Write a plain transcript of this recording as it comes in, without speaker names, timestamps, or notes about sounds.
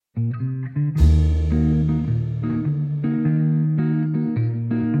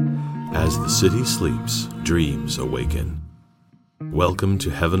As the city sleeps, dreams awaken. Welcome to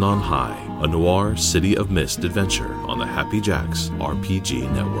Heaven on High, a noir City of Mist adventure on the Happy Jacks RPG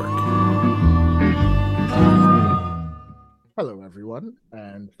Network. Hello, everyone,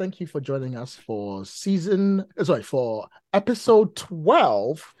 and thank you for joining us for for episode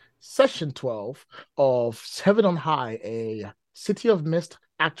 12, session 12 of Heaven on High, a City of Mist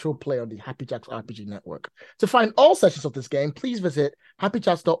actual play on the Happy Jacks RPG Network. To find all sessions of this game, please visit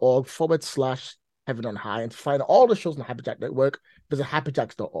happyjacks.org/Heaven on High, and to find all the shows on the Happy Jack Network, visit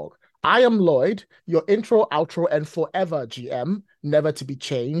happyjacks.org. I am Lloyd, your intro, outro, and forever GM, never to be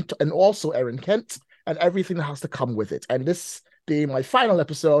changed, and also Aaron Kent, and everything that has to come with it. And this being my final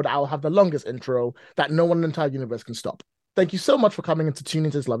episode, I'll have the longest intro that no one in the entire universe can stop. Thank you so much for coming and to tune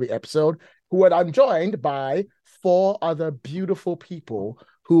into this lovely episode, where I'm joined by 4 other beautiful people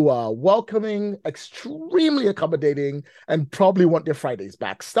who are welcoming, extremely accommodating, and probably want their Fridays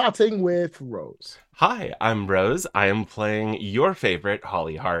back, starting with Rose. Hi, I'm Rose. I am playing your favorite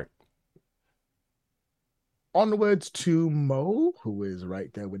Holly Hart. Onwards to Mo, who is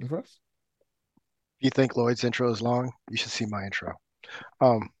right there waiting for us. If you think Lloyd's intro is long, you should see my intro.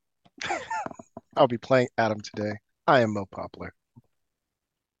 I'll be playing Adam today. I am Mo Poplar.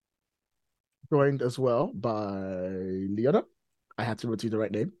 Joined as well by Leona. I had to repeat the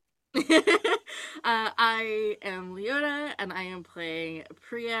right name. I am Leona, and I am playing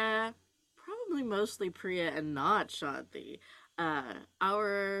Priya, probably mostly Priya and not Shanti,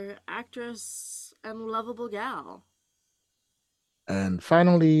 our actress and lovable gal. And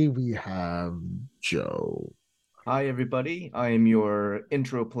finally, we have Joe. Hi, everybody. I am your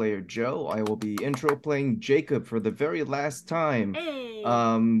intro player, Joe. I will be intro playing Jacob for the very last time. Hey!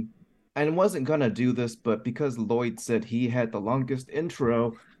 I wasn't gonna do this, but because Lloyd said he had the longest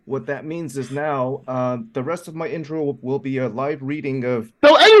intro, what that means is now the rest of my intro will be a live reading of...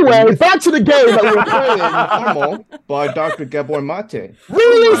 So anyway, back to the game that we were playing. Normal by Dr. Gabor Mate.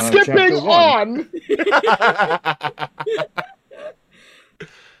 Really skipping on.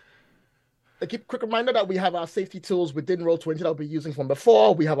 A quick reminder that we have our safety tools within Roll20 that we'll be using from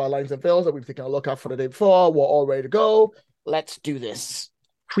before. We have our lines and veils that we've taken a look at for the day before. We're all ready to go. Let's do this.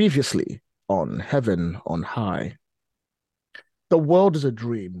 Previously on Heaven on High. The world is a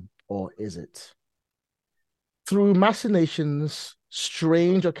dream, or is it? Through machinations,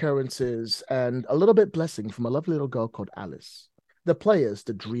 strange occurrences, and a little bit blessing from a lovely little girl called Alice, the players,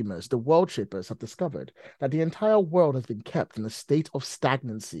 the dreamers, the world shapers have discovered that the entire world has been kept in a state of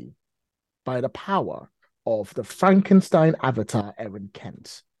stagnancy by the power of the Frankenstein avatar Aaron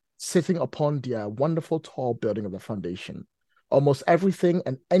Kent, sitting upon the wonderful tall building of the Foundation. Almost everything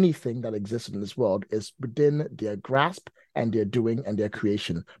and anything that exists in this world is within their grasp and their doing and their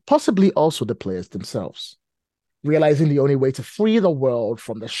creation, possibly also the players themselves. Realizing the only way to free the world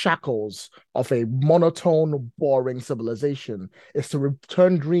from the shackles of a monotone, boring civilization is to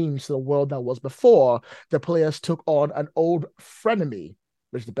return dreams to the world that was before the players took on an old frenemy,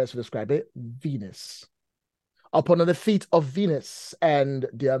 which is the best way to describe it, Venus. Upon the feet of Venus and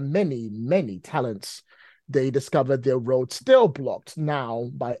their many, many talents, they discovered their road still blocked now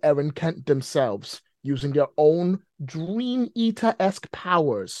by Aaron Kent themselves, using their own Dream Eater-esque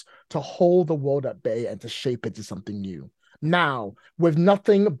powers to hold the world at bay and to shape it to something new. Now, with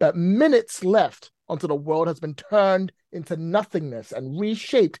nothing but minutes left until the world has been turned into nothingness and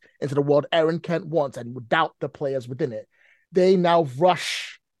reshaped into the world Aaron Kent wants, and without the players within it, they now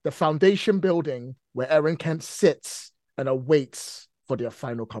rush the Foundation building where Aaron Kent sits and awaits for their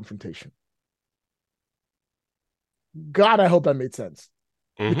final confrontation. God, I hope that made sense.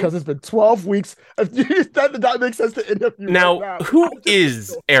 Mm-hmm. Because it's been 12 weeks. That makes sense to interview. Now, who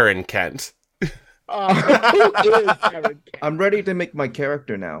is Aaron Kent? Who is Aaron Kent? I'm ready to make my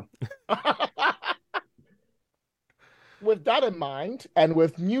character now. With that in mind, and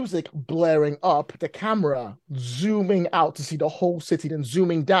with music blaring up, the camera zooming out to see the whole city, then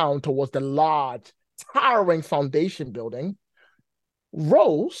zooming down towards the large, towering Foundation building,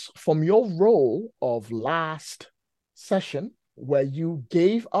 Rose, from your role of last session, where you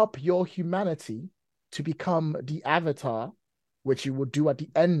gave up your humanity to become the avatar, which you will do at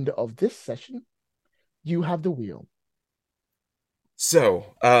the end of this session, you have the wheel.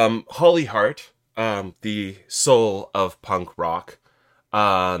 So, Holly Hart, the soul of punk rock,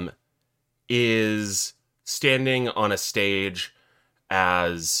 is standing on a stage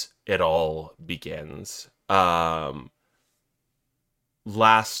as it all begins.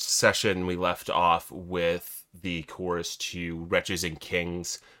 Last session, we left off with the chorus to Wretches and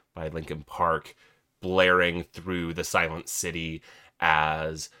Kings by Linkin Park blaring through the silent city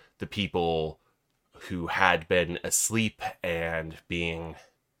as the people who had been asleep and being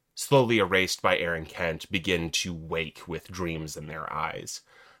slowly erased by Aaron Kent, begin to wake with dreams in their eyes.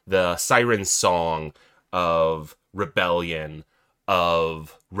 The siren song of rebellion,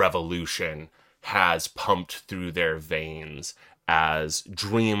 of revolution, has pumped through their veins as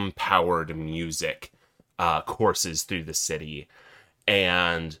dream-powered music courses through the city.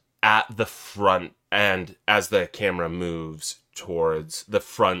 And at the front, and as the camera moves towards the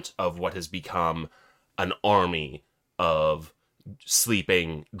front of what has become an army of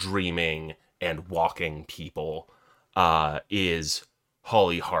sleeping, dreaming, and walking people, is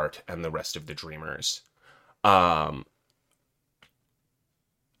Holly Hart and the rest of the Dreamers.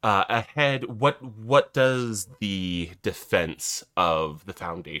 Ahead, what does the defense of the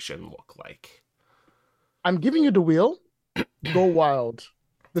Foundation look like? I'm giving you the wheel. Go wild.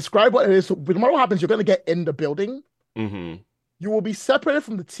 Describe what it is. No matter what happens, you're going to get in the building. Mm-hmm. You will be separated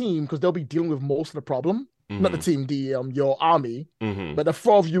from the team because they'll be dealing with most of the problem. Mm-hmm. Not the team, your army. Mm-hmm. But the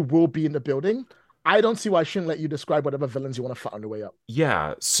four of you will be in the building. I don't see why I shouldn't let you describe whatever villains you want to fight on the way up.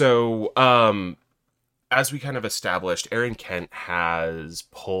 Yeah, so as we kind of established, Aaron Kent has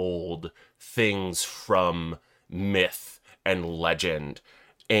pulled things from myth and legend.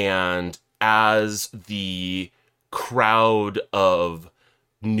 And as the crowd of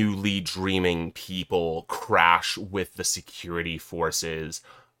newly dreaming people crash with the security forces,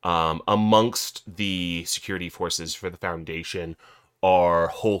 amongst the security forces for the Foundation are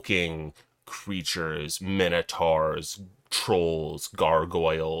hulking creatures, minotaurs, trolls,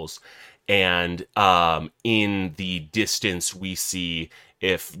 gargoyles, and in the distance we see,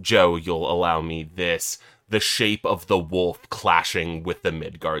 if Joe, you'll allow me this, the shape of the wolf clashing with the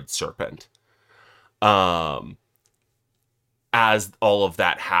Midgard serpent. As all of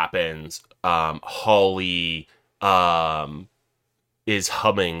that happens, Holly is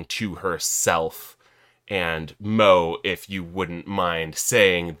humming to herself. And Mo, if you wouldn't mind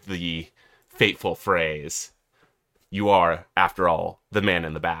saying the fateful phrase, "You are, after all, the man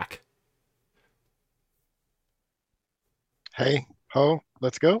in the back." Hey, ho,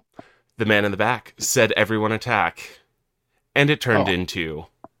 let's go. The man in the back said, "Everyone attack." And it turned into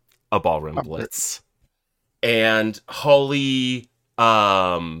a ballroom blitz. And Holly,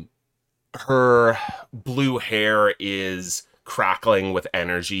 her blue hair is crackling with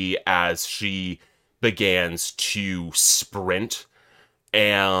energy as she begins to sprint,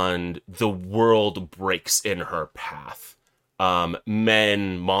 and the world breaks in her path.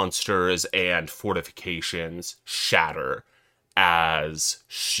 Men, monsters, and fortifications shatter as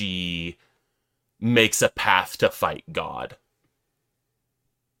she makes a path to fight God.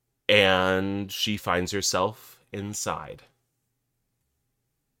 And she finds herself inside.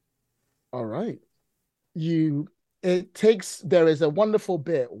 All right. There is a wonderful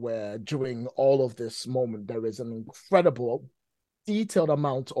bit where during all of this moment, there is an incredible detailed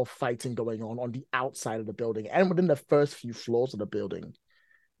amount of fighting going on the outside of the building and within the first few floors of the building.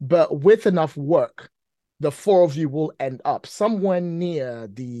 But with enough work, the four of you will end up somewhere near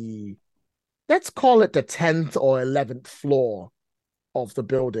let's call it the 10th or 11th floor of the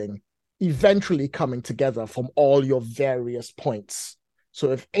building, eventually coming together from all your various points.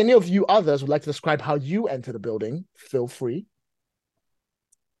 So if any of you others would like to describe how you enter the building, feel free.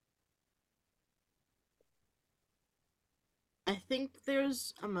 I think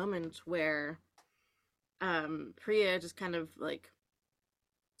there's a moment where Priya just kind of like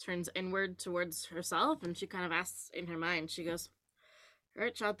turns inward towards herself, and she kind of asks in her mind, she goes, "All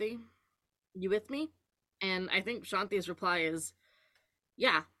right, Shanti, you with me?" And I think Shanti's reply is,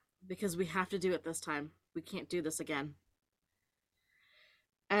 "Yeah, because we have to do it this time. We can't do this again."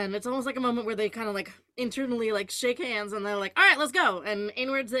 And it's almost like a moment where they kind of like internally like shake hands, and they're like, "All right, let's go." And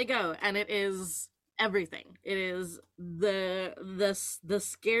inwards they go. And it is everything. It is the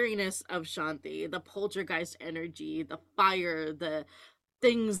scariness of Shanti, the poltergeist energy, the fire, the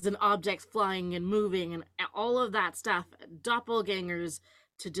things and objects flying and moving, and all of that stuff. Doppelgangers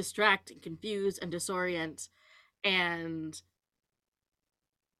to distract and confuse and disorient. And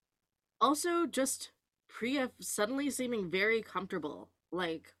also just Priya suddenly seeming very comfortable,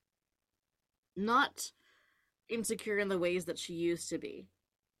 like not insecure in the ways that she used to be.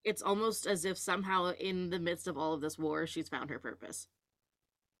 It's almost as if somehow in the midst of all of this war, she's found her purpose.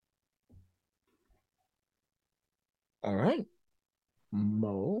 All right.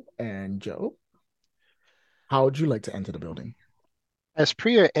 Mo and Joe, how would you like to enter the building? As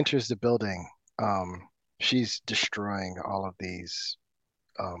Priya enters the building, she's destroying all of these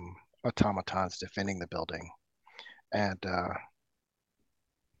automatons defending the building. And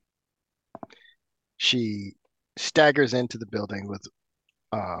she staggers into the building with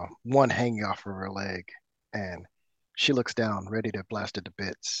one hanging off of her leg, and she looks down, ready to blast it to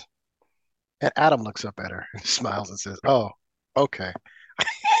bits. And Adam looks up at her and smiles and says, "Oh, okay."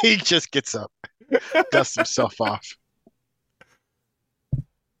 He just gets up, dusts himself off.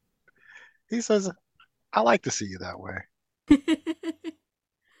 He says, "I like to see you that way."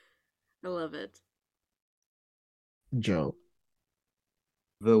 I love it. Joe.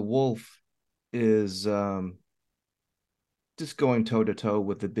 The wolf is just going toe to toe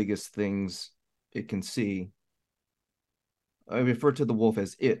with the biggest things it can see. I refer to the wolf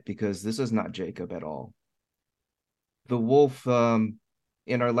as it because this is not Jacob at all. The wolf,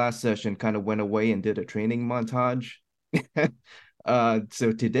 in our last session, kind of went away and did a training montage.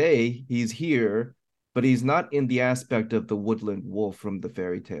 So today he's here, but he's not in the aspect of the woodland wolf from the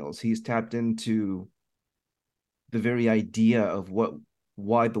fairy tales. He's tapped into the very idea of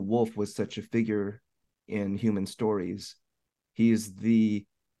why the wolf was such a figure in human stories. He's the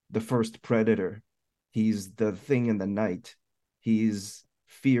first predator. He's the thing in the night. He's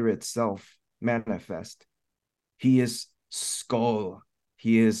fear itself manifest. He is Skull.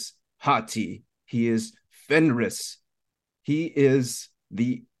 He is Hati. He is Fenris. He is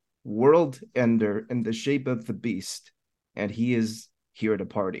the world ender in the shape of the beast, and he is here to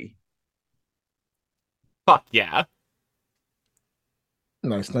party. Fuck yeah.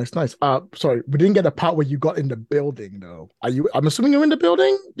 Nice, nice, nice. Sorry, we didn't get the part where you got in the building though. I'm assuming you're in the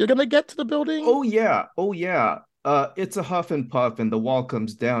building? You're gonna get to the building? Oh yeah. It's a huff and puff, and the wall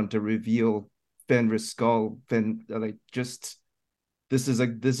comes down to reveal Fenris skull. This is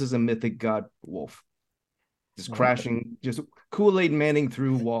a mythic god wolf. Just crashing, just Kool-Aid manning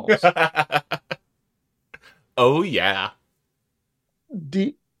through walls. Oh yeah.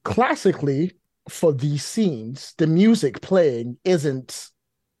 Classically, for these scenes, the music playing isn't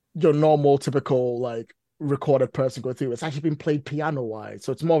your normal typical like recorded person go through. It's actually been played piano wise,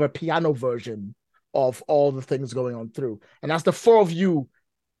 so it's more of a piano version of all the things going on through. And as the four of you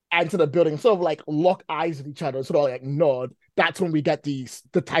enter the building, sort of like lock eyes with each other, sort of like nod. That's when we get the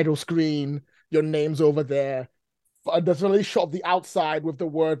title screen. Your name's over there. There's a really shot of the outside with the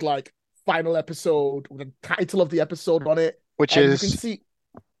word like final episode, with the title of the episode on it, Which and is you can see.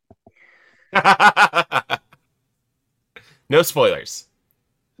 No spoilers.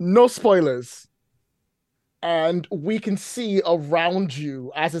 No spoilers. And we can see around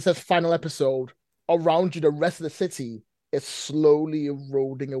you, as it says final episode, around you, the rest of the city is slowly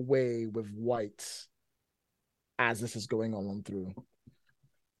eroding away with white as this is going on through.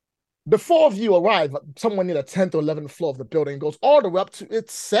 The four of you arrive somewhere near the 10th or 11th floor of the building. It goes all the way up to,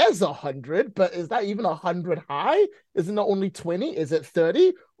 it says 100, but is that even 100 high? Isn't it only 20? Is it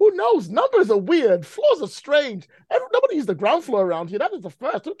 30? Who knows? Numbers are weird. Floors are strange. Nobody uses the ground floor around here. That is the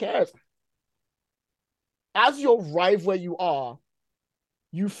first. Who cares? As you arrive where you are,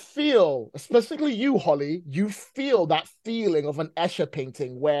 you feel, especially you, Holly, you feel that feeling of an Escher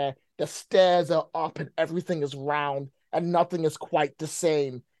painting where the stairs are up and everything is round and nothing is quite the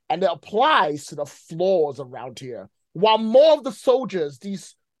same. And it applies to the floors around here. While more of the soldiers,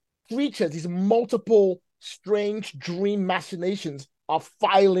 these creatures, these multiple strange dream machinations are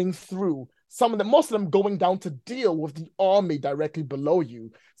filing through. Most of them going down to deal with the army directly below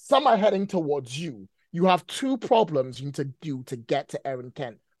you. Some are heading towards you. You have two problems you need to do to get to Erin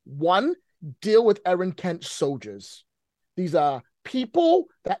Kent. One, deal with Erin Kent soldiers. These are people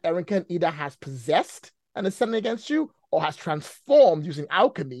that Erin Kent either has possessed and is sending against you, or has transformed using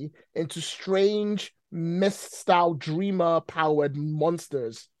alchemy into strange mist-style dreamer-powered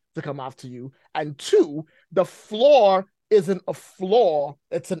monsters to come after you. And two, the floor isn't a floor,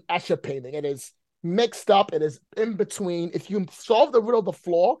 it's an Escher painting. It is mixed up, it is in between. If you solve the riddle of the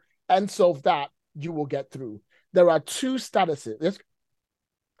floor and solve that, you will get through. There are two statuses.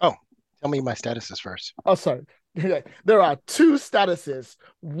 Oh, tell me my statuses first. Oh, sorry. There are two statuses.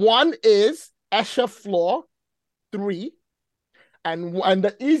 One is Escher floor 3, and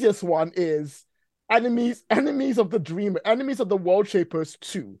the easiest one is enemies of the dreamer, enemies of the world shapers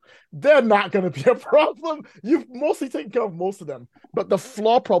 2. They're not going to be a problem. You've mostly taken care of most of them, but the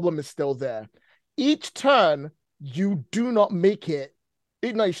floor problem is still there. Each turn, you do not make it.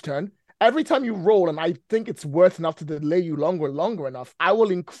 Not each turn. Every time you roll, and I think it's worth enough to delay you longer enough, I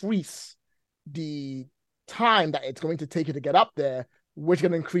will increase the time that it's going to take you to get up there, which is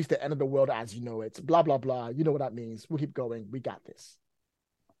going to increase the end of the world as you know it. Blah, blah, blah. You know what that means. We'll keep going. We got this.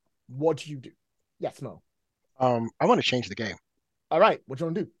 What do you do? Yes, Mo. I want to change the game. All right. What do you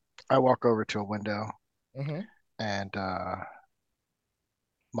want to do? I walk over to a window, Mm-hmm. and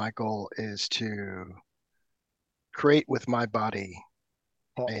my goal is to create with my body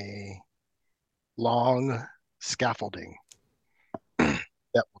a long scaffolding that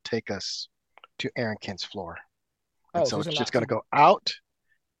will take us to Erin Kent's floor. And so it's just going to go out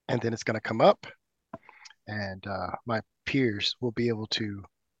and then it's going to come up, and my peers will be able to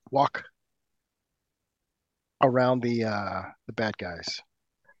walk around the bad guys.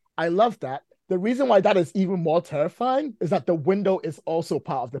 I love that. The reason why that is even more terrifying is that the window is also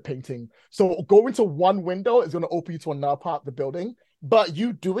part of the painting. So going to one window is going to open you to another part of the building. But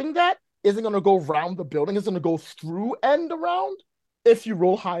you doing that isn't going to go around the building. It's going to go through and around if you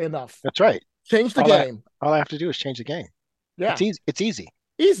roll high enough. That's right. Change the game. All I have to do is change the game. Yeah. It's easy. It's easy.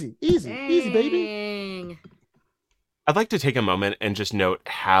 Easy, baby. Dang. I'd like to take a moment and just note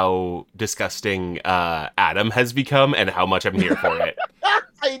how disgusting Adam has become and how much I'm here for it.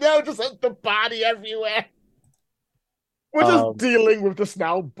 I know, just the body everywhere. We're just dealing with this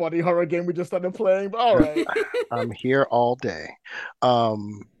now body horror game we just started playing, but all right. I'm here all day.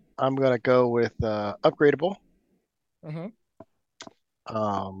 I'm gonna go with upgradable.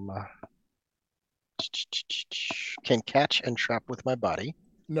 Can catch and trap with my body.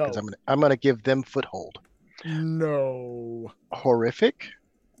 No. Because I'm gonna give them foothold. No. Horrific.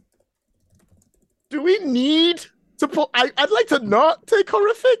 Do we need to put? I'd like to not take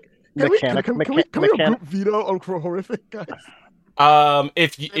horrific. Can we a group veto on horrific, guys?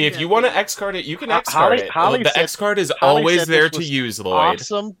 If you want to X card it, you can X card it. The X card is always there to use, Lloyd.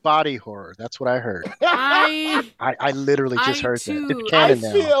 Awesome body horror. That's what I heard. I literally just heard that. It's I canon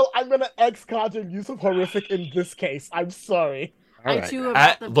now. feel I'm gonna X card your use of horrific in this case. I'm sorry.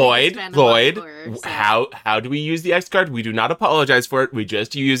 Lloyd, horror, so. How do we use the X card? We do not apologize for it. We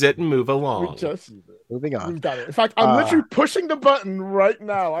just use it and move along. We just use it. Moving on. We've done it. In fact, I'm literally pushing the button right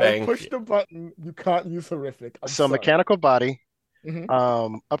now. I push the button. You can't use horrific. So mechanical body,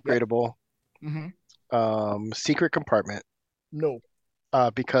 upgradable, secret compartment. No.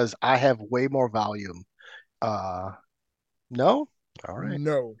 Because I have way more volume. No? All right.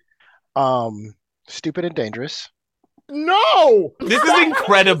 No. Stupid and dangerous. No! This is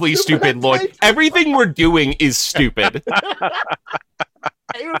incredibly stupid, Lloyd. Everything we're doing is stupid.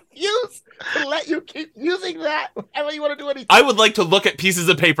 I refuse to let you keep using that whenever you want to do anything. I would like to look at pieces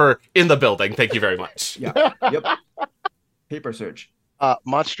of paper in the building. Thank you very much. Yeah. Yep. Paper search.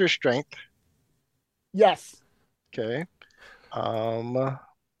 Monster strength. Yes. Okay.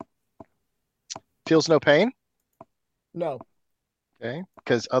 Feels no pain. No. Okay.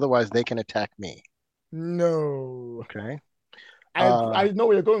 Because otherwise they can attack me. No. Okay. I know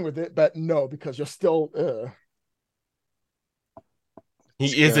where you're going with it, but no, because you're still.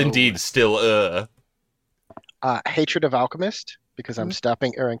 He is indeed still. Hatred of Alchemist, because I'm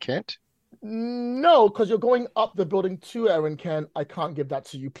stopping Aaron Kent. No, because you're going up the building to Aaron Kent. I can't give that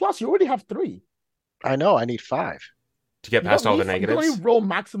to you. Plus, you already have 3. I know. I need 5 to get past all the negatives. You only roll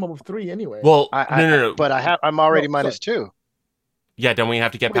maximum of 3 anyway. Well, no. But I'm already minus 2. Yeah, don't we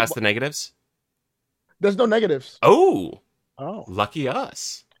have to get past the negatives? There's no negatives. Oh. Lucky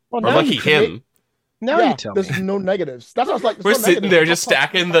us. Well, or lucky him. Now you tell me. There's no negatives. That's what I was like. We're sitting there just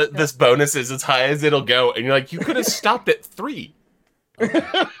stacking this bonuses as high as it'll go, and you're like, you could have stopped at 3. You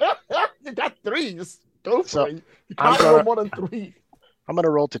got 3. Just go for it. You can't roll more than 3. I'm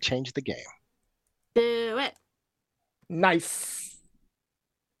gonna roll to change the game. Do it. Nice.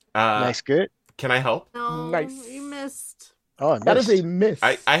 Nice, good. Can I help? No, nice. You missed. Oh, I missed. That is a miss.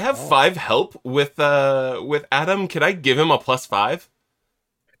 I have 5 help with Adam. Can I give him a +5?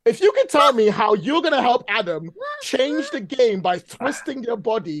 If you can tell me how you're going to help Adam change the game by twisting your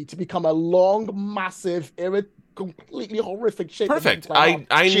body to become a long, massive, completely horrific shape. Perfect. I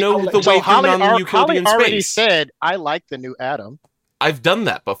know the way through non-Euclidean space. Holly already said, I like the new Adam. I've done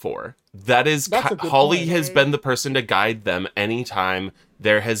that before. Holly has been the person to guide them anytime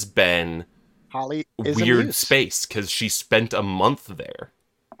there has been Holly is weird space, because she spent a month there.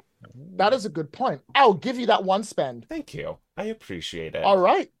 That is a good point. I'll give you that 1 spend. Thank you. I appreciate it. All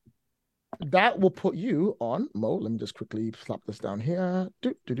right. That will put you on Mo. Let me just quickly slap this down here.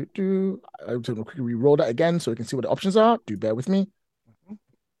 I'm going to quickly re-roll that again so we can see what the options are. Do bear with me.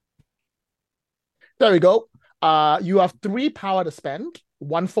 There we go. You have 3 power to spend,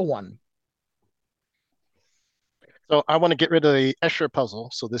 1 for 1. So I want to get rid of the Escher puzzle,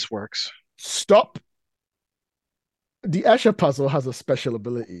 so this works. Stop. The Escher puzzle has a special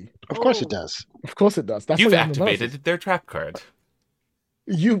ability. Of course it does. Of course it does. You've activated their trap card.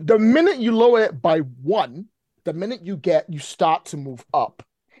 The minute you lower it by 1, the minute you start to move up,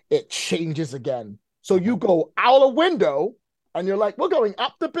 it changes again. So you go out a window and you're like, we're going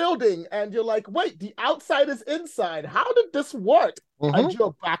up the building. And you're like, wait, the outside is inside. How did this work? And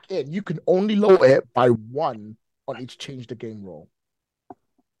you're back in. You can only lower it by 1 on each change the game roll.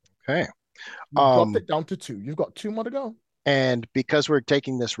 Okay. You dropped it down to 2. You've got 2 more to go. And because we're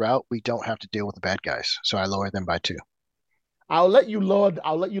taking this route, we don't have to deal with the bad guys. So I lower them by 2. I'll let you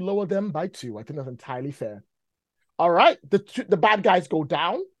lower them by 2. I think that's entirely fair. All right, the bad guys go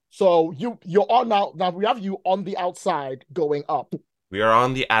down. So you're on now. Now we have you on the outside going up. We are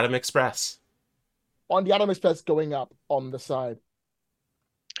on the Atom Express. On the Atom Express going up on the side.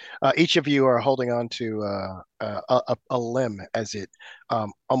 Each of you are holding on to a limb as it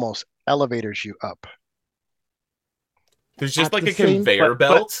almost elevators you up. There's just At like the a same- conveyor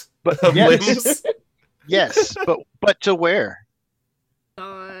belt but of yes. limbs. Yes, but to where?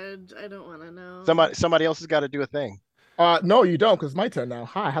 God, I don't want to know. Somebody else has got to do a thing. No, you don't, because it's my turn now.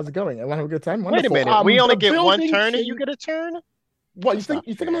 Hi, how's it going? Everyone have a good time? Wait a Wonderful. minute. We only The get one building turn and you change- get a turn? What, you That's think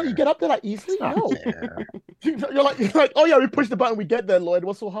not I'm gonna let you fair. get up there that easily? It's not No. fair. You're like, oh yeah, we push the button, we get there, Lloyd.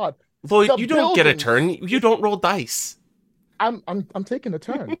 What's so hard? Lloyd, The you don't get a buildings- turn. You don't roll dice. I'm taking a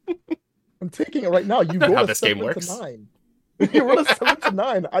turn. I'm taking it right now. You Not roll how a this game 7 works. to 9. You roll a 7 to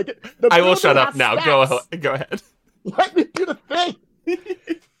 9. I will shut up has now. stats. Go ahead. Let me do the thing.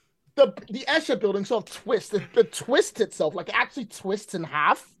 The Escher building sort of twists. It twists itself, like it actually twists in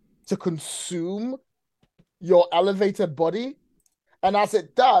half to consume your elevated body. And as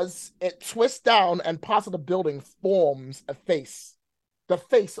it does, it twists down and part of the building forms a face. The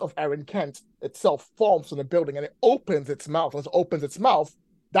face of Erin Kent itself forms from the building and it opens its mouth. As it opens its mouth,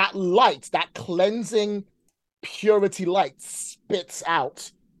 that light, that cleansing purity light spits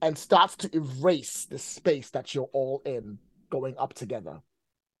out and starts to erase the space that you're all in, going up together.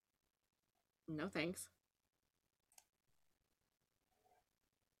 No thanks.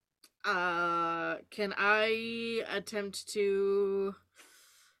 Can I attempt to?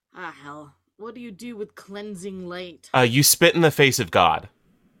 Hell. What do you do with cleansing light? You spit in the face of God.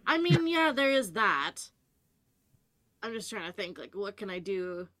 I mean, yeah, there is that. I'm just trying to think, like, what can I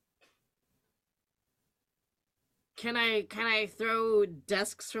do? Can I throw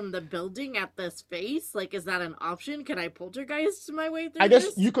desks from the building at this face? Like, is that an option? Can I poltergeist my way through I guess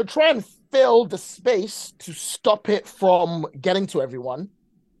this? you could try and fill the space to stop it from getting to everyone.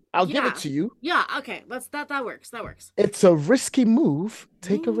 I'll give Yeah. it to you. Yeah, okay. That works. That works. It's a risky move.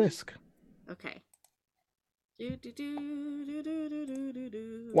 Take a Ooh. risk. Okay. Do.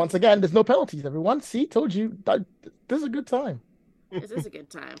 Once again, there's no penalties, everyone. See, told you. This is a good time. This is a good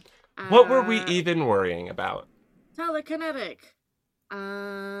time. What were we even worrying about? Telekinetic.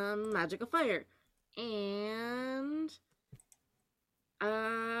 Magical fire. And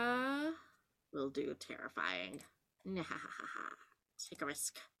we'll do terrifying. Take a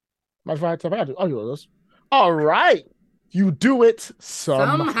risk. My fire type. Oh, you those. All right. You do it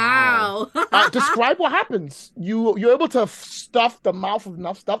somehow. Describe what happens. You're able to stuff the mouth with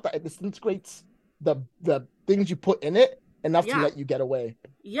enough stuff that it disintegrates the things you put in it enough to let you get away.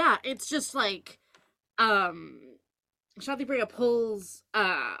 Yeah, it's just like Shantipriya pulls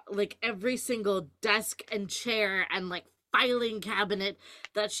like every single desk and chair and like filing cabinet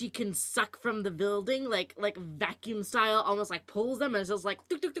that she can suck from the building, like vacuum style, almost like pulls them and it's just like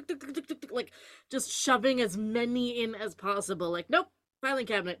tuk, tuk, tuk, tuk, tuk, tuk, tuk, like just shoving as many in as possible. Like, nope, filing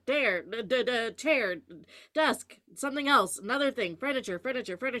cabinet, chair, desk, something else, another thing, furniture,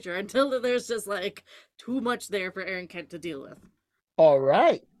 until there's just like too much there for Erin Kent to deal with. All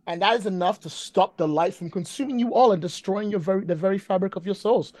right. And that is enough to stop the light from consuming you all and destroying the very fabric of your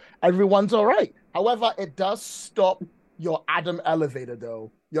souls. Everyone's all right. However, it does stop your Adam elevator,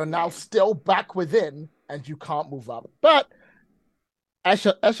 though. You're now still back within, and you can't move up. But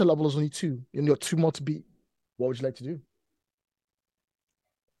Escher level is only 2, and you're 2 more to beat. What would you like to do?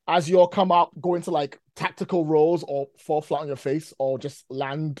 As you all come up, go into like tactical rolls, or fall flat on your face, or just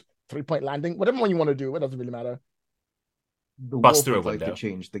land 3-point landing, whatever one you want to do. It doesn't really matter. The Bust wolf through a would like to window.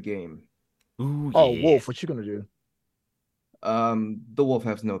 change the game. Ooh, Oh, yeah. Wolf, what you gonna do? The wolf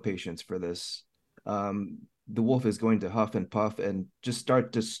has no patience for this. The wolf is going to huff and puff and just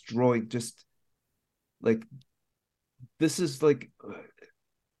start destroying. Just like this is like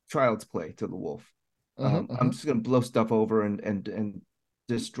child's play to the wolf. I'm just gonna blow stuff over and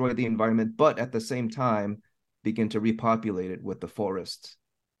destroy the environment, but at the same time begin to repopulate it with the forest.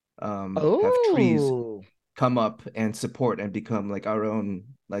 Have trees Oh, come up and support and become like our own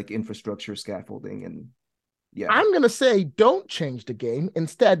like infrastructure scaffolding. And yeah, I'm gonna say don't change the game.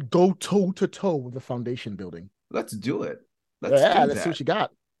 Instead, go toe to toe with the foundation building. let's do it. Let's see that. what you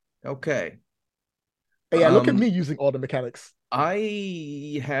got. Okay. Hey, yeah, look at me using all the mechanics.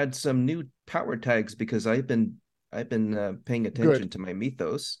 I had some new power tags because I've been paying attention to my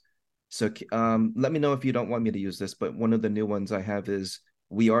mythos. So let me know if you don't want me to use this, but one of the new ones I have is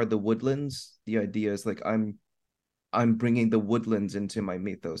 "We are the woodlands." The idea is like I'm bringing the woodlands into my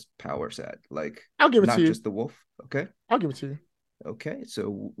mythos power set. Like, I'll give it not to you. just the wolf. Okay. I'll give it to you. Okay.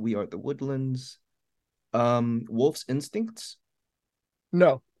 So we are the woodlands. Wolf's instincts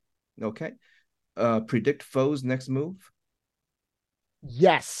No. Okay. Predict foe's next move.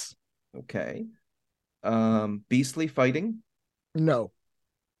 Yes. Okay. Beastly fighting. No.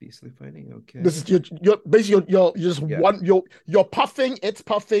 Beastly fighting. This Okay. is you're basically you're just Yeah. one you're puffing, it's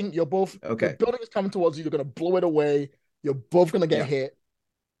puffing, you're both the Okay. building is coming towards you, you're gonna blow it away, you're both gonna get Yeah. hit.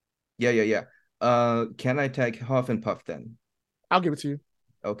 Yeah. Can I tag Huff and Puff then? I'll give it to you.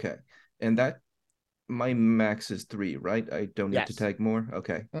 Okay. And that my max is 3, right? I don't need to Yes. tag more.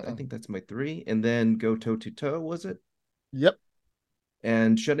 Okay. I Mm-mm. think that's my 3. And then go toe to toe, was it? Yep.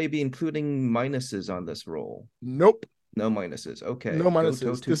 And should I be including minuses on this roll? Nope. No minuses. No Okay. Go toe minuses. to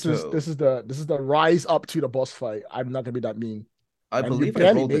toe. This is the rise up to the boss fight. I'm not gonna be that mean. I And you believe I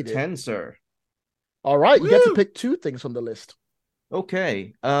barely rolled a made it. 10, sir. All right, you get to Woo! pick 2 things from the list.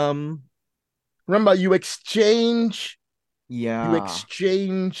 Okay. Remember, you exchange Yeah.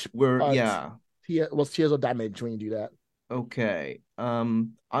 We're uh yeah. tears or damage when you do that. Okay.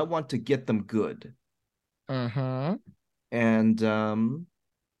 I want to get them good. Mm-hmm. And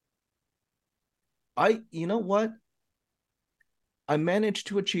you know what? I managed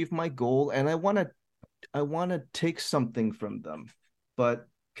to achieve my goal and I want to take something from them. But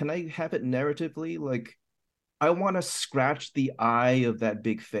can I have it narratively? Like I want to scratch the eye of that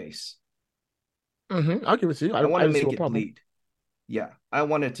big face. Mm-hmm. I'll give it to you. I want I to don't see make a it problem. bleed. Yeah. I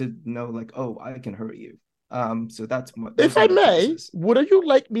want it to know like, oh, I can hurt you. So If those are I my may, choices. would you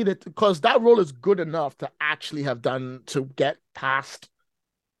like me to, because that role is good enough to actually have done to get past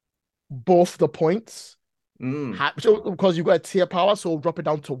both the points? Mm, So, because you got a tier power, so we'll drop it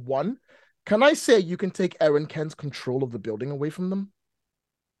down to 1. Can I say you can take Aaron Kent's control of the building away from them?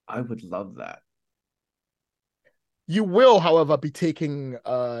 I would love that. You will, however, be taking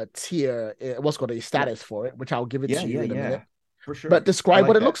a tier, what's called a Yeah. status for it, which I'll give it to you in a minute. For But sure. I describe what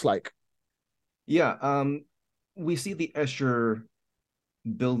like it that. looks like. Yeah, we see the Escher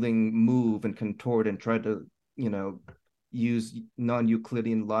building move and contort and try to, use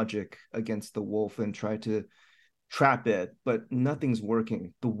non-Euclidean logic against the wolf and try to trap it, but nothing's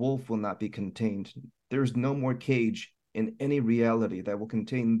working. The wolf will not be contained. There's no more cage in any reality that will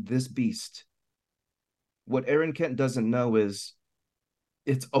contain this beast. What Aaron Kent doesn't know is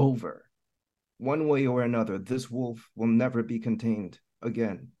it's over. One way or another, this wolf will never be contained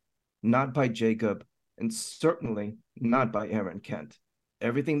again. Not by Jacob, and certainly not by Aaron Kent.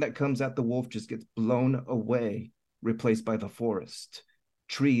 Everything that comes at the wolf just gets blown away, replaced by the forest.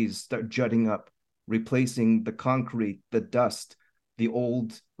 Trees start jutting up, replacing the concrete, the dust. The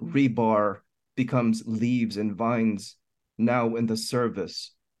old rebar becomes leaves and vines, now in the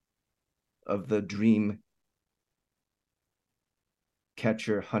service of the dream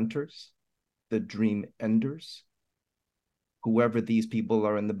catcher hunters, the dream enders, whoever these people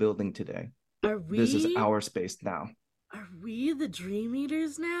are in the building today. This is our space now. Are we the Dream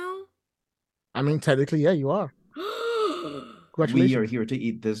Eaters now? I mean, technically, yeah, you are. Congratulations. We are here to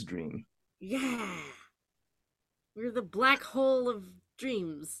eat this dream. Yeah. We're the black hole of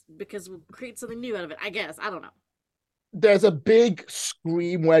dreams because we'll create something new out of it, I guess. I don't know. There's a big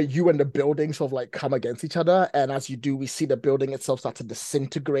scream where you and the building sort of like come against each other. And as you do, we see the building itself start to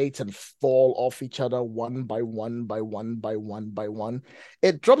disintegrate and fall off each other one by one by one by one by one.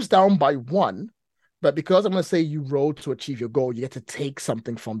 It drops down by 1, but because I'm going to say you rolled to achieve your goal, you get to take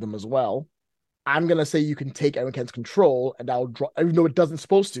something from them as well. I'm going to say you can take Aaron Kent's control and that'll drop, even though it doesn't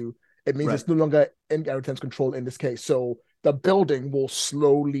supposed to, it means it's no longer in Aaron Kent's control in this case. So the building will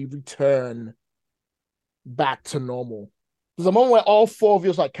slowly return back to normal. There's a moment where all 4 of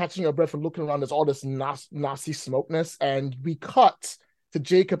you are like catching your breath and looking around. There's all this nasty smokeness, and we cut to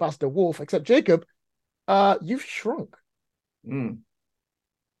Jacob as the wolf. Except Jacob, you've shrunk,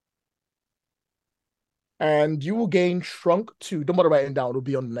 and you will gain shrunk 2. Don't bother writing down; it'll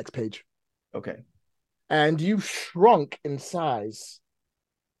be on the next page. Okay. And you shrunk in size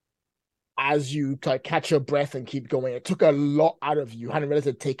as you catch your breath and keep going. It took a lot out of you. You hadn't realized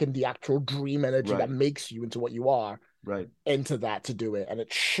it had taken the actual dream energy that makes you into what you are. Into that to do it, and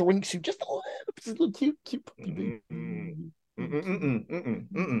it shrinks you just a little cute puppy baby.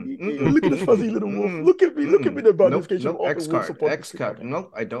 Look at this fuzzy little wolf. Look at me the notification of all the wolves support. X card.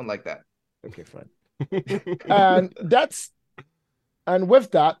 Nope, I don't like that. Okay, fine. And with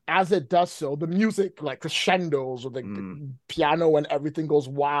that, as it does so, the music like crescendos with the piano and everything goes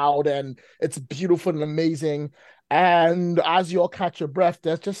wild and it's beautiful and amazing. And as you all catch your breath,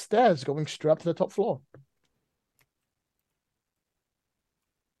 there's just stairs going straight up to the top floor.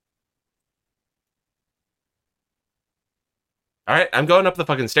 All right, I'm going up the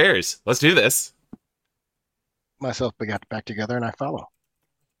fucking stairs. Let's do this. Myself got back together and I follow.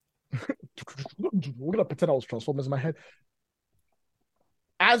 We're gonna pretend I was Transformers in my head.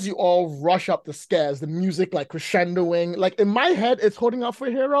 as you all rush up the stairs, the music like crescendoing. Like in my head, it's holding up for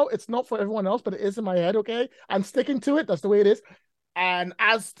Hero. It's not for everyone else, but it is in my head. Okay, I'm sticking to it. That's the way it is. And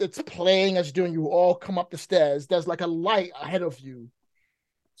as it's playing, as you're doing, you all come up the stairs. There's like a light ahead of you,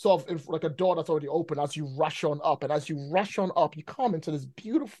 sort of like a door that's already open. As you rush on up, and as you rush on up, you come into this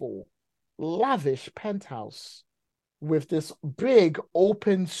beautiful, lavish penthouse with this big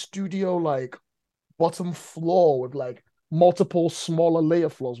open studio like bottom floor with like multiple smaller layer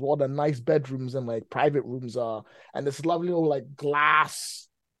floors where all the nice bedrooms and like private rooms are, and this lovely little like glass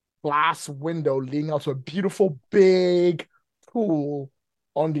window leading out to a beautiful big pool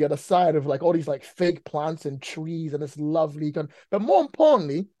on the other side of like all these like fake plants and trees and it's lovely. But more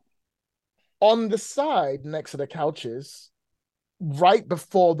importantly, on the side next to the couches, right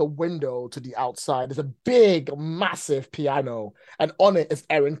before the window to the outside, there's a big, massive piano, and on it is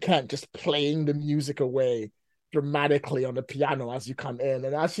Erin Kent just playing the music away dramatically on the piano as you come in.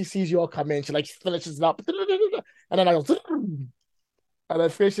 And as she sees you all come in, she like finishes it up, and then I go, and then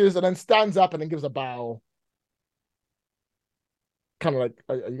finishes, and then stands up and then gives a bow. Kind of like,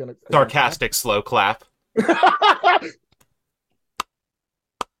 are you gonna Sarcastic slow clap.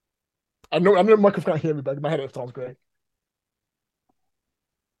 I know the microphone can't hear me, but in my head it sounds great.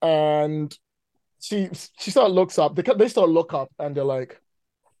 And she sort of looks up. They sort of look up and they're like,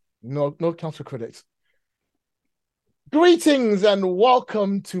 no counter critics. Greetings and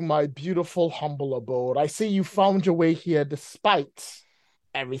welcome to my beautiful, humble abode. I see you found your way here despite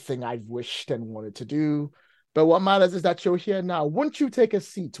everything I've wished and wanted to do. But what matters is that you're here now. Won't you take a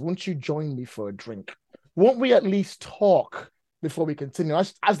seat? Won't you join me for a drink? Won't we at least talk before we continue?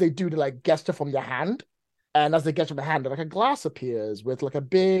 As they do, they like gesture from your hand. And as they get to the hand, like a glass appears with like a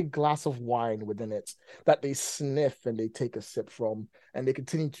big glass of wine within it that they sniff and they take a sip from, and they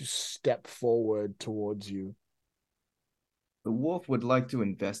continue to step forward towards you. The wolf would like to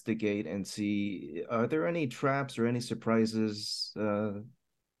investigate and see, are there any traps or any surprises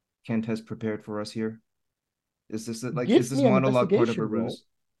Kent has prepared for us here? Is this monologue part of a ruse?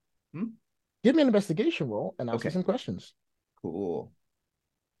 Give me an investigation roll and ask me some questions. Cool.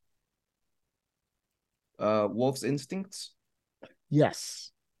 Wolf's instincts?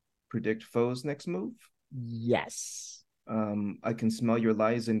 Yes. Predict foe's next move? Yes. I can smell your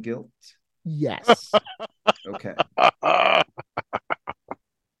lies and guilt? Yes. Okay.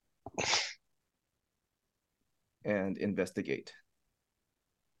 And investigate.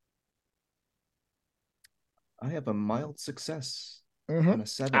 I have a mild success on a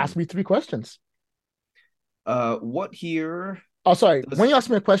 7. Ask me 3 questions. What here? Oh, sorry. When you ask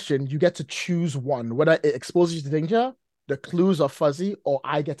me a question, you get to choose one, whether it exposes you to danger, the clues are fuzzy, or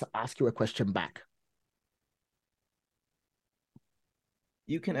I get to ask you a question back.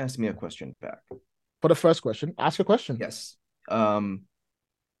 You can ask me a question back. For the first question, ask a question. Yes. Are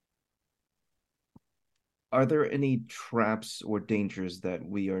there any traps or dangers that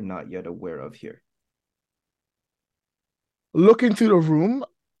we are not yet aware of here? Looking through the room,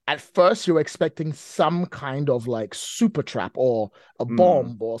 at first you're expecting some kind of like super trap or a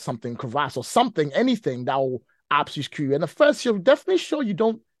bomb or something, crevasse or something, anything that will absolutely screw you. And at first you're definitely sure you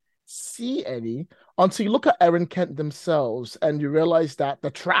don't see any until you look at Erin Kent themselves and you realize that the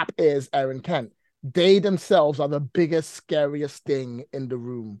trap is Erin Kent. They themselves are the biggest, scariest thing in the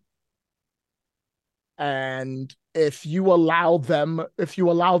room. And if you allow them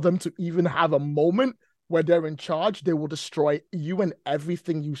to even have a moment where they're in charge, they will destroy you and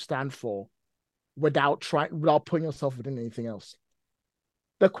everything you stand for without putting yourself within anything else.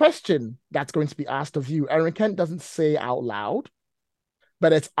 The question that's going to be asked of you, Erin Kent doesn't say out loud,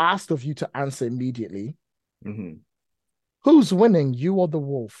 but it's asked of you to answer immediately. Who's winning, you or the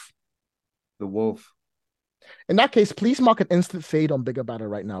wolf? The wolf. In that case, please mark an instant fade on Bigger Batter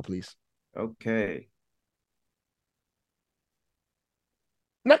right now, please. Okay.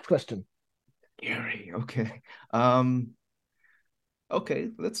 Next question. Scary. Okay. Okay,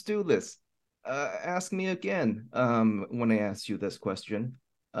 let's do this. Ask me again when I ask you this question.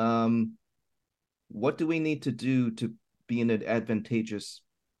 What do we need to do to be in an advantageous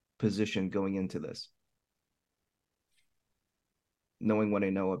position going into this? Knowing what I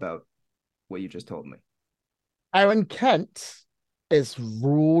know about what you just told me. Erin Kent is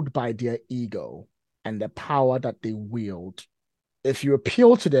ruled by their ego and the power that they wield. If you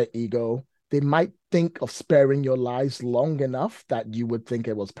appeal to their ego, they might think of sparing your lives long enough that you would think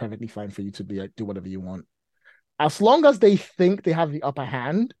it was perfectly fine for you to be like, do whatever you want. As long as they think they have the upper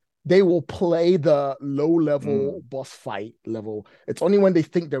hand, they will play the low-level boss fight level. It's only when they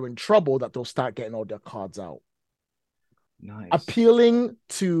think they're in trouble that they'll start getting all their cards out. Nice. Appealing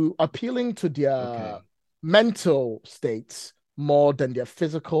to their mental states more than their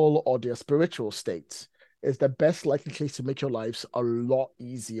physical or their spiritual states is the best likely case to make your lives a lot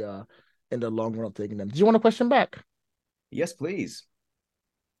easier in the long run of taking them. Do you want a question back? Yes, please.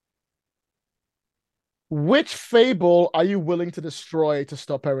 Which fable are you willing to destroy to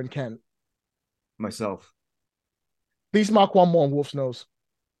stop Aaron Kent? Myself. Please mark one more on Wolf's nose.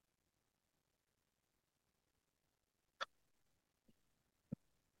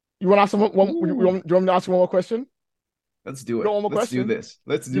 You want to ask you want me to ask one more question? Let's do You it. want one more Let's do question? this.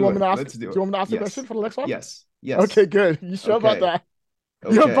 Let's Do you do want it. me to ask? Let's do Do it. you want me to ask a Yes. question for the next one? Yes. Yes. Okay, good. You sure about Okay. that?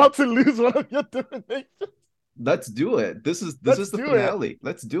 You're Okay. about to lose one of your divinations. Let's do it. This is Let's the do finale.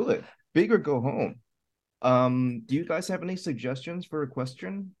 Let's do it. Big or go home. Do you guys have any suggestions for a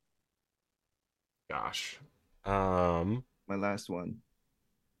question? Gosh. My last one.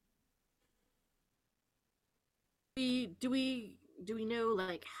 Do we know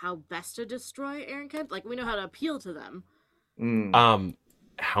like how best to destroy Aaron Kent? Like we know how to appeal to them.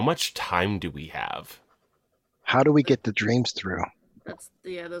 How much time do we have? How do we get the dreams through?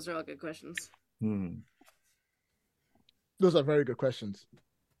 Those are all good questions. Those are very good questions.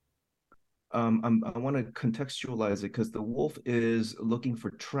 I want to contextualize it because the wolf is looking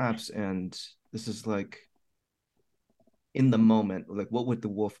for traps, and this is like in the moment. Like, what would the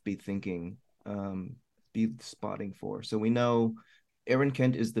wolf be thinking? Be spotting for? So we know Aaron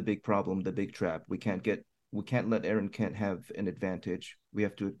Kent is the big problem, the big trap. We can't let Aaron Kent have an advantage. We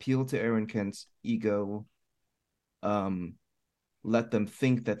have to appeal to Aaron Kent's ego. Let them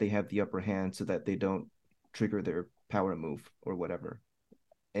think that they have the upper hand so that they don't trigger their power move or whatever.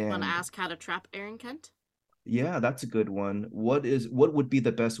 And want to ask how to trap Aaron Kent? Yeah, that's a good one. What would be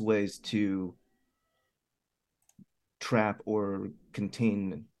the best ways to trap or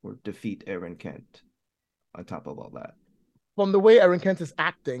contain or defeat Aaron Kent on top of all that? From the way Aaron Kent is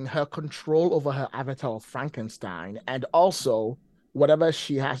acting, her control over her avatar of Frankenstein, and also whatever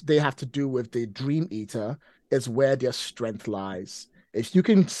they have to do with the Dream Eater is where their strength lies. If you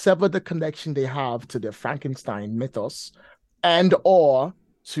can sever the connection they have to the Frankenstein mythos and or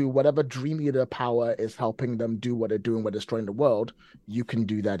to whatever Dream Eater power is helping them do what they're doing, with destroying the world, you can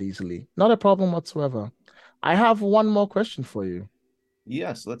do that easily. Not a problem whatsoever. I have one more question for you.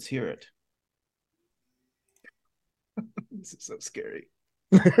 Yes, let's hear it. This is so scary.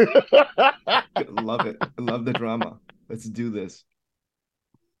 Love it. I love the drama. Let's do this.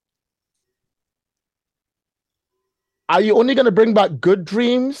 Are you only going to bring back good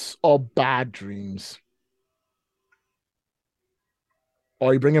dreams or bad dreams? Or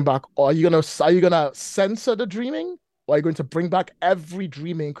are you bringing back? Or are you gonna censor the dreaming? Or are you going to bring back every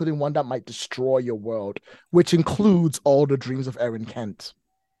dreaming, including one that might destroy your world, which includes all the dreams of Aaron Kent?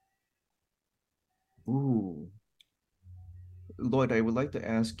 Ooh. Lloyd, I would like to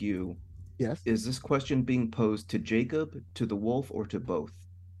ask you, Yes. is this question being posed to Jacob, to the wolf, or to both?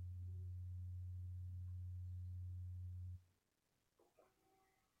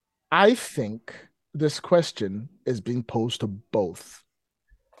 I think this question is being posed to both.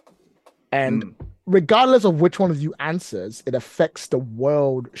 And regardless of which one of you answers, it affects the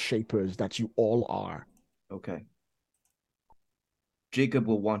world shapers that you all are. Okay. Jacob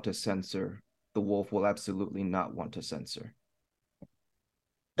will want to censor. The wolf will absolutely not want to censor.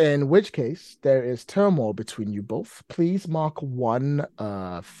 In which case, there is turmoil between you both. Please mark one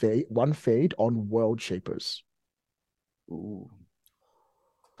fade on world shapers. Ooh.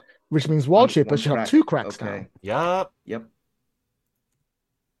 Which means world shapers should have 2 cracks now. Yep.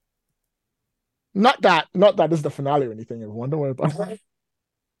 Not that this is the finale or anything, everyone. Don't worry about that.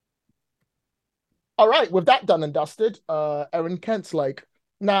 All right, with that done and dusted, Aaron Kent's like,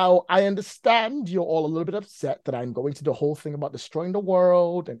 now I understand you're all a little bit upset that I'm going to the whole thing about destroying the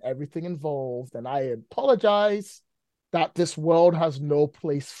world and everything involved, and I apologize that this world has no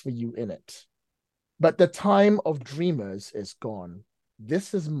place for you in it. But the time of dreamers is gone.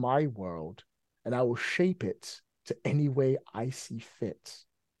 This is my world, and I will shape it to any way I see fit.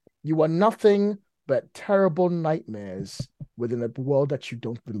 You are nothing but terrible nightmares within a world that you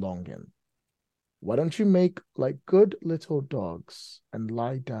don't belong in. Why don't you make like good little dogs and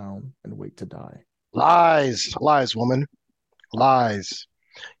lie down and wait to die? Lies, woman, lies.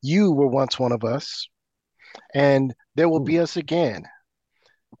 You were once one of us, and there will be us again.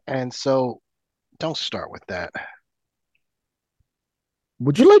 And so don't start with that.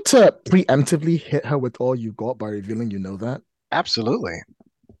 Would you like to preemptively hit her with all you got by revealing you know that? Absolutely.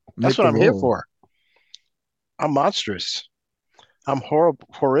 That's what I'm here for. I'm monstrous. I'm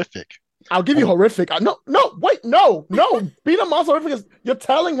horrific. I'll give you horrific. No. Being a monster horrific is you're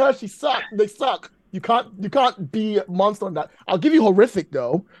telling her she sucks. They suck. You can't be a monster on that. I'll give you horrific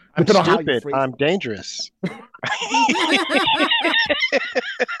though, I'm depending on how you stupid. phrase I'm it. dangerous.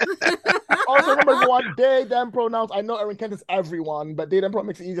 Also, remember everyone, they, them pronouns. I know Erin Kent is everyone, but they, them pronoun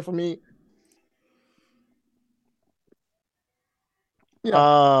makes it easier for me. Yeah,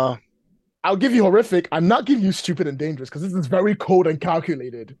 Uh, I'll give you horrific. I'm not giving you stupid and dangerous because this is very cold and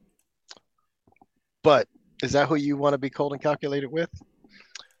calculated. but is that who you want to be cold and calculated with?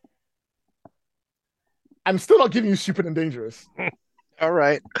 I'm still not giving you stupid and dangerous. All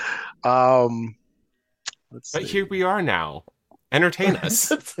right. Um, let's But see. here we are now. Entertain us.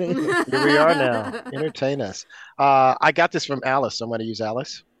 Here Here we are now. Entertain us. I got this from Alice. So I'm going to use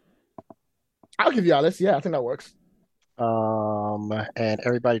Alice. I'll give you Alice. Yeah, I think that works. And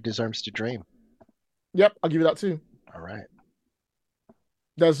everybody deserves to dream. Yep, I'll give you that too. All right.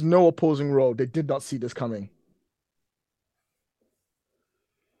 There's no opposing road. They did not see this coming.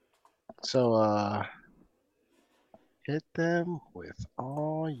 So, hit them with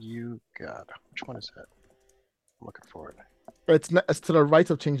all you got. Which one is that? I'm looking for it. It's to the right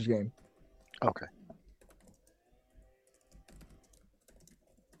of change game. Okay.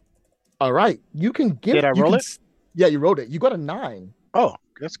 All right, you can give. Did I roll it? Yeah, you rolled it. You got a 9. Oh,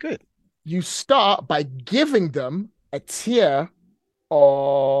 that's good. You start by giving them a tier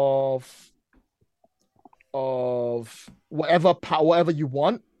of whatever power, whatever you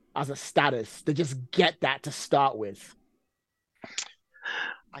want as a status. They just get that to start with.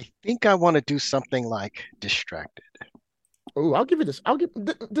 I think I want to do something like distracted. Oh, I'll give you this. I'll give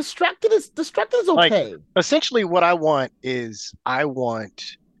distracted is Like, okay. essentially, what I want is I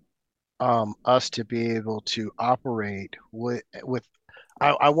want us to be able to operate with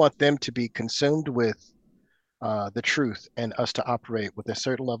I want them to be consumed with the truth and us to operate with a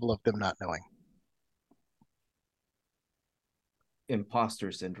certain level of them not knowing.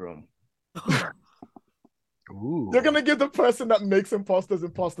 Imposter syndrome. Ooh. You're gonna give the person that makes imposters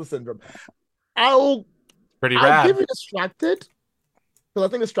imposter syndrome. I'll Pretty give rad. you distracted because I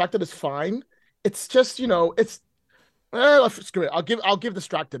think distracted is fine. It's just screw it. I'll give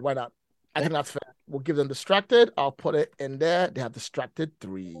distracted. Why not? I think that's fair. We'll give them distracted. I'll put it in there. They have distracted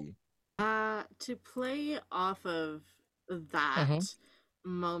 3. To play off of that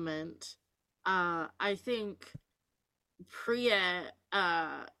moment, I think Priya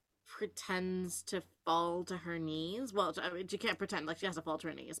pretends to fall to her knees. Well, I mean, she can't pretend, like she has to fall to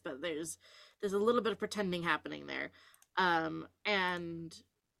her knees, but there's a little bit of pretending happening there. And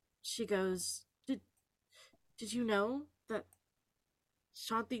she goes, Did you know that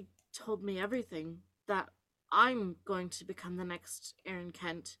Shanti told me everything, that I'm going to become the next Aaron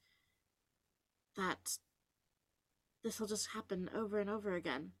Kent, that this will just happen over and over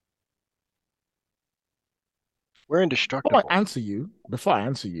again. We're indestructible. Before I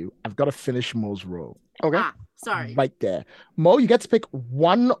answer you, I've got to finish Mo's role. Okay. Sorry. Right there. Mo, you get to pick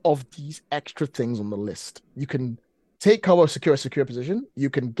one of these extra things on the list. You can take cover, secure a secure position. You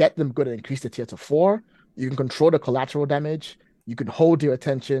can get them good and increase the tier to 4. You can control the collateral damage. You can hold your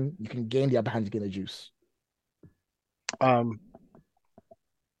attention. You can gain the upper hand to gain the juice.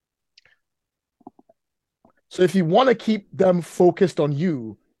 So if you want to keep them focused on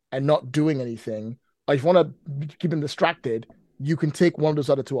you and not doing anything, or if you want to keep them distracted, you can take one of those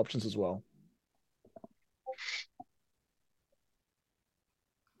other 2 options as well.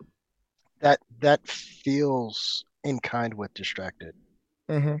 That feels in kind with distracted.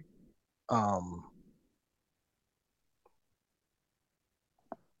 Mm-hmm.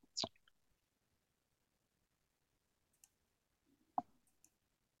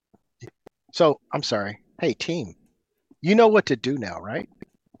 So I'm sorry. Hey, team, you know what to do now, right?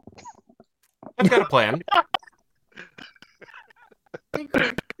 I've got a plan. I think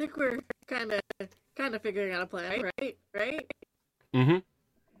we're kind of figuring out a plan, right? Mm-hmm.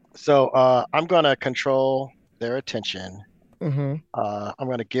 So I'm gonna control their attention. Mm-hmm. I'm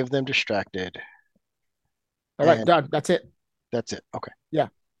gonna give them distracted. All right, And done. That's it. that's it. Okay. Yeah.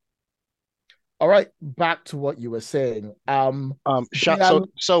 All right, back to what you were saying.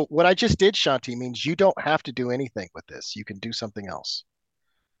 So what I just did, Shanti, means you don't have to do anything with this. You can do something else.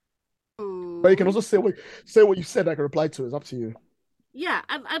 But you can also say what you said. I can reply to. It's up to you. Yeah,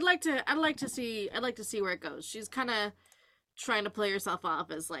 I'd like to see where it goes. She's kind of trying to play herself off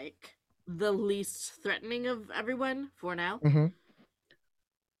as like the least threatening of everyone for now. Mm-hmm.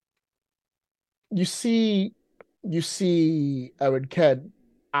 You see Aaron Kent,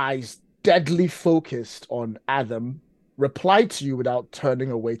 eyes deadly focused on Adam, reply to you without turning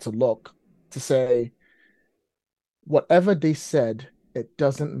away to look, to say, whatever they said, it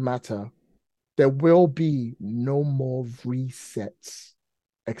doesn't matter. There will be no more resets.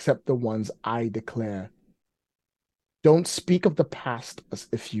 except the ones I declare. Don't speak of the past as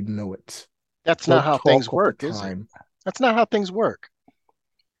if you know it. That's not Don't how talk things of the work, is it? time. That's not how things work.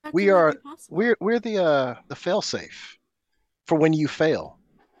 How We can that are be possible? we're the fail-safe for when you fail,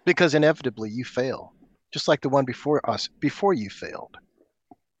 because inevitably you fail, just like the one before us, before you failed.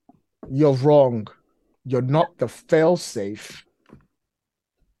 You're wrong. You're not the fail-safe.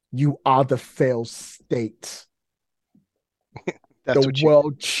 You are the fail state. That's The what you.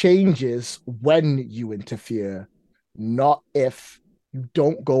 world changes when you interfere, not if you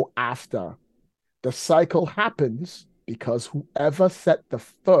don't go after. The cycle happens because whoever set the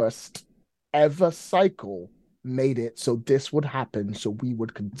first ever cycle made it so this would happen, so we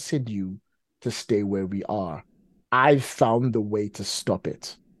would continue to stay where we are. I found the way to stop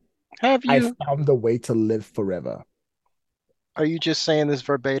it. Have I you? found the way to live forever. Are you just saying this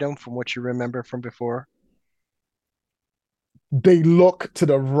verbatim from what you remember from before? They look to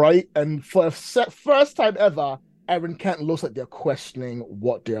the right, and for a first time ever, Aaron Kent looks like they're questioning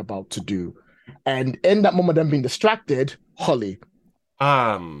what they're about to do. And in that moment, them being distracted, Holly.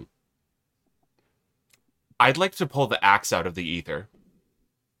 I'd like to pull the axe out of the ether.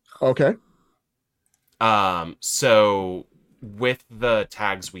 Okay. So with the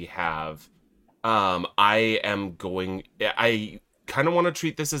tags we have, I kind of want to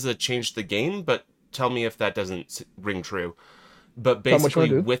treat this as a change the game, but tell me if that doesn't ring true. But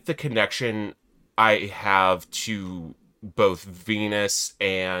basically, with the connection I have to both Venus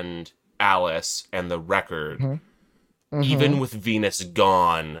and Alice and the record, even with Venus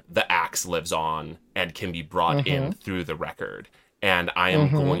gone, the axe lives on and can be brought in through the record. And I am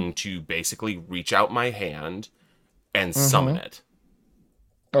going to basically reach out my hand and summon it.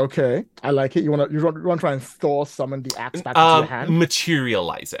 Okay, I like it. You want to try and Thor summon the axe back into your hand?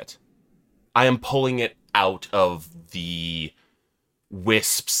 Materialize it. I am pulling it out of the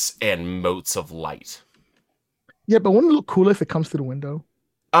wisps and motes of light. Yeah, but wouldn't it look cooler if it comes through the window?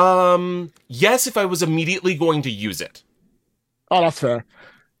 Yes, if I was immediately going to use it. Oh, that's fair.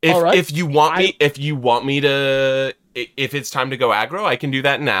 If you want me to, if it's time to go aggro, I can do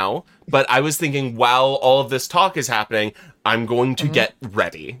that now. But I was thinking, while all of this talk is happening, I'm going to get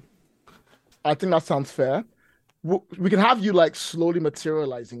ready. I think that sounds fair. We can have you like slowly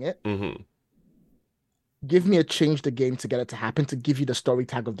materializing it. Give me a change the game to get it to happen, to give you the story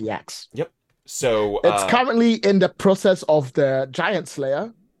tag of the axe. Yep. So it's currently in the process of the Giant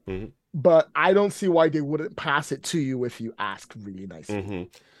Slayer, but I don't see why they wouldn't pass it to you if you ask really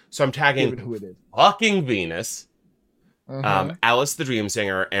nicely. So I'm tagging who it is. Fucking Venus, Alice the Dream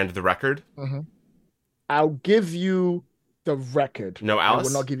Singer, and the record. I'll give you the record. No Alice? I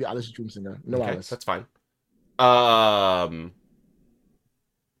will not give you Alice the Dream Singer. No okay, Alice. That's fine.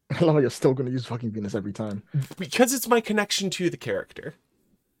 I love how you're still going to use fucking Venus every time. Because it's my connection to the character.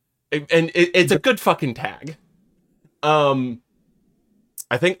 And it's a good fucking tag. I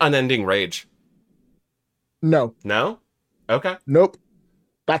think Unending Rage. No. No? Okay. Nope.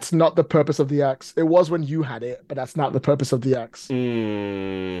 That's not the purpose of the axe. It was when you had it, but that's not the purpose of the axe.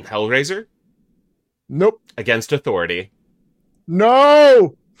 Hellraiser? Nope. Against Authority.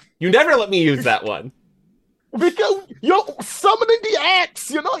 No! You never let me use that one. Because you're summoning the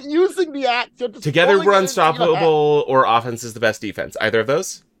axe. You're not using the axe. You're just Together we're unstoppable, or offense is the best defense. Either of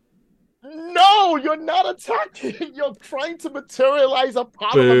those? No, you're not attacking. You're trying to materialize a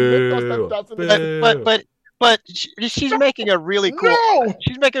part of a mythos that doesn't. But she's making a really cool. No!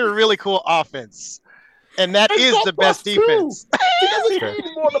 She's making a really cool offense, and that is the best defense. He doesn't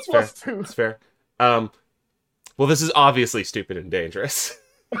need more than +2. It's fair. Well, this is obviously stupid and dangerous.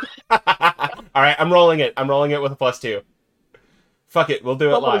 All right, I'm rolling it. I'm rolling it with a +2. Fuck it, we'll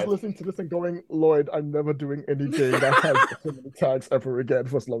do it live. Somebody's listening to this and going, Lloyd, I'm never doing any game that has so many tags ever again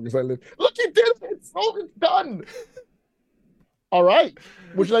for as long as I live. Look, you did it! It's all done! All right.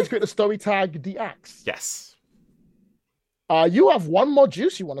 Would you like to create a story tag, the axe? Yes. You have one more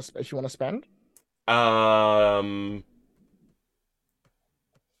juice you want to spend. Yeah,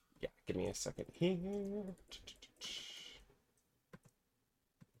 give me a second here.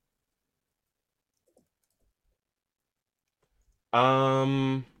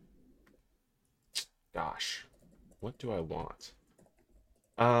 Gosh, what do I want?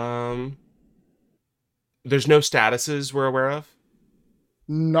 There's no statuses we're aware of?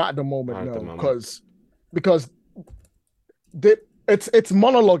 Not at the moment, no. Because it's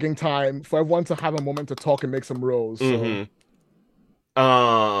monologuing time for everyone to have a moment to talk and make some rolls. So.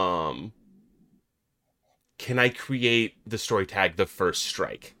 Can I create the story tag the first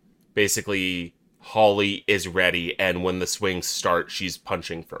strike? Basically, Holly is ready, and when the swings start, she's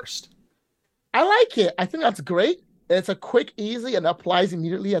punching first. I like it. I think that's great. It's a quick, easy, and applies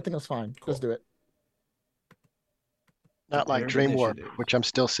immediately. I think that's fine. Cool. Let's do it. Not like Prepared Dream Warp, initiative. which I'm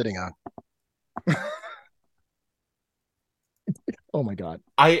still sitting on. Oh my god.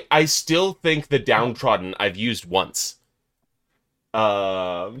 I still think the downtrodden I've used once.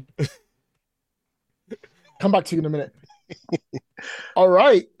 Come back to you in a minute. All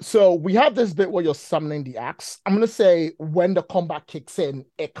right. So we have this bit where you're summoning the axe. I'm gonna say when the combat kicks in,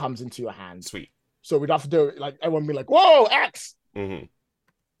 it comes into your hand. Sweet. So we'd have to do it like everyone be like, "Whoa, axe!" Mm-hmm.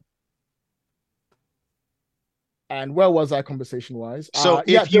 And where was I conversation wise? So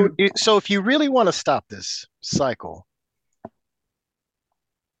if you really want to stop this cycle,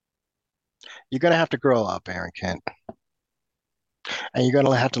 you're gonna have to grow up, Aaron Kent, and you're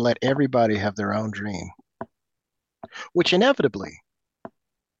gonna have to let everybody have their own dream, which inevitably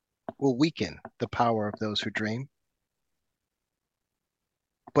will weaken the power of those who dream,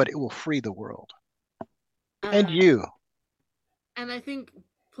 but it will free the world and you. And I think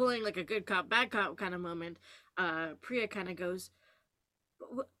pulling like a good cop, bad cop kind of moment, Priya kind of goes,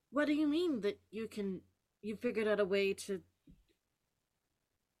 what do you mean that you figured out a way to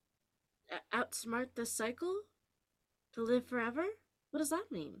outsmart this cycle? To live forever? What does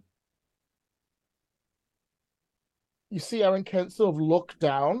that mean? You see Aaron Kent sort of look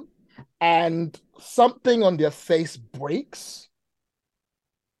down and something on their face breaks.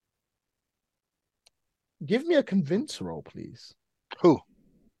 Give me a convince roll, please. Who?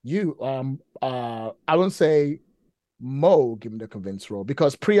 You, I wouldn't say Mo, give me the convince roll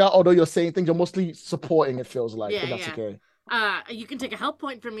because Priya, although you're saying things, you're mostly supporting. It feels like, Yeah, but that's yeah. okay. You can take a help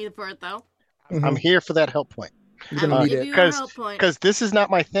point from me for it though. I'm here for that help point You're gonna need give it you a help point. because this is not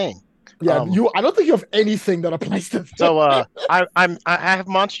my thing. Yeah, I don't think you have anything that applies to this. So I have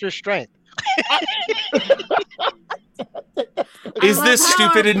monster strength. Is this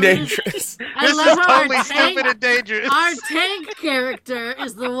stupid and dangerous? I love how Totally our stupid tank, and dangerous. our tank character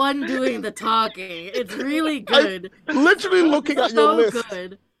is the one doing the talking. It's really good. Literally looking at your So list.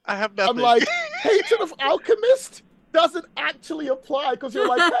 good. I have nothing. I'm like, hatred of alchemist doesn't actually apply because you're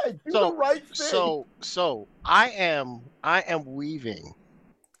like, hey, do the right thing. So I am weaving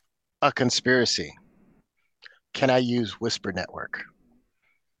a conspiracy. Can I use Whisper Network?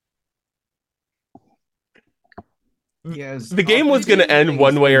 Yes. The game was going to end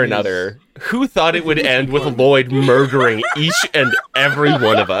one way or another. Who thought it would end with Lloyd murdering each and every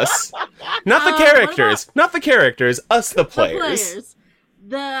one of us? Not the characters. Not the characters. Us, the players.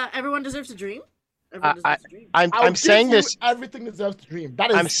 Everyone deserves to dream. Everyone deserves to dream. I'm saying this. Everything deserves to dream.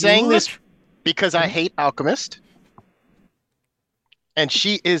 That is. I'm saying this because I hate alchemist, and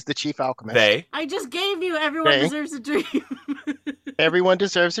she is the chief alchemist. I just gave you everyone deserves a dream. Everyone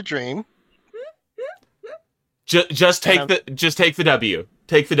deserves a dream. Just take the W.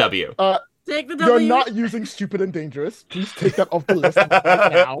 Take the W. Take the W. You're not using stupid and dangerous. Please take that off the list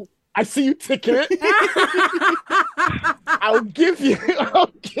right now. I see you ticking it. I'll give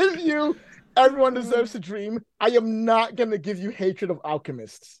you everyone deserves a dream. I am not gonna give you hatred of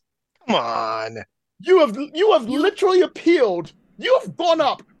alchemists. Come on. You have literally appealed. You have gone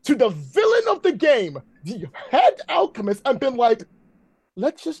up to the villain of the game, the head alchemist, and been like,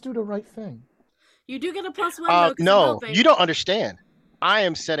 let's just do the right thing. You do get a +1 though, 'cause I'm no, helping. you don't understand. I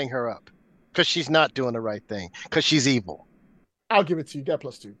am setting her up because she's not doing the right thing because she's evil. I'll give it to you. Get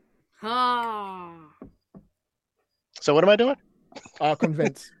 +2. Ah. So what am I doing?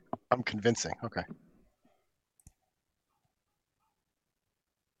 Convince. I'm convincing. Okay.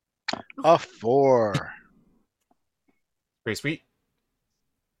 A 4. Pretty sweet.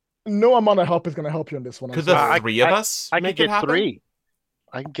 No amount of help is going to help you on this one. Could the three of us I can make it get happen? 3.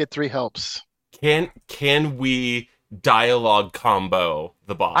 I can get 3 helps. Can we dialogue combo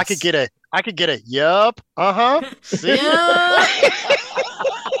the boss? I could get a yup. See?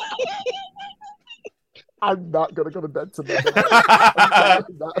 I'm not gonna go to bed tonight.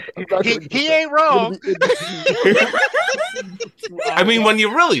 He ain't wrong. I mean, when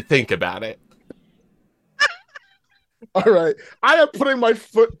you really think about it. All right, I am putting my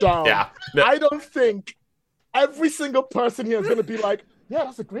foot down. Yeah. I don't think every single person here is gonna be like, yeah,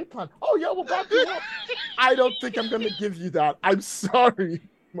 that's a great plan. Oh yeah, we'll back you up. I don't think I'm gonna give you that. I'm sorry.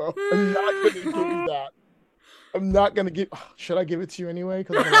 Well, I'm not gonna give you that. I'm not gonna give. Should I give it to you anyway?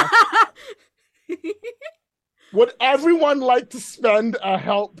 Would everyone like to spend a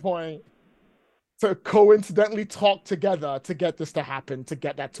help point to coincidentally talk together to get this to happen, to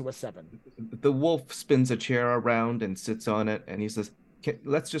get that to a 7? The wolf spins a chair around and sits on it, and he says,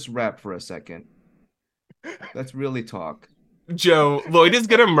 let's just rap for a second. Let's really talk. Joe, Lloyd is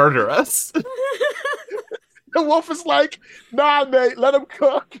gonna murder us. The wolf is like, nah, mate, let him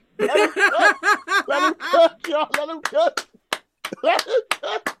cook. Let him cook. Let him cook, y'all. Let him cook. Let him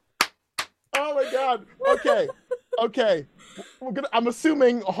cook. Oh my God. Okay. I'm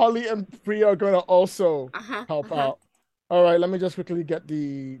assuming Holly and Priya are gonna also help out. All right, let me just quickly get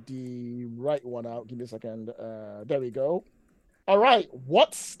the right one out. Give me a second. There we go. All right,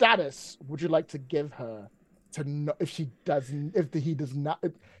 what status would you like to give her to know if he does not,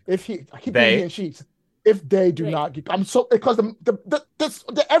 if he, I keep doing he and she, if they do not get, I'm so, because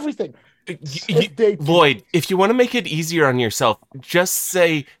the everything. Lloyd, if you want to make it easier on yourself, just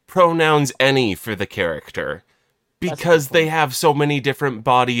say pronouns any for the character. Because they have so many different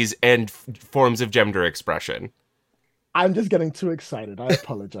bodies and forms of gender expression. I'm just getting too excited. I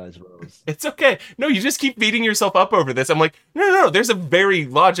apologize, Rose. It's okay. No, you just keep beating yourself up over this. I'm like, no, there's a very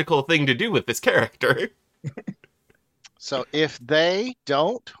logical thing to do with this character. So if they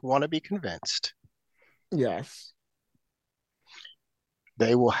don't want to be convinced, yes,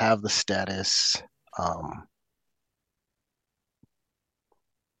 they will have the status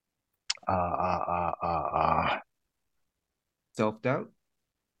self-doubt.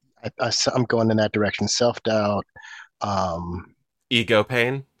 I'm going in that direction. Self-doubt. Ego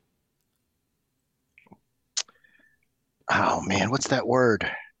pain. Oh man, what's that word?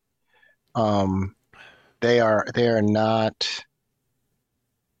 They are not.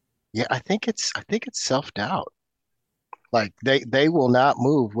 Yeah, I think it's self-doubt. Like they will not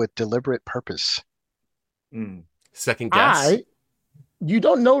move with deliberate purpose. Second guess. You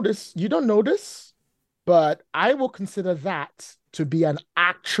don't notice, but I will consider that to be an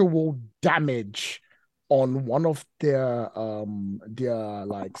actual damage on one of their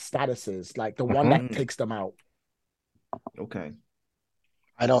like statuses, like the one that takes them out. Okay.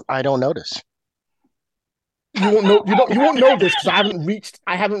 I don't notice. You won't know. You won't know this because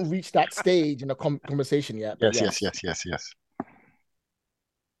I haven't reached that stage in the conversation yet. Yes.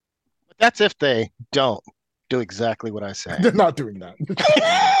 But that's if they don't do exactly what I say. They're not doing that.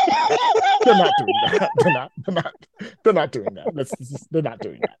 They're not doing that. They're not doing that. They're not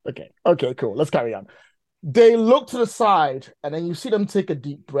doing that. Okay, cool. Let's carry on. They look to the side, and then you see them take a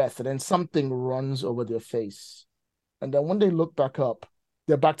deep breath, and then something runs over their face. And then when they look back up,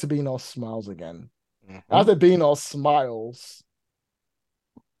 they're back to being all smiles again. As they're being all smiles,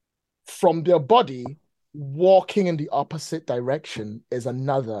 from their body, walking in the opposite direction is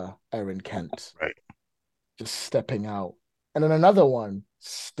another Aaron Kent. Right. Just stepping out. And then another one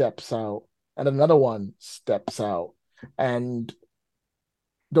steps out. And another one steps out. And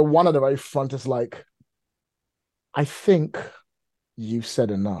the one at the very front is like, I think you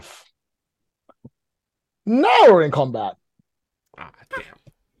said enough. Now we're in combat. Ah, damn.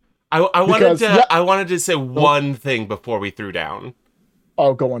 I wanted to say one thing before we threw down.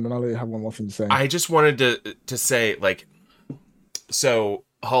 Oh, go on, and I'll have one more thing to say. I just wanted to say, like, so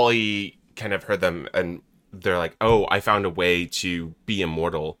Holly kind of heard them, and they're like, oh, I found a way to be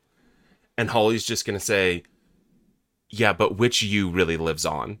immortal. And Holly's just going to say, yeah, but which you really lives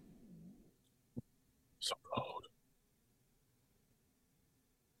on? So cold.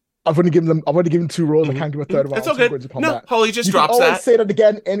 I've already given two rolls. I can't do a third one. It's okay. No, Holly just drops that. You can always say that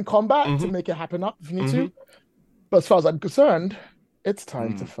again in combat to make it happen up if you need to. But as far as I'm concerned, it's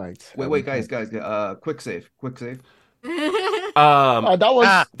time to fight. Wait, guys. Quick save. That'll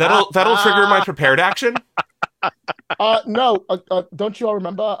trigger my prepared action. No. Don't you all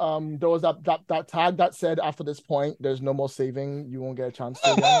remember? There was that tag that said after this point, there's no more saving. You won't get a chance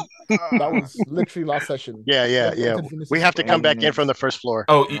to again. That was literally last session. Yeah. We have to come back in from the first floor.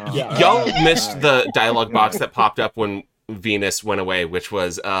 Oh, y'all missed the dialogue box that popped up when Venus went away, which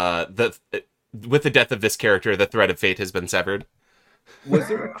was with the death of this character, the thread of fate has been severed. Was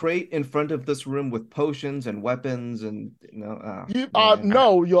there a crate in front of this room with potions and weapons and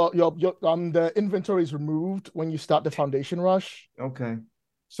no? Your the inventory is removed when you start the foundation rush. Okay.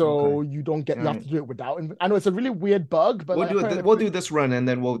 So you don't get. You have to do it without. I know it's a really weird bug, but we'll do this run and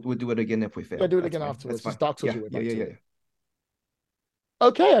then we'll do it again if we fail. We'll do it again afterwards. Just Dark Souls. Yeah.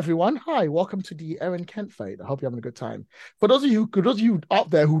 Okay, everyone. Hi, welcome to the Aaron Kent fight. I hope you're having a good time. For those of you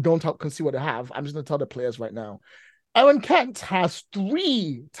out there who can see what they have, I'm just gonna tell the players right now. Aaron Kent has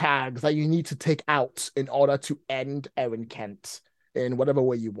 3 tags that you need to take out in order to end Aaron Kent in whatever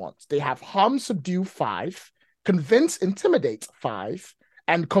way you want. They have Harm, Subdue 5, Convince, Intimidate 5,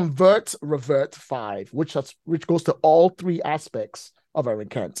 and Convert, Revert 5, which goes to all 3 aspects of Aaron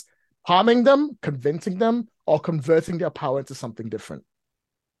Kent. Harming them, convincing them, or converting their power into something different.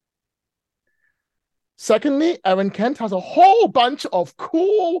 Secondly, Aaron Kent has a whole bunch of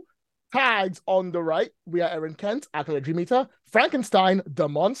cool tags on the right. We are Aaron Kent, Acolyte Dream Eater, Frankenstein, the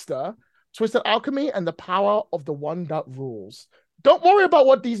Monster, Twisted Alchemy, and the Power of the One That Rules. don't worry about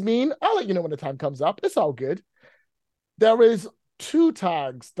what these mean. I'll let you know when the time comes up. It's all good. There is two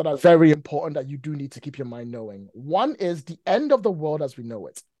tags that are very important that you do need to keep your mind knowing. One is the end of the world as we know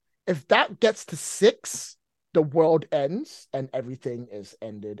it. If that gets to 6, the world ends and everything is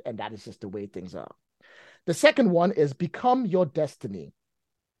ended, and that is just the way things are. The second one is become your destiny.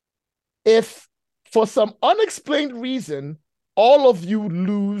 If for some unexplained reason, all of you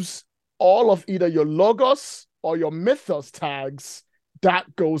lose all of either your logos or your mythos tags,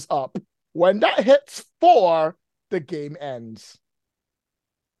 that goes up. When that hits 4, the game ends.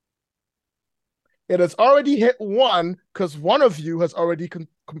 It has already hit 1 because one of you has already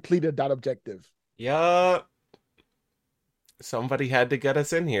completed that objective. Yeah. Somebody had to get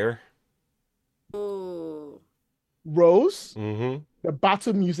us in here. Oh. Rose, Mm-hmm. the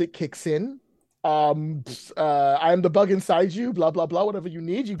battle music kicks in. I am the bug inside you, blah, blah, blah, whatever you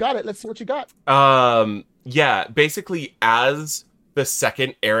need. You got it. Let's see what you got. Yeah, basically, as the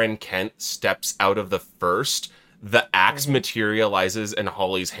second Aaron Kent steps out of the first, the axe materializes in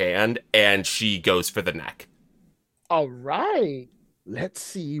Holly's hand, and she goes for the neck. All right. Let's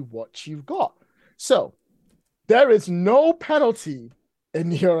see what you've got. So, there is no penalty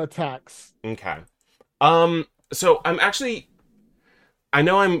in your attacks. Okay. So I'm actually, I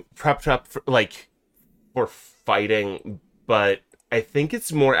know I'm prepped up for fighting, but I think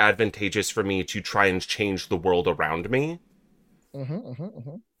it's more advantageous for me to try and change the world around me.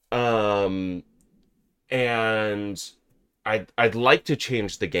 And I'd like to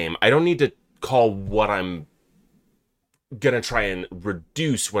change the game. I don't need to call what I'm gonna try and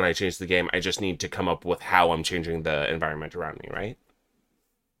reduce when I change the game. I just need to come up with how I'm changing the environment around me, right?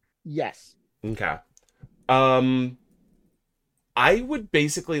 Yes. Okay. I would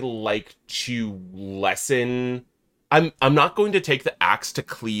basically like to lessen. I'm not going to take the axe to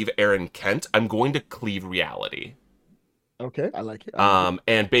cleave Aaron Kent. I'm going to cleave reality. Okay, I like it.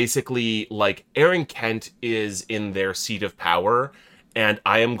 And basically, like, Aaron Kent is in their seat of power, and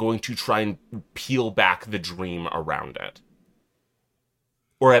I am going to try and peel back the dream around it.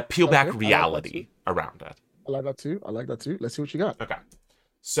 Or peel back reality around it. I like that too. Let's see what you got. Okay.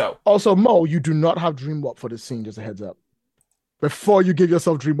 So. Also, Mo, you do not have Dream Warp for this scene, just a heads up. Before you give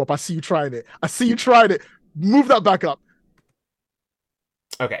yourself Dream Warp, I see you trying it. Move that back up.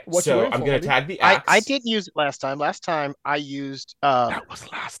 Okay, so I'm going to tag the axe. I did use it last time. Last time I used that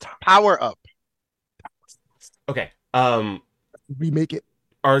was last time. Power Up. Okay. Remake it.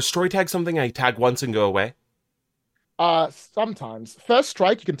 Are story tags something I tag once and go away? Sometimes. First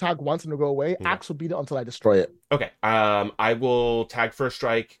strike, you can tag once and it'll go away. Yeah. Axe will be there until I destroy it. Okay. I will tag first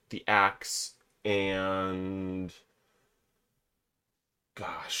strike, the axe, and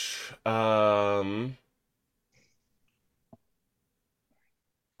gosh.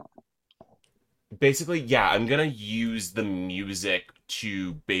 Basically, yeah, I'm gonna use the music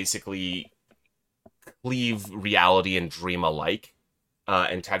to basically cleave reality and dream alike,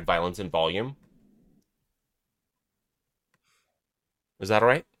 and tag violence and volume. Is that all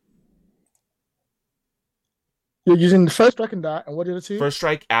right? You're using the first strike and that, and what are the two? First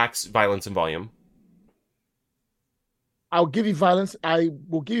strike, axe, violence, and volume. I'll give you violence. I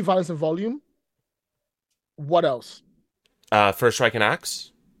will give you violence and volume. What else? First strike and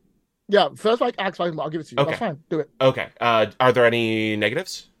axe. Yeah, first strike, axe, volume. I'll give it to you. Okay. That's fine. Do it. Okay. Are there any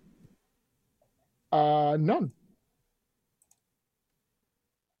negatives? None.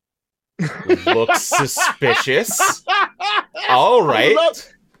 Looks suspicious. All right.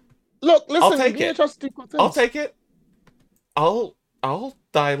 Look, listen. I'll take it. I'll take it. I'll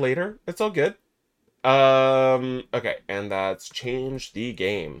die later. It's all good. Okay, and that's changed the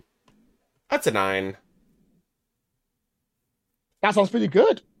game. That's a 9. That sounds pretty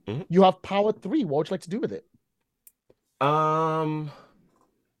good. Mm-hmm. You have power 3. What would you like to do with it?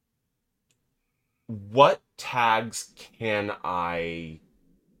 What tags can I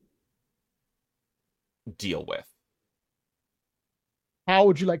deal with? How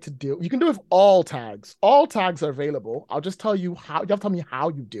would you like to deal? You can do it with all tags. All tags are available. I'll just tell you how. You have to tell me how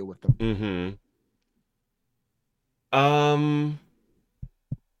you deal with them. Mm-hmm.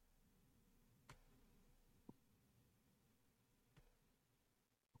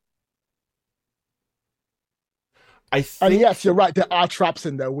 I think... And yes, you're right. There are traps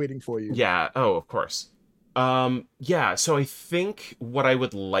in there waiting for you. Yeah. Oh, of course. Yeah. So I think what I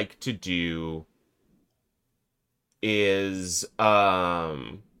would like to do is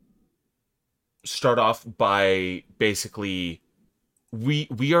start off by basically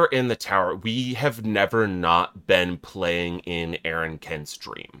we are in the tower. We have never not been playing in Aaron Kent's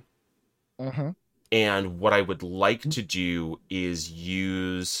dream. Mm-hmm. And what I would like to do is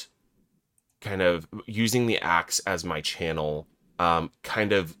using the axe as my channel,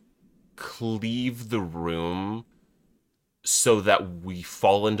 kind of cleave the room so that we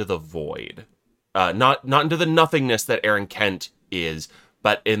fall into the void. Not into the nothingness that Aaron Kent is,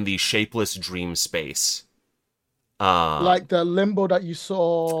 but in the shapeless dream space. Like the limbo that you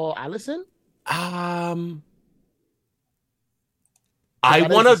saw Allison? I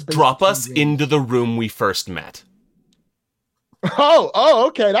that is want the to space drop between us dreams. into the room we first met. Oh,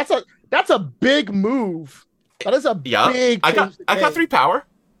 okay. That's a big move. That is a Yeah, big change. I got 3 power.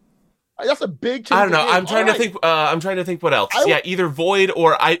 That's a big change. I don't know. I'm trying to think. I'm trying to think what else. Yeah, either void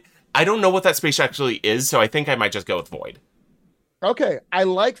or I don't know what that space actually is, so I think I might just go with void. Okay, I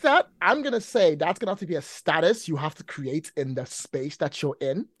like that. I'm gonna say that's gonna have to be a status you have to create in the space that you're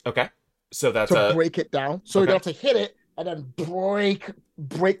in Okay, so that's to break it down. So you're okay. gonna have to hit it and then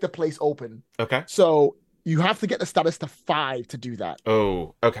break the place open. Okay. So you have to get the status to 5 to do that.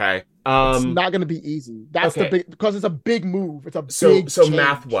 Oh, okay. It's not gonna be easy. That's okay. the big, because it's a big move. It's a big so change.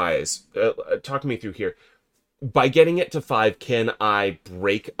 math wise, talk me through here. By getting it to 5, can I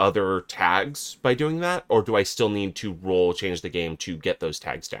break other tags by doing that, or do I still need to change the game to get those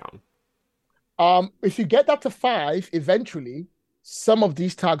tags down? If you get that to 5, eventually some of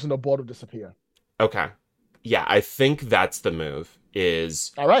these tags on the board will disappear. Okay. Yeah, I think that's the move.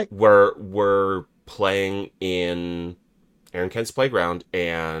 Is all right. We're playing in Aaron Kent's playground,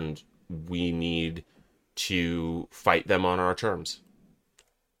 and we need to fight them on our terms.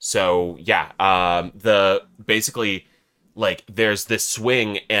 So yeah, the basically like there's this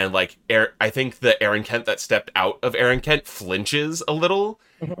swing, and like I think the Aaron Kent that stepped out of Aaron Kent flinches a little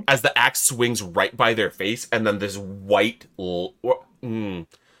as the axe swings right by their face, and then this white.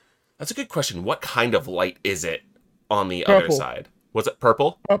 That's a good question. What kind of light is it on the other side? Was it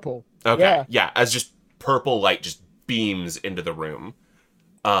purple? Purple. Okay, yeah, as just purple light just beams into the room.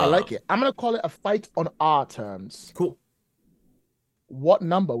 I like it. I'm gonna call it a fight on our terms. Cool. What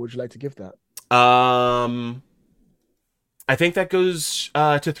number would you like to give that? I think that goes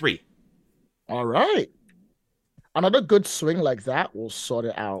to 3. All right. Another good swing like that will sort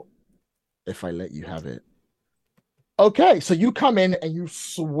it out if I let you have it. Okay, so you come in and you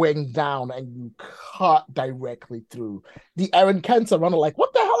swing down and you cut directly through. The Aaron Kents are running like,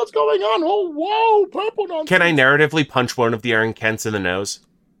 what the hell is going on? Oh, whoa, purple nonsense. Can I narratively punch one of the Aaron Kents in the nose?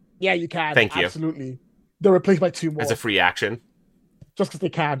 Yeah, you can. Thank you. Absolutely. They're replaced by 2 more. As a free action. Just because they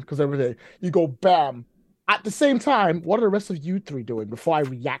can, because everything. You go bam. At the same time, what are the rest of you 3 doing before I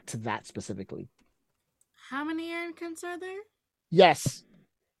react to that specifically? How many Aaron Kents are there? Yes.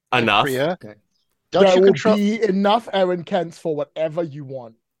 Enough. Priya, Okay. There will be enough Aaron Kents for whatever you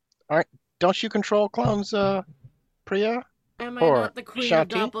want. All right. Don't you control clones, Priya? Am I Or not the queen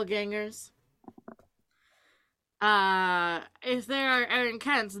Shanti? of doppelgangers? If there are Aaron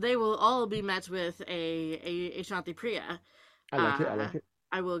Kents, they will all be met with a Shanti Priya. I like it.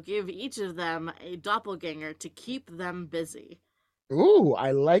 I will give each of them a doppelganger to keep them busy. Ooh,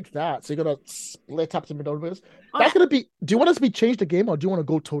 I like that. So you're gonna split up the middle of this. Oh, That's gonna be. Do you want us to be change the game, or do you want to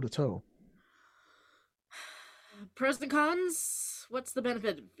go toe to toe? Pros and cons. What's the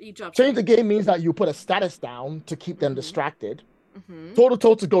benefit of each option? Change the game means that you put a status down to keep them distracted. Mm-hmm. Toe to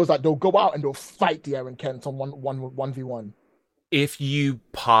toe to go is that they'll go out and they'll fight the Aaron Kents on 1v1. If you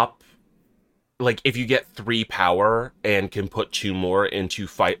pop, like if you get 3 power and can put 2 more into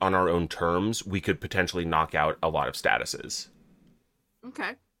fight on our own terms, we could potentially knock out a lot of statuses.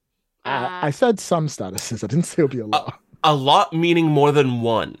 Okay. I said some statuses. I didn't say it'll be a lot. A lot meaning more than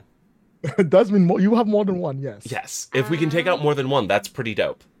 1. It does mean more. You have more than 1, yes. Yes. If we can take out more than 1, that's pretty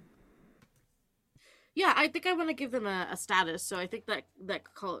dope. Yeah, I think I want to give them a status, so I think that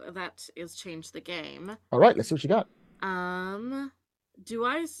is change the game. All right, let's see what you got.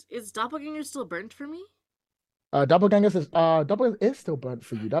 Is Doppelganger still burnt for me? Doppelganger is still burnt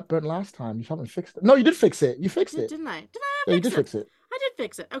for you. That burnt last time. You haven't fixed it. No, you did fix it. You fixed it. Didn't I? Yeah, you did fix it. I did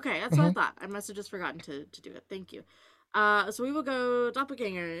fix it. Okay, that's what I thought. I must have just forgotten to do it. Thank you. So we will go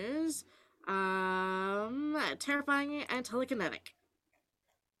Doppelgangers, terrifying and telekinetic.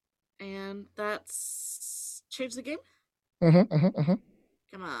 And that's change the game?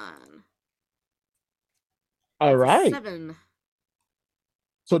 Come on. All right. 7.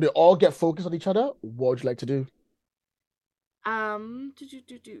 So they all get focused on each other. What would you like to do? I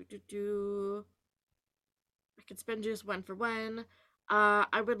could spend just 1 for 1.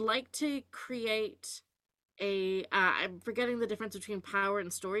 I would like to create I'm forgetting the difference between power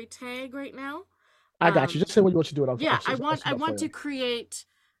and story tag right now. I got you. Just say what you want to do. I want to create.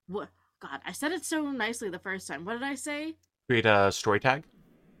 What? God, I said it so nicely the first time. What did I say? Create a story tag?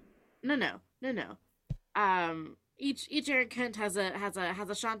 No. Each Aaron Kent has a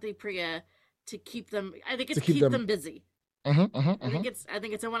Shanti Priya to keep them. I think it's keep them busy. I think it's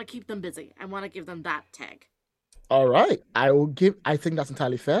I want to keep them busy. I want to give them that tag. All right. I think that's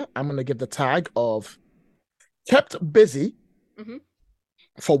entirely fair. I'm gonna give the tag of kept busy Mm-hmm.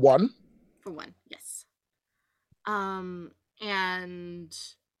 for one. For one, yes. And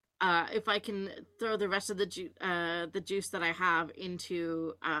if I can throw the rest of the juice that I have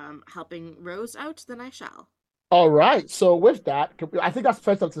into helping Rose out, then I shall. All right. So with that, I think that's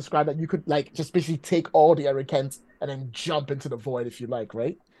first to describe that you could like just basically take all the Aaron Kents and then jump into the void if you like,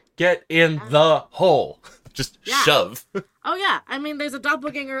 right? Get in the hole. Just Yeah. shove. Oh yeah, I mean, there's a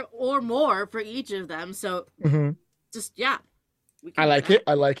doppelganger or more for each of them, so just yeah. We I can like it.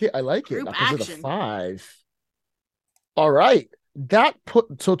 I like it. I like it. Group That puts it a action. 5. All right.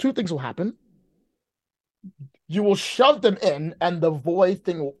 So two things will happen. You will shove them in, and the void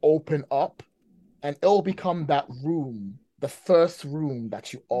thing will open up, and it'll become that room, the first room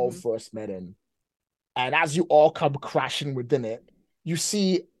that you all first met in. And as you all come crashing within it, you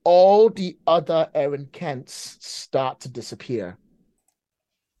see all the other Aaron Kents start to disappear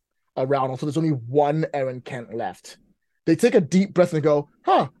around. So there's only one Aaron Kent left. They take a deep breath and go,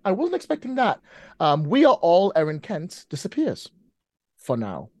 huh, I wasn't expecting that. We are all Aaron Kent disappears for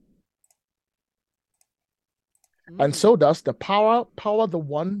now. And so does the power the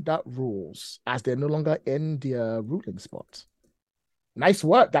one that rules, as they're no longer in their ruling spot. Nice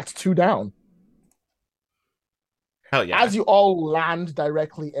work. That's 2 down. Hell yeah. As you all land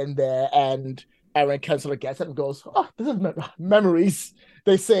directly in there, and Aaron Kensler gets it and goes, oh, this is memories,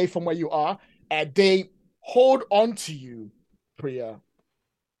 they say, from where you are. And they hold on to you, Priya.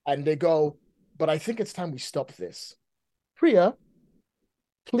 And they go, but I think it's time we stop this. Priya,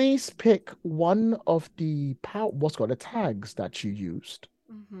 please pick one of the the tags that you used.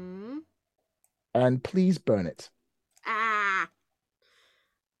 And please burn it. Ah.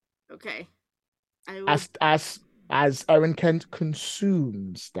 Okay. As Aaron Kent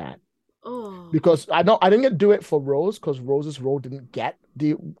consumes that. Oh. Because I didn't do it for Rose, because Rose's role didn't get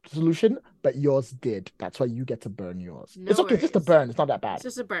the solution, but yours did. That's why you get to burn yours. No it's okay, worries. Just a burn. It's not that bad. It's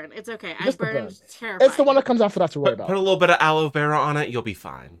just a burn. It's okay. Just I burned terrifying. It's the one that comes after that to worry about. Put a little bit of aloe vera on it, you'll be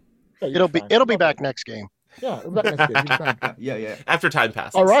fine. Yeah, it'll be back next game. Yeah, it'll be back next game. Yeah. After time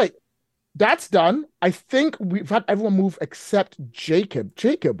passes. All right. That's done. I think we've had everyone move except Jacob.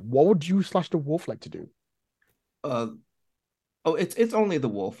 Jacob, what would you / the wolf like to do? It's only the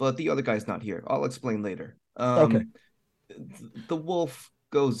wolf. The other guy's not here. I'll explain later. Okay. The wolf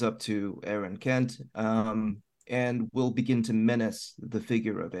goes up to Aaron Kent, and will begin to menace the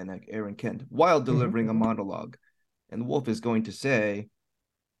figure of Aaron Kent while delivering a monologue. And the wolf is going to say,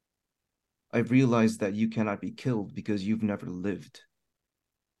 I've realized that you cannot be killed because you've never lived.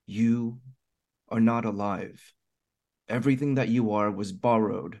 You are not alive. Everything that you are was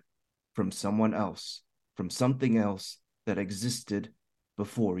borrowed from someone else, from something else that existed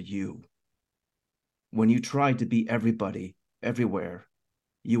before you. When you try to be everybody, everywhere,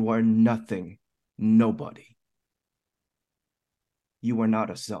 you are nothing, nobody. You are not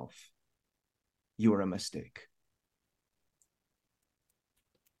a self. You are a mistake.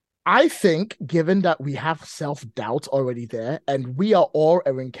 I think, given that we have self-doubt already there, and we are all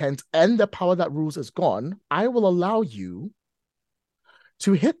Aaron Kent, and the power that rules is gone, I will allow you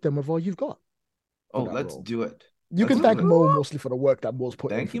to hit them with all you've got. Oh, let's do it. You can thank Mo mostly for the work that Mo's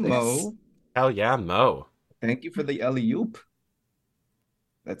put in. Thank you, Mo. Hell yeah, Mo. Thank you for the alley-oop.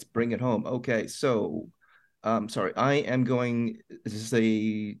 Let's bring it home. Okay, so, sorry, I am going, is this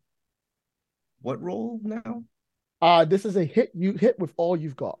a, what roll now? This is a hit. You hit with all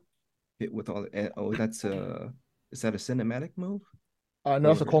you've got. Hit with all, that's is that a cinematic move? No,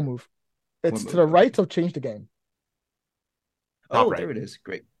 that's a call move. It's to the right of change the game. Oh, right. There it is.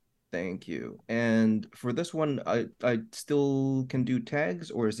 Great. Thank you. And for this one, I still can do tags,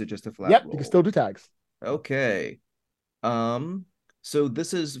 or is it just a flat roll? You can still do tags. Okay. So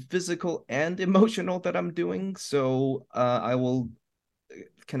this is physical and emotional that I'm doing. So I will.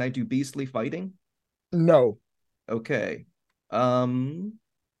 Can I do beastly fighting? No. Okay.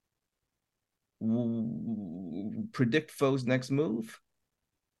 Predict foe's next move.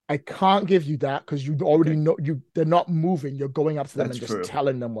 I can't give you that because you already know they're not moving. You're going up to them and just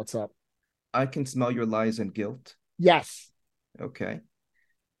telling them what's up. I can smell your lies and guilt. Yes. Okay.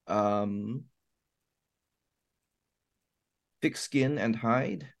 Thick skin and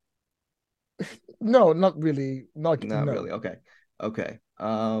hide. No, not really. Not really. Okay.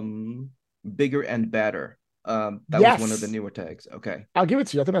 Bigger and badder. That was one of the newer tags. Okay. I'll give it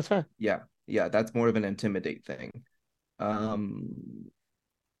to you. I think that's fair. Yeah, that's more of an intimidate thing.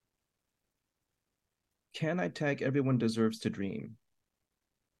 Can I tag everyone deserves to dream?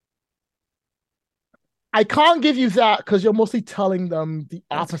 I can't give you that because you're mostly telling them the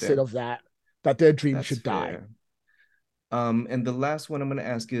That's opposite fair. of that their dream That's should die. fair. And the last one I'm going to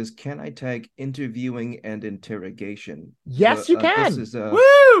ask is, can I tag interviewing and interrogation? Yes, you This can. is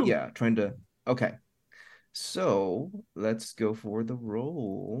Woo! yeah, trying to. Okay, so let's go for the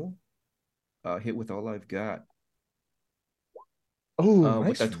roll. Hit with all I've got. Oh,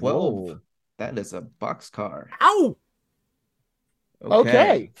 With nice a 12, roll. that is a boxcar. Ow!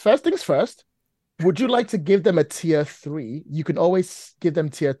 Okay, first things first. Would you like to give them a tier 3? You can always give them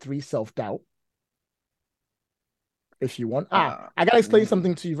tier 3 self-doubt if you want. I gotta explain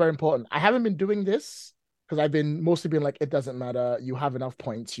something to you very important. I haven't been doing this because I've been mostly being like, it doesn't matter. You have enough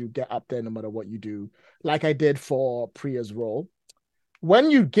points. You get up there no matter what you do, like I did for Priya's role.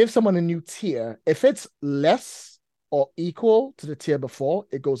 When you give someone a new tier, if it's less or equal to the tier before,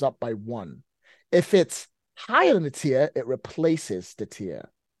 it goes up by 1. If it's higher than the tier, it replaces the tier.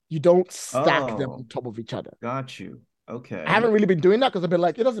 You don't stack them on top of each other. Got you. Okay. I haven't really been doing that because I've been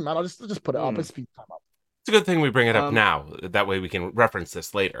like, it doesn't matter. I'll just put it up and speed time up. It's a good thing we bring it up now. That way we can reference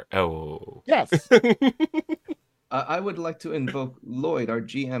this later. Oh. Yes. I would like to invoke Lloyd, our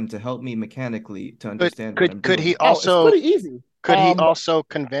GM, to help me mechanically to understand what I'm Could doing. he also it's pretty easy. Could he also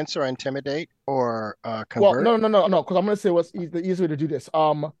convince or intimidate or convert? Well, no, because I'm gonna say what's the easy way to do this.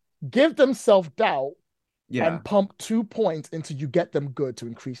 Give them self-doubt and pump 2 points until you get them good to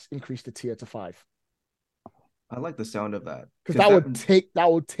increase the tier to 5. I like the sound of that. Because that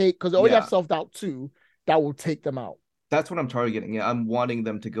would take because they already have self-doubt too. That will take them out. That's what I'm targeting. Yeah, I'm wanting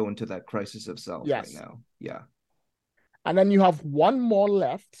them to go into that crisis of self right now. Yeah. And then you have one more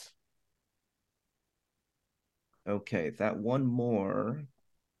left. Okay, that one more.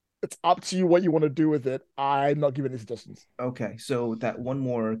 It's up to you what you want to do with it. I'm not giving any suggestions. Okay, so that one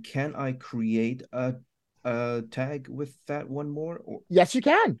more, can I create a tag with that one more? Yes, you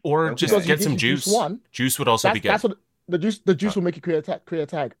can. Or just get some juice. Juice would also be good. That's what the juice will make you create a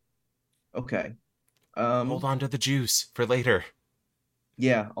tag. Okay. Hold on to the juice for later.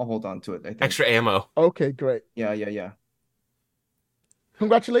 Yeah, I'll hold on to it, I think. Extra ammo. Okay, great. Yeah.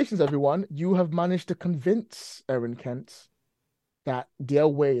 Congratulations, everyone. You have managed to convince Erin Kent that their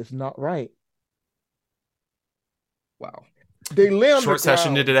way is not right. Wow. They lay on Short the ground.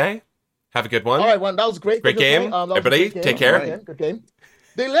 session today. Have a good one. All right, that was great. Great game. Everybody, take care. Good game.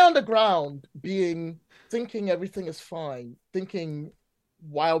 They lay on the ground thinking everything is fine, thinking,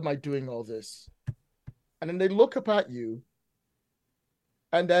 why am I doing all this? And then they look up at you,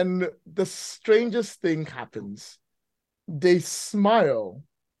 and then the strangest thing happens. They smile,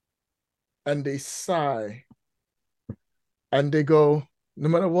 and they sigh, and they go, no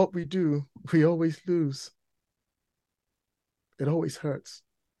matter what we do, we always lose. It always hurts.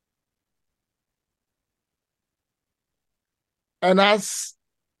 And as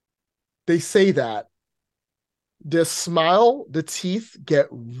they say that, their smile, the teeth get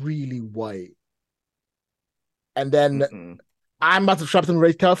really white. And then I'm about to trap them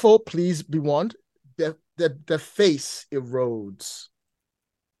very careful. Please be warned. The face erodes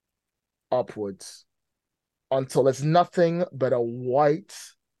upwards until there's nothing but a white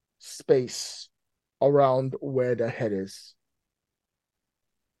space around where their head is.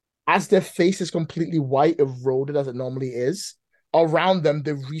 As their face is completely white, eroded as it normally is, around them,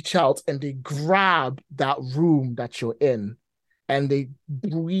 they reach out and they grab that room that you're in and they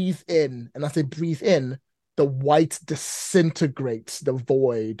breathe in. And as they breathe in, the white disintegrates the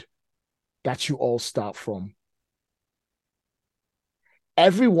void that you all start from.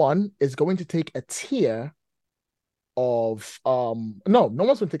 Everyone is going to take a tier of no one's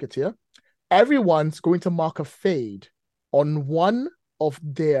going to take a tier. Everyone's going to mark a fade on one of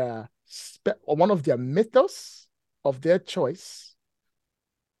their mythos of their choice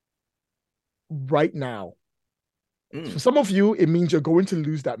right now. For some of you, it means you're going to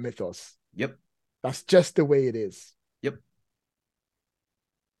lose that mythos. Yep. That's just the way it is. Yep.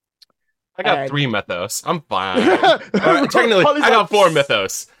 I got 3 mythos. I'm fine. Technically, I got 4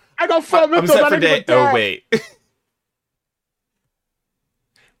 mythos. I got 4 mythos. I'm set for day. Oh, wait.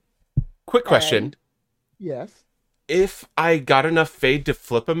 Quick question. Yes. If I got enough fade to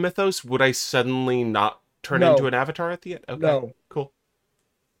flip a mythos, would I suddenly not turn into an avatar at the end? Okay. No. Cool.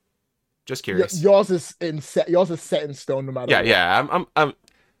 Just curious. Yours is set in stone no matter what. Yeah. I'm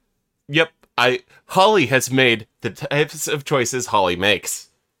Yep. Holly has made the types of choices Holly makes.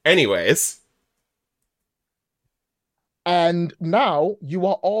 Anyways. And now you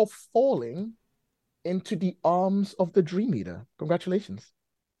are all falling into the arms of the Dream Eater. Congratulations.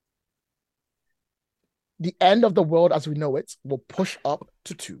 The end of the world as we know it will push up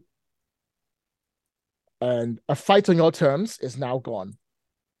to 2. And a fight on your terms is now gone.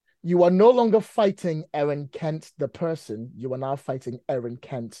 You are no longer fighting Aaron Kent, the person. You are now fighting Aaron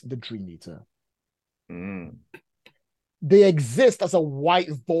Kent, the Dream Eater. Mm. They exist as a white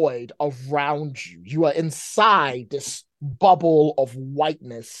void around you. You are inside this bubble of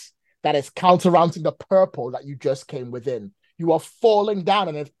whiteness that is counterbalancing the purple that you just came within. You are falling down,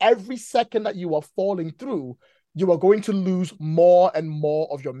 and if every second that you are falling through, you are going to lose more and more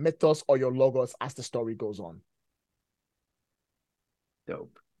of your mythos or your logos as the story goes on.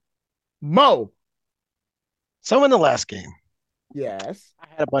 Dope. Mo. So in the last game, Yes. I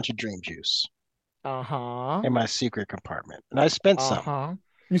had a bunch of dream juice Uh-huh. in my secret compartment, and I spent some. Uh-huh.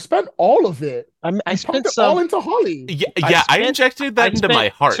 You spent all of it. I You spent pumped it all some. into Holly. I injected that into my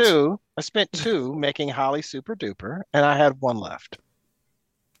heart. I spent two making Holly super duper, and I had one left.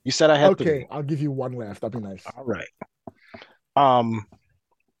 You said I had Okay, three. I'll give you one left. That'd be nice. All right. Um.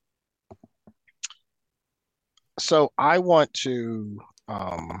 So I want to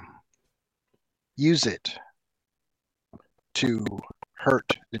use it to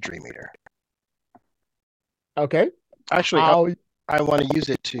hurt the Dream Eater. Okay. Actually, I want to use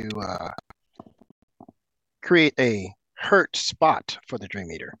it to create a hurt spot for the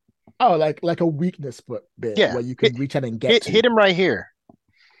Dream Eater. Oh, like a weakness bit Yeah. where you can reach out and get hit him right here.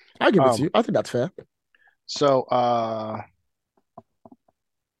 I'll give it to you. I think that's fair. So how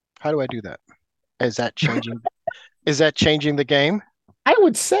do I do that? Is that changing is that changing the game? I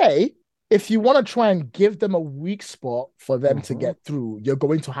would say if you want to try and give them a weak spot for them to get through, you're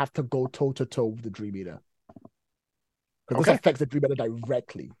going to have to go toe to toe with the Dream Eater. Because this affects the Dream Eater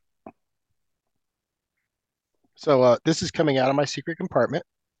directly. So this is coming out of my secret compartment.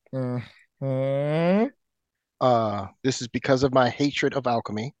 Mm-hmm. This is because of my hatred of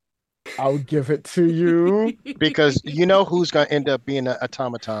alchemy. I'll give it to you. Because you know who's going to end up being an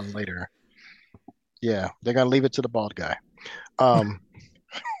automaton later. Yeah, they're going to leave it to the bald guy.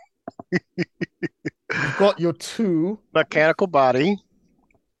 You've got your two. Mechanical body.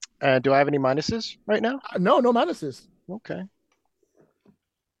 And do I have any minuses right now? No minuses. Okay.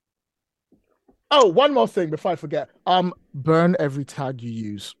 Oh, one more thing before I forget. Burn every tag you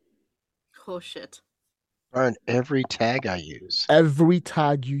use. Oh shit. Burn every tag I use. Every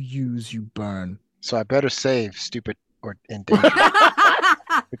tag you use, you burn. So I better save stupid or endangered.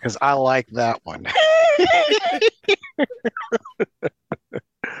 Because I like that one.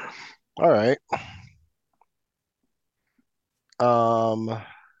 All right. All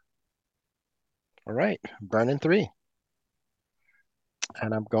right. Burning 3.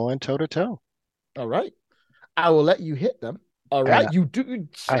 And I'm going toe to toe. All right. I will let you hit them. All right. You do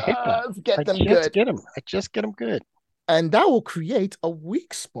I hit them. Get them good. I just get them good. And that will create a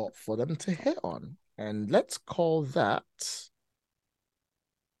weak spot for them to hit on. And let's call that.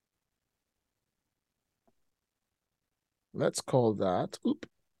 Let's call that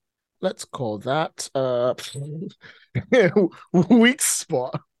weak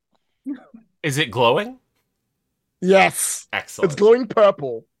spot. Is it glowing? Yes. Excellent. It's glowing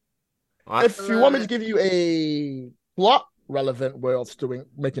purple. What? If you want me to give you a plot relevant way of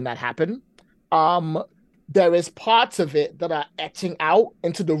making that happen, there is parts of it that are etching out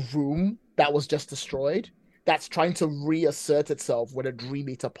into the room that was just destroyed. That's trying to reassert itself where the Dream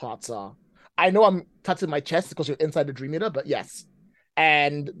Eater parts are. I know I'm touching my chest because you're inside the Dream Eater, but yes.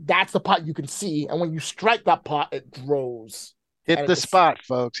 And that's the part you can see. And when you strike that part, it grows. Hit the spot,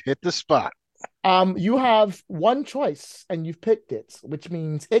 folks. Hit the spot. You have one choice and you've picked it, which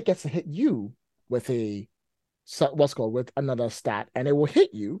means it gets to hit you with with another stat, and it will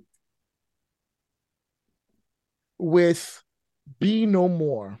hit you with Be No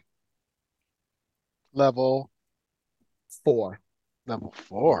More. Level 4. Level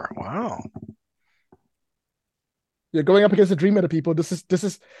 4. Wow. You're going up against the Dream Eater, people. This is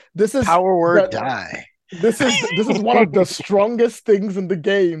power word die. This is one of the strongest things in the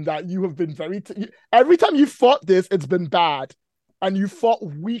game that you have been every time you fought this, it's been bad, and you fought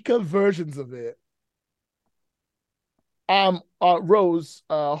weaker versions of it. Rose,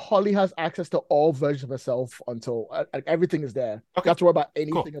 Holly has access to all versions of herself until everything is there. Okay. You have to worry about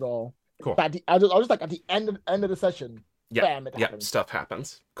anything at all. Cool. But I was just like at the end of the session. Yeah. Bam, it happens. Stuff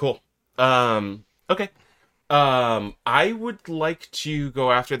happens. Cool. Okay. I would like to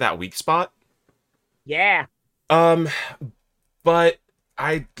go after that weak spot. Yeah. But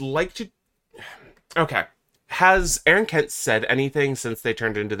I'd like to. Okay. Has Aaron Kent said anything since they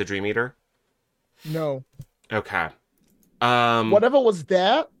turned into the Dream Eater? No. Okay. Whatever was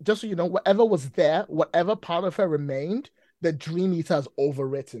there, just so you know, whatever part of her remained, the Dream Eater has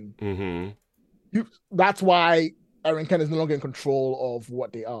overwritten. Mm-hmm. That's why Aaron Kent is no longer in control of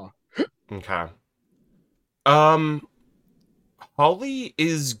what they are. Okay. Holly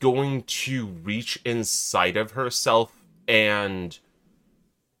is going to reach inside of herself and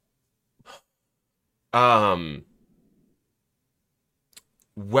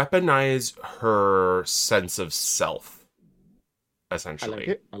weaponize her sense of self,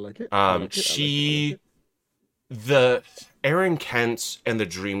 essentially. I like it. The Aaron Kent and the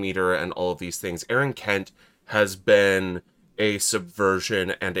Dream Eater and all of these things, Aaron Kent has been a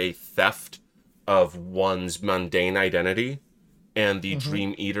subversion and a theft of one's mundane identity, and the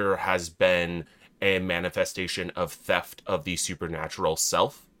Dream Eater has been a manifestation of theft of the supernatural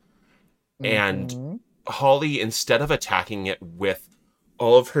self. And Holly, instead of attacking it with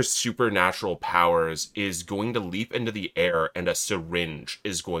all of her supernatural powers, is going to leap into the air, and a syringe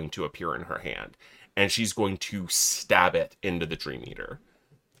is going to appear in her hand, and she's going to stab it into the Dream Eater.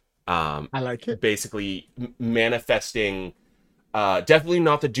 I like it. Basically manifesting, definitely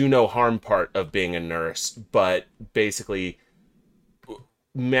not the do no harm part of being a nurse, but basically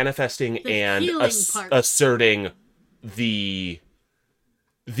manifesting The and healing part. asserting the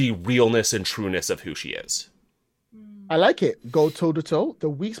realness and trueness of who she is. I like it. Go toe to toe. The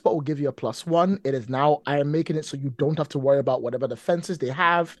weak spot will give you a +1. It is now, I am making it so you don't have to worry about whatever defenses they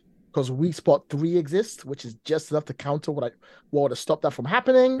have, because weak spot 3 exists, which is just enough to counter what to stop that from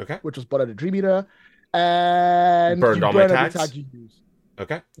happening, Okay. which was part of the Dream Eater. And Burned you all my burn every tags? tag you use.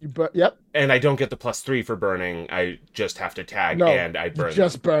 Okay. Yep. And I don't get the +3 for burning. I just have to tag No, and I you burn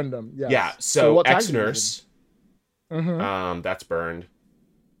just them. burn them. Yes. Yeah, so what tags are you ex-nurse, using? Mhm. that's burned.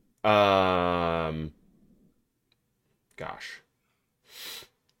 Gosh.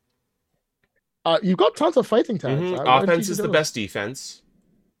 You've got tons of fighting tags. Mhm. Why don't you Offense do is the those? best defense.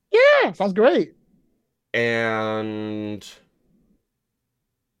 Yeah, sounds great. And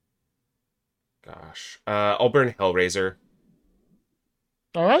gosh. I'll burn Hellraiser.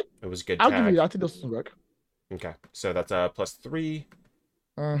 All right. It was a good I'll tag. give you that. I think this will work. Okay. So that's a +3.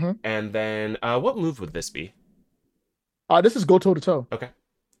 Mm-hmm. And then what move would this be? This is go toe to toe. Okay.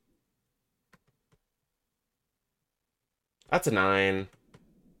 That's a 9.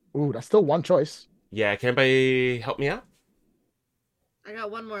 Ooh, that's still one choice. Yeah, can anybody help me out? I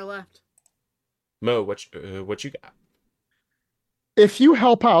got one more left. Mo, what you got? If you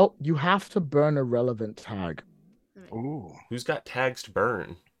help out, you have to burn a relevant tag. Ooh, Who's got tags to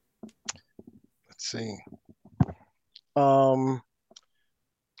burn? let's see.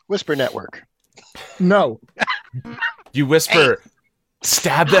 Whisper Network. No. You whisper,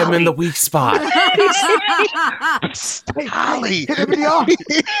 stab them in the weak spot. Holly. Hit him in the arm.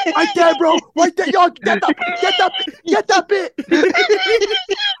 Right there, bro. Right there. Yo, get that bit.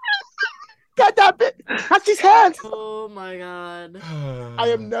 Get that bit. That's his hands. Oh my god. I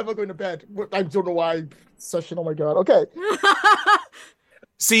am never going to bed. I don't know why. Session. Oh my god. Okay.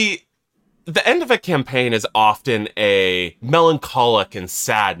 See, the end of a campaign is often a melancholic and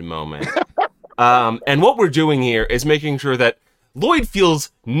sad moment. And what we're doing here is making sure that Lloyd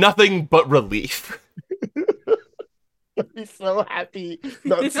feels nothing but relief. He's so happy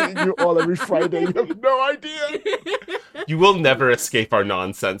not seeing you all every Friday. You have no idea. You will never escape our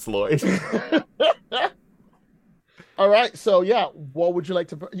nonsense, Lloyd. All right. So yeah, what would you like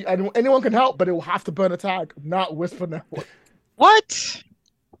to burn? Anyone can help, but it will have to burn a tag, not Whisper Network. What?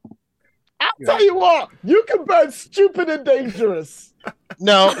 I'll tell you what, you can burn stupid and dangerous.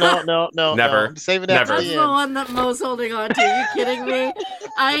 No. Never. I'm saving that Never. to That's the the end. one that Mo's holding on to. Are you kidding me?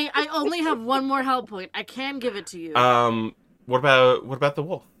 I only have one more help point. I can give it to you. What about the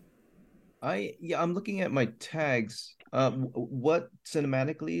wolf? I'm looking at my tags. What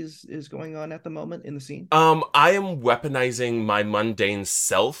cinematically is going on at the moment in the scene? I am weaponizing my mundane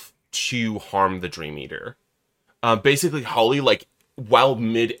self to harm the Dream Eater. Basically, Holly, like, while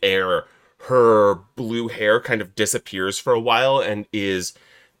mid-air, her blue hair kind of disappears for a while and is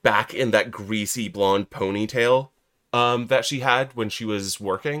back in that greasy blonde ponytail that she had when she was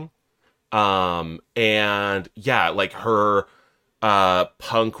working. And yeah, like her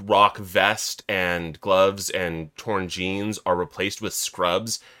punk rock vest and gloves and torn jeans are replaced with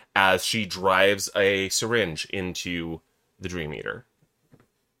scrubs as she drives a syringe into the Dream Eater.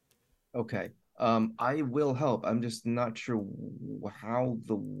 Okay. I will help. I'm just not sure how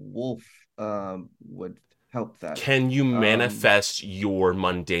the wolf would help that. Can you manifest your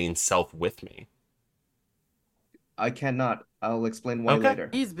mundane self with me? I cannot. I'll explain why Okay. later.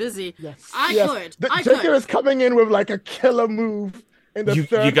 He's busy. Yes. I yes. could. The I Jacob could. is coming in with like a killer move in the You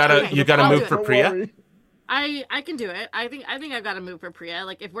third. gotta phase you of gotta the I'll move do for Don't Priya. worry. I can do it. I think I've got to move for Priya.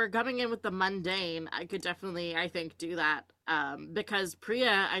 Like if we're coming in with the mundane, I could definitely do that. Because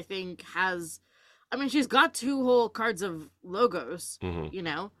Priya I think has, I mean she's got 2 whole cards of logos, Mhm. you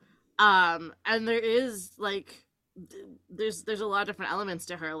know, and there is like there's a lot of different elements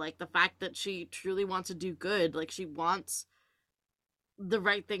to her, like the fact that she truly wants to do good, like she wants the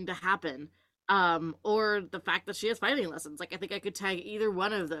right thing to happen, or the fact that she has fighting lessons. Like I think I could tag either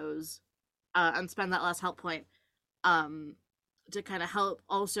one of those, and spend that last help point, um, to kind of help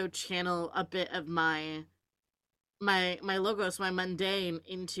also channel a bit of my logos, my mundane,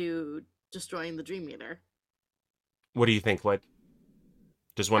 into destroying the Dream Eater. What do you think, Lloyd?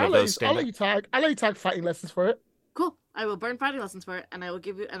 Does one I'll of let those you, stand I'll out? let you tag. I'll let you tag fighting lessons for it. Cool. I will burn fighting lessons for it, and I will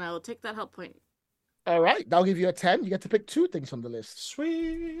take that help point. All right, that'll give you a 10. You get to pick 2 things from the list.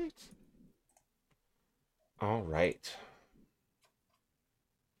 Sweet. All right.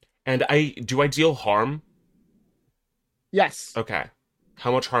 And do I deal harm? Yes. Okay.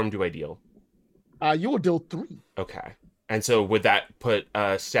 How much harm do I deal? You will deal 3. Okay. And so would that put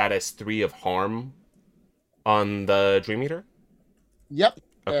status 3 of harm on the Dream Eater? Yep.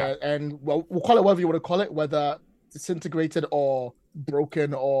 Okay. And well, we'll call it whatever you want to call it, whether disintegrated or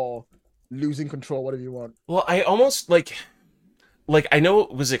broken or losing control, whatever you want. Well, I almost like I know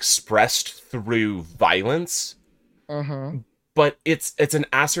it was expressed through violence, but it's an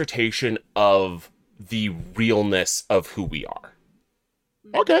assertion of the realness of who we are.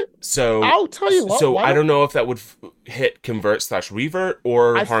 Okay. So I'll tell you what. So I don't know if that would hit convert/revert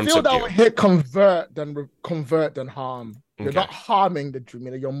or I harm feel subdue. that would hit convert than harm. You're Okay. not harming the Dream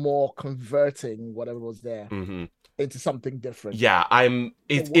Eater, you're more converting whatever was there Mm-hmm. into something different. Yeah,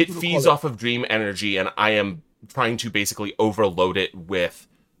 it what do you feeds call it? off of dream energy, and I am trying to basically overload it with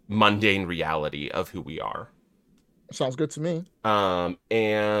mundane reality of who we are. Sounds good to me.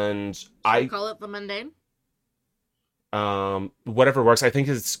 And Should I we call it the mundane? whatever works. I think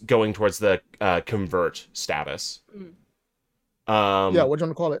it's going towards the convert status. Mm. Yeah, what do you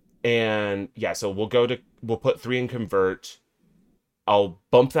want to call it? And yeah, so we'll put 3 in convert. I'll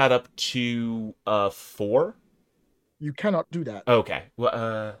bump that up to 4. You cannot do that. Okay.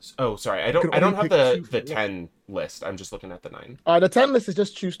 Well, sorry. I can don't only have pick 2 the from the 10 list. I'm just looking at the 9. The 10 list is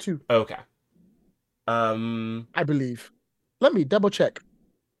just choose 2, Okay. I believe. Let me double check.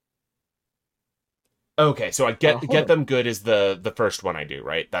 Okay, so I hold get on. them good is the first one I do,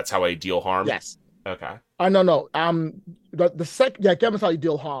 right? That's how I deal harm. Yes. Okay. No. The second, get them is how you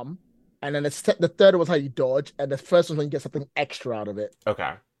deal harm, and then the third one is how you dodge, and the first one's when you get something extra out of it.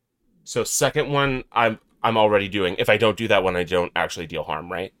 Okay. So second one I'm already doing. If I don't do that one, I don't actually deal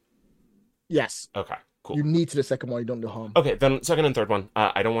harm, right? Yes. Okay. Cool. You need to the second one. You don't do harm. Okay, then second and third one.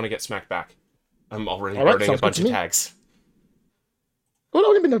 I don't want to get smacked back. I'm already All right, burning a sounds good bunch to of me. tags. Well, it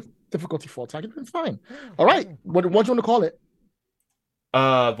would have been a difficulty 4 tag. It's been fine. All right. What do you want to call it?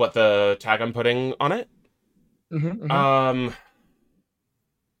 What the tag I'm putting on it? Mm-hmm.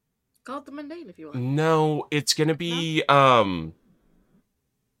 Call it the mundane if you want. No, it's gonna be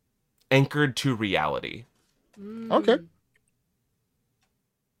anchored to reality. Okay.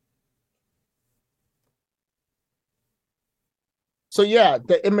 So yeah,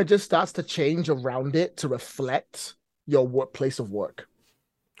 the images starts to change around it to reflect your place of work.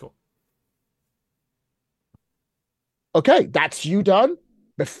 Cool. Okay, that's you done.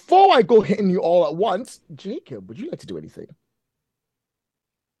 Before I go hitting you all at once, Jacob, would you like to do anything?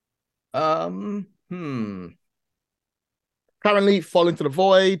 Currently, fall into the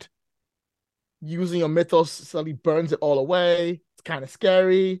void. Using your mythos suddenly burns it all away. It's kind of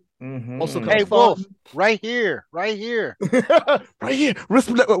scary. Also, kind Hey, of fun. Wolf, right here, right here. right here.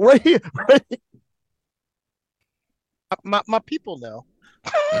 Right here. Right here. My people know.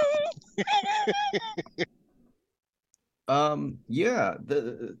 Yeah,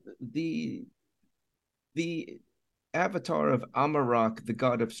 the avatar of Amarok, the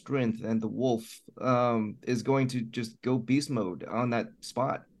god of strength, and the wolf is going to just go beast mode on that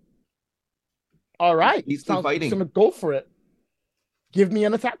spot. All right. Beastly Sounds fighting. just gonna go for it. Give me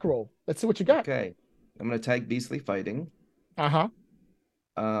an attack roll. Let's see what you got. Okay, I'm gonna tag beastly fighting. Uh-huh.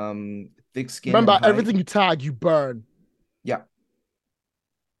 Thick skin. Remember, and hide. everything you tag, you burn. Yeah.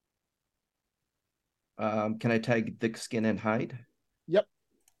 Can I tag thick skin and hide? Yep.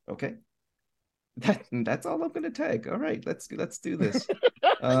 Okay. That's all I'm gonna tag. All right, let's do this. You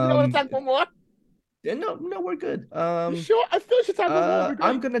don't want to tag one more? No, we're good. You sure? I feel you should tag one more. We're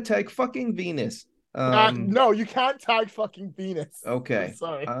I'm good. gonna tag fucking Venus. No, you can't tag fucking Venus. Okay. I'm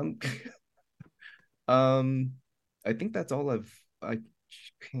sorry. I think that's all I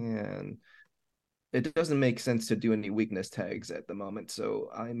can. It doesn't make sense to do any weakness tags at the moment, so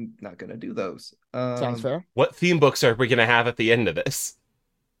I'm not gonna do those. Sounds fair. What theme books are we gonna have at the end of this?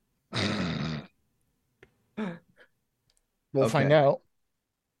 We'll find out.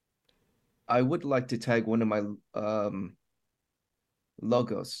 I would like to tag one of my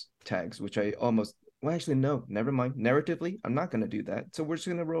logos tags, which I almost Well, actually, no. Never mind. Narratively, I'm not going to do that. So we're just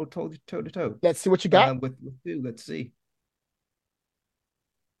going to roll toe to toe. Let's see what you got. With two. Let's see.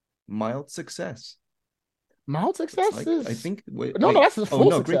 Mild success. Mild success Like, is. I think. Wait, No, wait. that's a full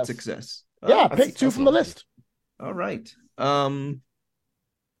no, success. great success. Yeah, Oh, pick two that's from the lovely. list. All right.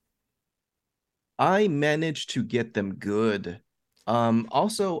 I managed to get them good.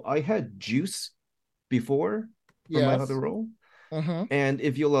 Also, I had juice before for my Yes. other roll. Mm-hmm. And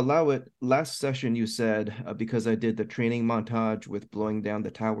if you'll allow it, last session you said because I did the training montage with blowing down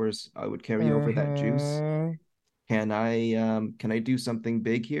the towers, I would carry over that juice. Mm-hmm. Can I do something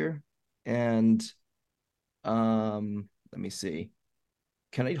big here? And let me see.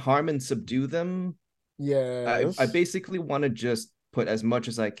 Can I harm and subdue them? Yes. I basically want to just put as much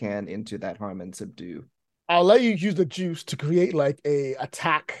as I can into that harm and subdue. I'll let you use the juice to create like a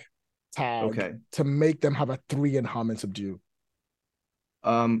attack tag Okay. to make them have a 3 in harm and subdue.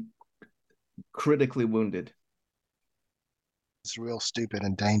 Critically wounded. It's real stupid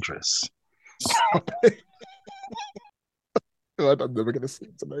and dangerous. I'm never gonna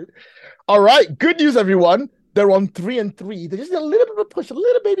sleep tonight. All right, good news, everyone. They're on 3 and 3. They just need a little bit of a push, a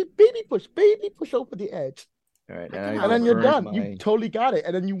little baby push over the edge. All right, And then you're done. You totally got it.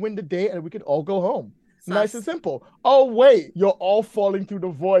 And then you win the day, and we can all go home. Nice and simple. Oh, wait, you're all falling through the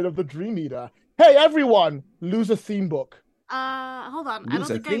void of the Dream Eater. Hey, everyone, lose a theme book. Hold on. Lose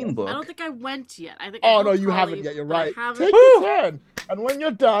a theme book? I don't think I went yet. I think. Oh, no, you haven't yet. You're right. Take Woo! your turn. And when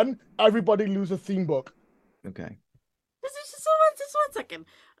you're done, everybody lose a theme book. Okay. Just one second.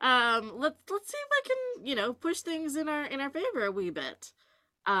 Let's see if I can, push things in our favor a wee bit.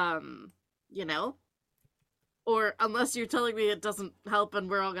 Or unless you're telling me it doesn't help and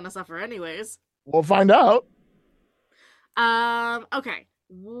we're all gonna suffer anyways. We'll find out. Okay.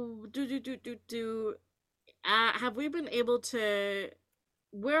 Have we been able to?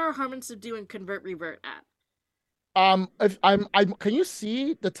 Where are harm and subdue and convert revert at? If can you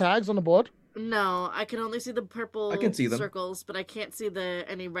see the tags on the board? No, I can only see the purple I can see them. circles, but I can't see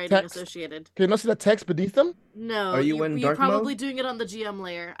any writing Text. associated. Can you not see the text beneath them? No. Are you in you're dark probably mode? doing it on the GM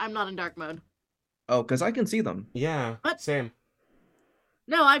layer. I'm not in dark mode. Oh, because I can see them. Yeah. What? Same.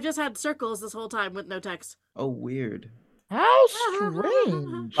 No, I've just had circles this whole time with no text. Oh, weird. How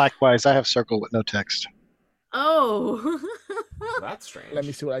strange. Likewise, I have circle with no text. Oh. That's strange. Let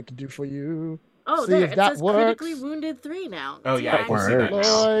me see what I can do for you. Oh, See there. if It that says works. critically wounded 3 now. Oh, yeah, I can see Word. that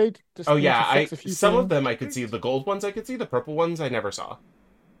now. Lloyd, just Oh need yeah, to fix a few some of things. them I could see. The gold ones I could see. The purple ones I never saw.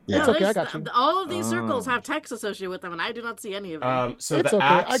 Yeah. It's okay, I got you. All of these circles Oh. have text associated with them, and I do not see any of them. So It's the okay,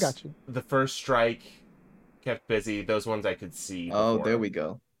 axe, I got you. the first strike kept busy. Those ones I could see. Oh, before. there we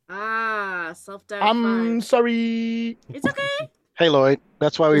go. Self-doubt I'm 5. sorry. It's okay. Hey, Lloyd,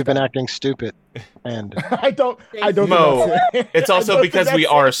 that's why we've been that? acting stupid. And I don't think Mo, that's it. It's I also don't because think we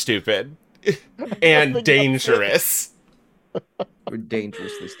that's are it. stupid think and that's dangerous. We're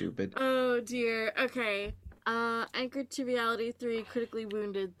dangerously stupid. Oh dear. Okay. Anchored to reality 3, critically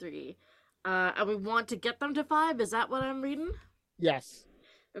wounded 3. And we want to get them to 5. Is that what I'm reading? Yes.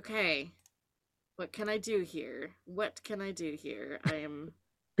 Okay. What can I do here? I am.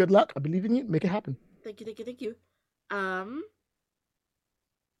 Good luck. I believe in you. Make it happen. Thank you.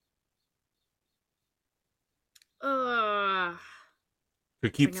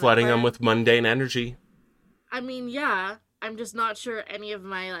 Could keep Bring it up, flooding them Brad. with mundane energy. I mean, yeah. I'm just not sure any of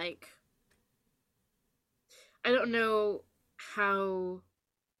my I don't know how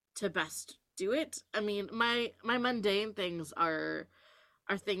to best do it. I mean, my mundane things are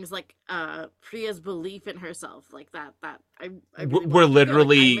things like Priya's belief in herself, like that. I really We're want to feel like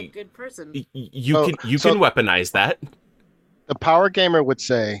literally- I'm a good person. You Oh, can so- can weaponize that. the power gamer would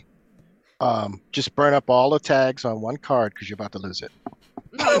say, just burn up all the tags on one card because you're about to lose it.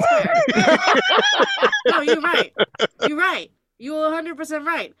 No, that's fair. No, you're right. You're 100%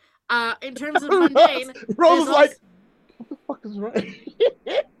 right. In terms of mundane, Rose is there's like, what the fuck is right?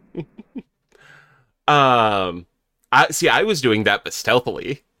 I was doing that, but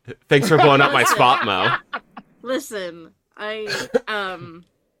stealthily. Thanks for blowing up my spot, Mo. Listen, I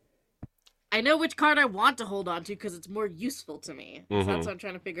know which card I want to hold on to because it's more useful to me. So that's what I'm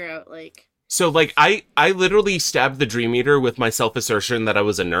trying to figure out. So, I literally stabbed the Dream Eater with my self-assertion that I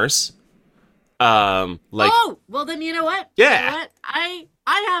was a nurse. Oh, well then you know what? Yeah. You know what?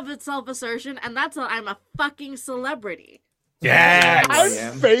 I have a self-assertion, and that's I'm a fucking celebrity. Yes!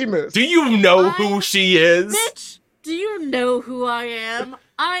 I'm famous. Do you know who she is? Bitch, do you know who I am?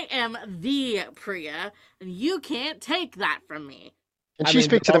 I am the Priya, and you can't take that from me. Can I she mean,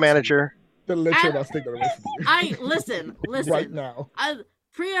 speak to the also- manager? The literal best thing that away from you. Listen. Right now.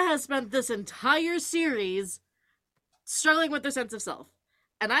 Priya has spent this entire series struggling with their sense of self.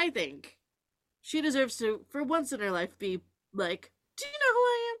 And I think She deserves to, for once in her life, be like, do you know who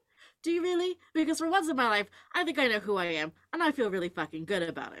I am? Do you really? Because for once in my life, I think I know who I am, and I feel really fucking good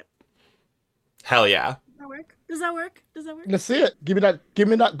about it. Hell yeah. Does that work? Does that work? Does that work? Let's see it. Give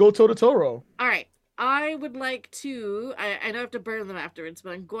me that go toe to toe roll. All right. I would like to. I know I have to burn them afterwards,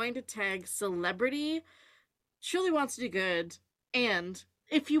 but I'm going to tag celebrity. Surely wants to do good, and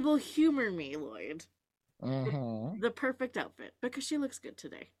if you will humor me, Lloyd, the perfect outfit because she looks good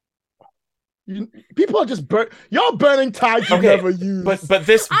today. People are just y'all burning tags you never use. But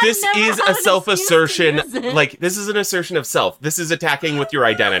this is a self-assertion. Like, this is an assertion of self. This is attacking with your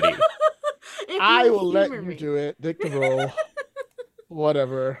identity. I will let you do it. Dick the roll.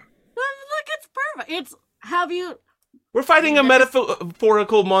 Whatever. Look, it's perfect. It's have you. We're fighting a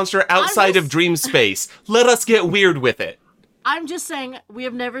metaphorical monster outside of dream space. Let us get weird with it. I'm just saying we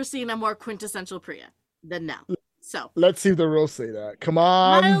have never seen a more quintessential Priya than now. So let's see if the rules say that. Come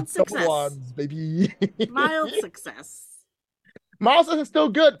on, mild success, ones, baby. Mild success. Mild success is still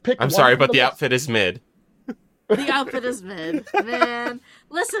good. I'm sorry, but the outfit is mid. The outfit is mid. Man,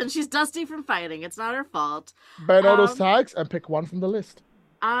 listen, she's dusty from fighting. It's not her fault. Burn all those tags and pick one from the list.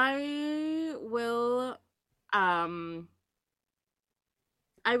 I will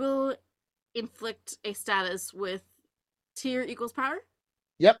inflict a status with tier equals power.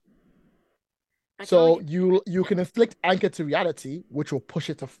 Yep. So you can inflict anchor to reality, which will push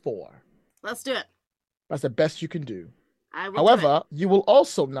it to 4. Let's do it. That's the best you can do. However, you will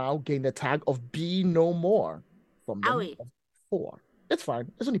also now gain the tag of be no more from them 4. It's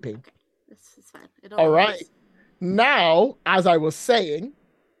fine. It's only pain. Okay. This is fine. All right. Now, as I was saying,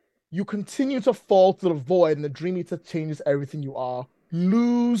 you continue to fall to the void, and the Dream Eater changes everything you are.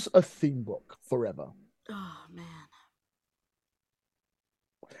 Lose a theme book forever. Oh, man.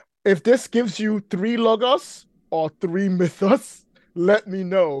 If this gives you 3 Logos or 3 Mythos, let me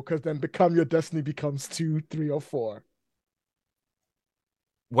know, because then Become Your Destiny becomes 2, 3, or 4.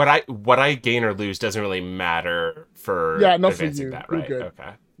 What I gain or lose doesn't really matter for not for advancing you. That, right? Good.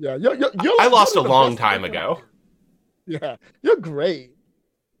 Okay. Yeah, I lost a long time ago. Yeah, you're great.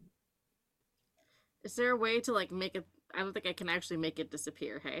 Is there a way to like make it? I don't think I can actually make it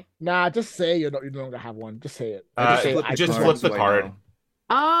disappear. Hey. Nah, just say you no longer have one. Just say it. Just flip the card.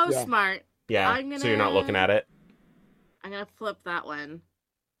 Oh, yeah. Smart. Yeah. So you're not looking at it. I'm gonna flip that one,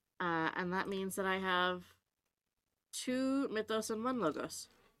 and that means that I have 2 Mythos and 1 Logos.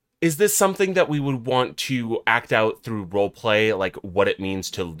 Is this something that we would want to act out through roleplay, like what it means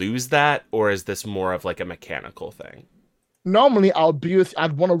to lose that, or is this more of like a mechanical thing? Normally, I'd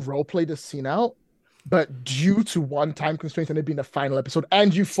want to roleplay this scene out, but due to one time constraints and it being the final episode,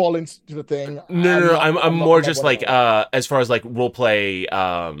 and you fall into the thing. No. I'm more just like as far as like roleplay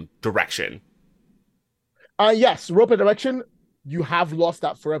direction. Yes, roleplay direction. You have lost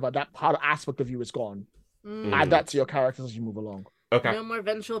that forever. That part aspect of you is gone. Add that to your characters as you move along. Okay. No more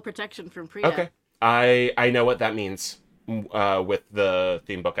vengeful protection from Priya. Okay. I know what that means with the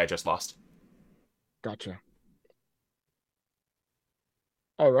theme book I just lost. Gotcha.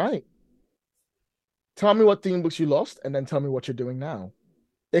 All right. Tell me what theme books you lost, and then tell me what you're doing now.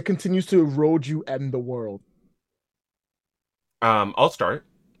 It continues to erode you and the world. I'll start.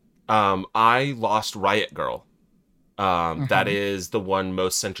 I lost Riot Girl. That is the one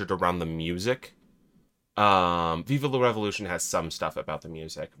most centered around the music. Viva la Revolution has some stuff about the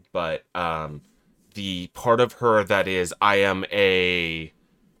music, but the part of her that is I am a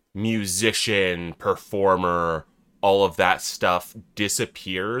musician, performer, all of that stuff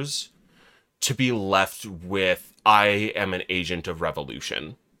disappears to be left with I am an agent of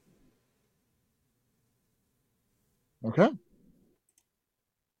revolution. Okay.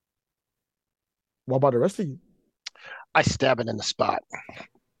 What about the rest of you? I stab it in the spot.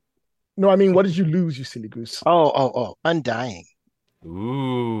 No, I mean, what did you lose, you silly goose? Oh, undying.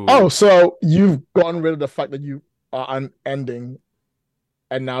 Ooh. Oh, so you've gotten rid of the fact that you are unending,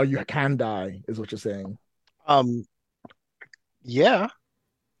 and now you can die, is what you're saying. Yeah.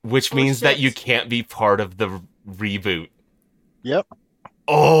 Which means that you can't be part of the reboot. Yep.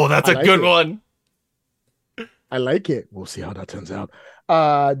 Oh, that's a good one. I like it. We'll see how that turns out.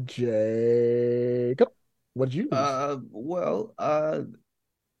 Jacob, what did you lose?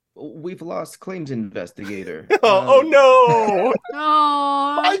 We've lost claims investigator. Oh no!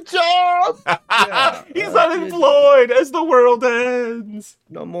 Oh, my job! Yeah, he's unemployed as the world ends.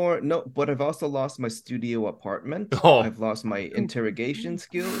 No, but I've also lost my studio apartment. Oh. I've lost my interrogation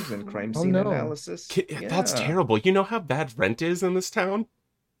skills and crime scene analysis. That's terrible. You know how bad rent is in this town?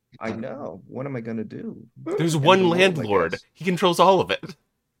 I know. What am I gonna do? There's one landlord. He controls all of it.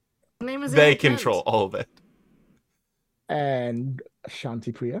 Name is they control all of it. And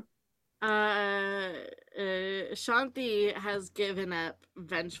Shanti Priya? Shanti has given up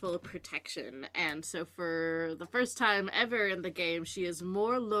vengeful protection, and so for the first time ever in the game, she is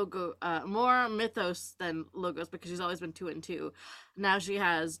more mythos than logos because she's always been 2 and 2. Now she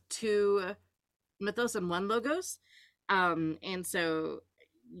has 2 mythos and 1 logos, and so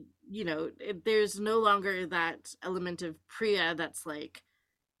there's no longer that element of Priya that's like,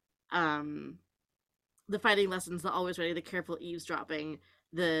 the fighting lessons, the always ready, the careful eavesdropping,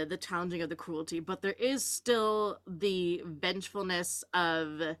 the challenging of the cruelty, but there is still the vengefulness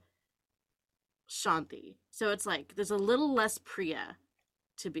of Shanti. So it's like there's a little less Priya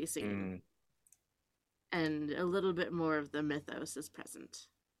to be seen, and a little bit more of the mythos is present.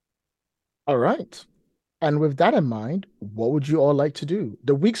 All right. And with that in mind, what would you all like to do?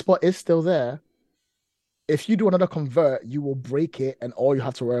 The weak spot is still there. If you do another convert, you will break it, and all you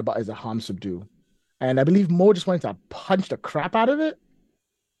have to worry about is a harm subdue. And I believe Mo just wanted to punch the crap out of it.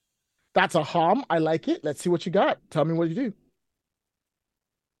 That's a harm. I like it. Let's see what you got. Tell me what you do.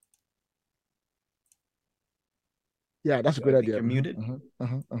 Yeah, that's a good idea. You're muted.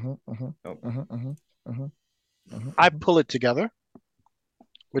 I pull it together,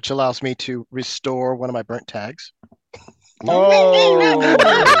 which allows me to restore one of my burnt tags. Oh,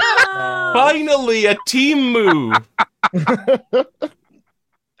 Finally, a team move.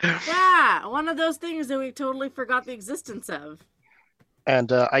 Yeah, one of those things that we totally forgot the existence of.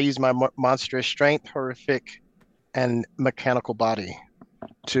 And I use my monstrous strength, horrific, and mechanical body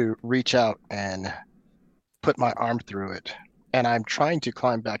to reach out and put my arm through it. And I'm trying to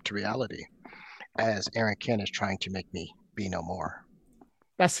climb back to reality as Aaron Ken is trying to make me be no more.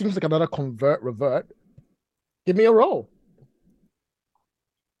 that seems like another convert revert. Give me a roll.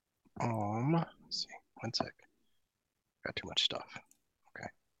 Let's see. One sec. Got too much stuff. Okay.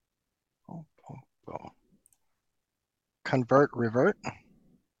 Boom. Convert, revert.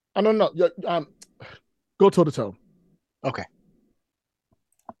 Oh, no. Go toe to toe. Okay.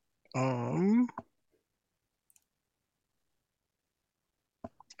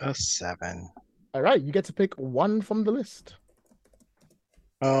 A 7. All right, you get to pick one from the list.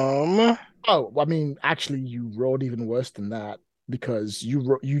 Um, Oh, I mean, actually, you rolled even worse than that because you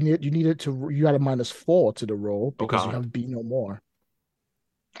had a -4 to the roll because you God. have Be No More.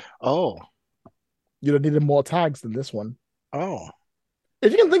 oh, You needed more tags than this one. oh.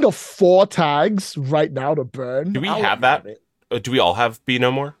 If you can think of 4 tags right now to burn, Do we I'll let have you that? it. Do we all have Be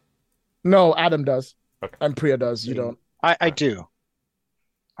No More? No, Adam does. Okay. And Priya does. You don't. I do.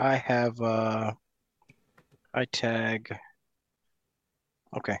 I have I tag.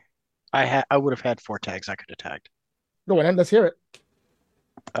 Okay. I would have had 4 tags I could have tagged. Go on, let's hear it.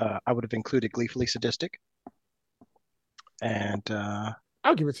 I would have included gleefully sadistic. And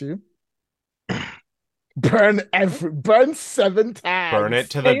I'll give it to you. Burn 7 tags. Burn it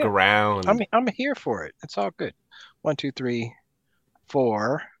to the ground. I'm here for it. It's all good. 1, 2, 3,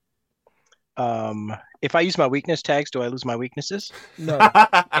 4. If I use my weakness tags, do I lose my weaknesses? No.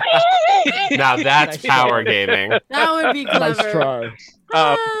 Now that's power gaming. That would be clever. Nice try.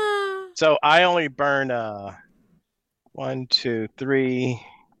 So I only burn 1, 2, 3,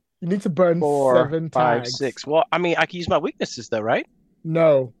 You need to burn 4, 7 5, tags. 6. Well, I mean, I can use my weaknesses though, right?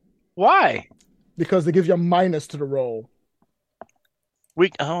 No, Why? because they give you a minus to the roll.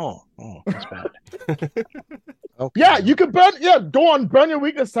 Oh, that's bad. Okay. Yeah, you can burn. Yeah, go on, burn your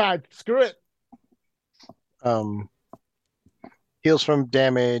weakness tag. Screw it. Heals from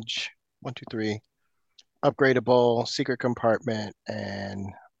damage. 1, 2, 3. Upgradable, secret compartment, and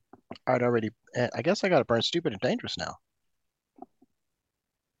I guess I gotta burn stupid and dangerous now.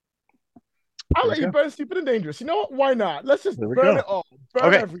 I'll There let we you go. burn stupid and dangerous. You know what? Why not? Let's just There we burn go. it all. Burn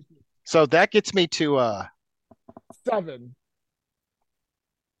Okay. everything. So that gets me to 7.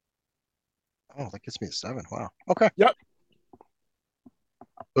 oh, that gets me to 7. Wow. Okay. Yep.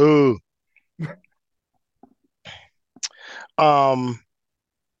 Ooh.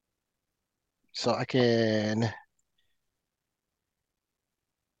 So I can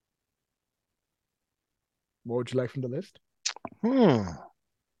What would you like from the list? No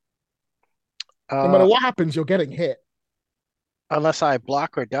No matter what happens, you're getting hit. unless I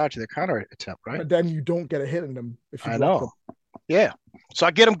block or dodge their counter attempt, right? But then you don't get a hit in them if you I block know. them. Yeah. So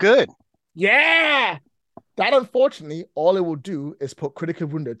I get them good. Yeah. That, unfortunately, all it will do is put critical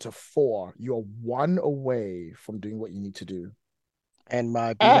wounded to 4. You're 1 away from doing what you need to do. And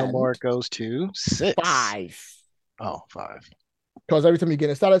my Be No And More goes to 6. 5. Oh, 5. Because every time you gain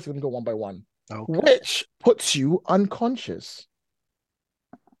a status, it's going to go 1 by 1. Okay. Which puts you unconscious.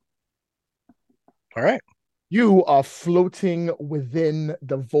 All right. You are floating within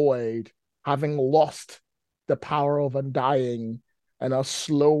the void, having lost the power of undying and are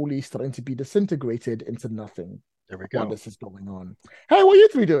slowly starting to be disintegrated into nothing There we while go. this is going on. Hey, what are you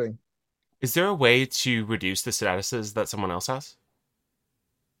three doing? Is there a way to reduce the statuses that someone else has?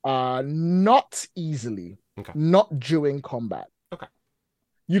 Not easily, Okay. not during combat. Okay.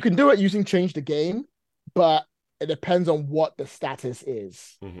 You can do it using change the game, but it depends on what the status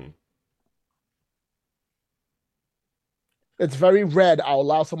is. Mm-hmm. It's very rare that I'll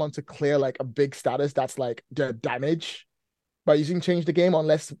allow someone to clear like a big status that's like their damage by using change the game,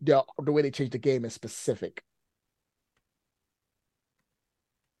 unless the way they change the game is specific.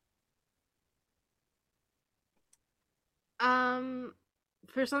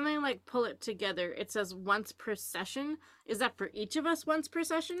 For something like pull it together, it says once per session. Is that for each of us once per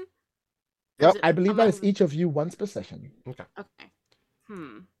session? Yep. I believe that is each of you once per session. Okay.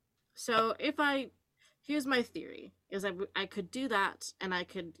 So here's my theory: is I could do that, and I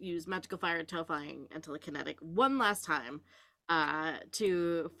could use magical fire, terrifying, and telekinetic one last time,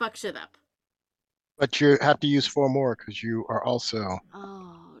 to fuck shit up. But you have to use 4 more because you are also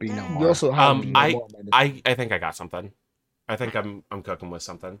be no dang. more. You also have I think I got something. I think I'm cooking with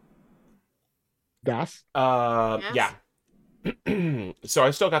something. gas. Yeah. So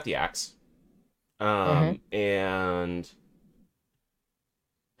I still got the axe. And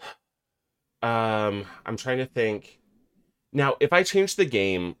I'm trying to think. Now, if I change the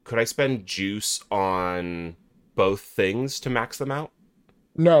game, could I spend juice on both things to max them out?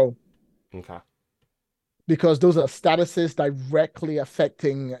 No, Okay. because those are statuses directly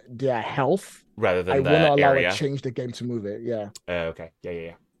affecting their health. Rather than I the will not allow area. it change the game to move it. Yeah. Okay.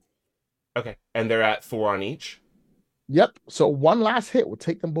 Yeah. Okay. And they're at 4 on each? Yep. So one last hit will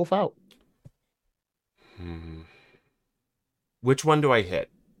take them both out. Which one do I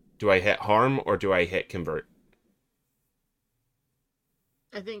hit? Do I hit harm or do I hit convert?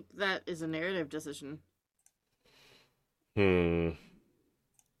 I think that is a narrative decision. I'm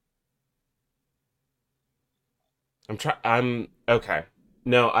okay.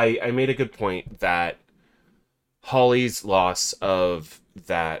 No, I made a good point that Holly's loss of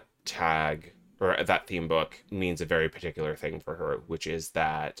that tag or that theme book means a very particular thing for her, which is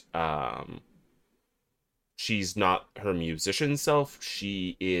that she's not her musician self.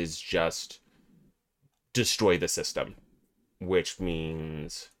 She is just destroy the system, which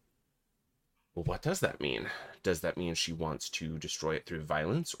means, well, what does that mean? Does that mean she wants to destroy it through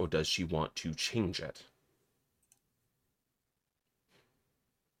violence, or does she want to change it?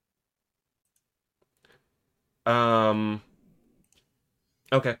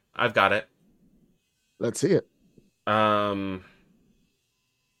 Okay, I've got it. Let's see it. Can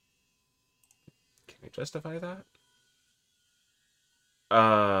I justify that?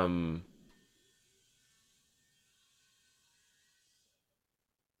 All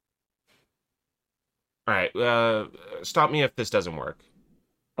right, stop me if this doesn't work.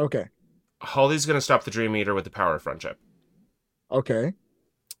 Okay. Holly's gonna stop the Dream Eater with the power of friendship. Okay.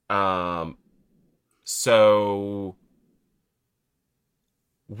 So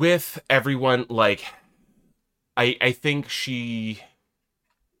with everyone, like, I think she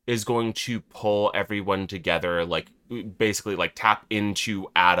is going to pull everyone together, like, basically, like, tap into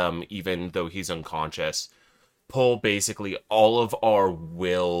Adam, even though he's unconscious. Pull basically all of our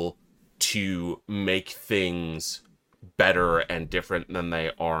will to make things better and different than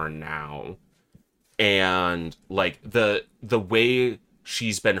they are now. And, like, the way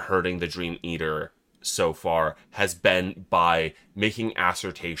she's been hurting the Dream Eater so far has been by making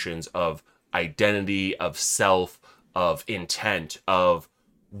assertions of identity, of self, of intent, of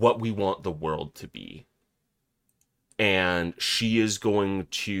what we want the world to be. And she is going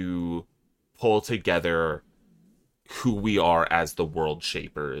to pull together who we are as the world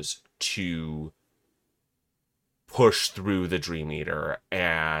shapers to push through the Dream Eater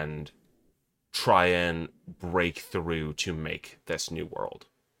and try and break through to make this new world.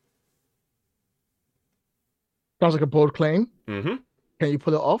 Sounds like a bold claim. Mm-hmm. Can you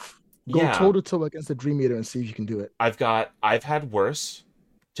pull it off? Go Yeah. toe to toe against the Dream Eater and see if you can do it. I've had worse.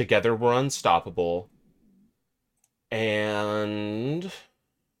 Together we're unstoppable. And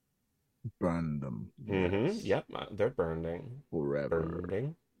Burn them. Yes. Yep, they're burning. Forever.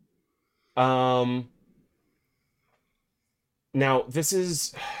 Burning. Now this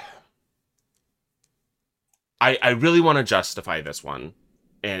is I really want to justify this one.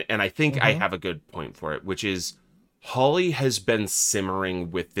 And I think I have a good point for it, which is Holly has been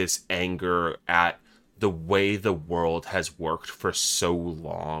simmering with this anger at the way the world has worked for so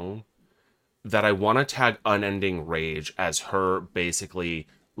long that I want to tag Unending Rage as her basically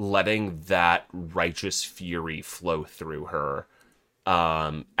letting that righteous fury flow through her,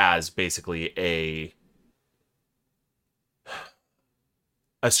 as basically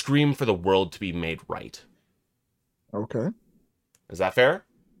a scream for the world to be made right. Okay. Is that fair?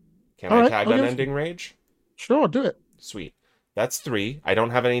 Can All I right. tag I'll give unending rage? Sure, do it. Sweet. That's 3. I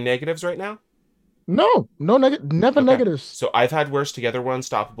don't have any negatives right now. No, no never Okay. negatives. So I've had worse together, we're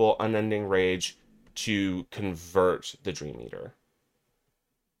unstoppable, unending rage to convert the Dream Eater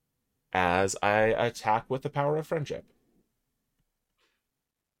as I attack with the power of friendship.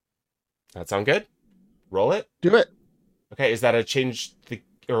 That sound good? Roll it. Do it. Okay, is that a change the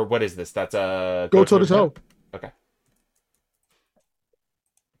or what is this? That's a Go go toe toe to to toe. toe. Okay.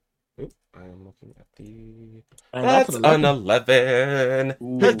 Oop, I am looking at the. And that's That's an an 11.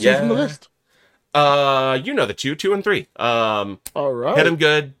 11. Pick Heck two from the yeah. list. You know the 2 and 3. All Hit him right.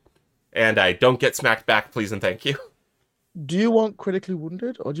 good, and I don't get smacked back. Please and thank you. Do you want critically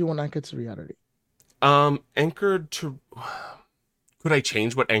wounded or do you want anchored to reality? Anchored to. Could I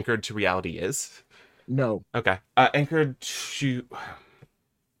change what anchored to reality is? No. Okay. Anchored to.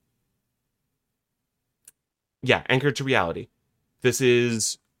 Yeah, anchored to reality. This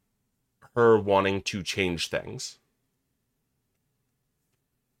is her wanting to change things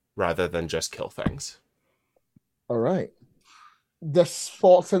rather than just kill things. All right. The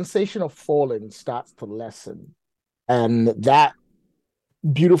fall sensation of falling starts to lessen. And that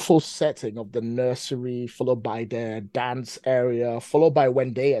beautiful setting of the nursery, followed by the dance area, followed by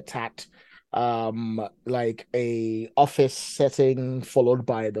when they attacked, like a office setting, followed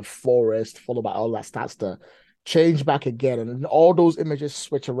by the forest, followed by all that starts to change back again, and all those images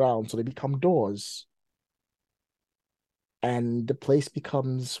switch around, so they become doors, and the place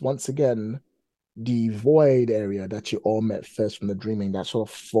becomes once again the void area that you all met first from the dreaming that sort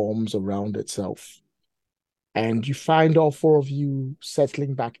of forms around itself. And you find all four of you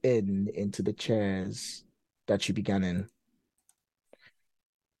settling back into the chairs that you began in.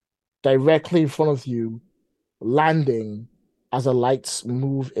 Directly in front of you, landing as the lights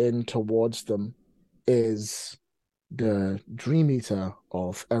move in towards them, is the Dream Eater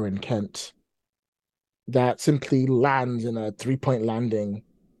of Erin Kent that simply lands in a 3-point landing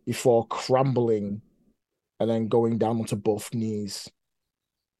before crumbling and then going down onto both knees.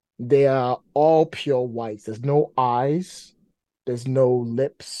 They are all pure white. There's no eyes, there's no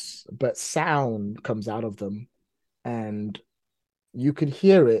lips, but sound comes out of them. And you could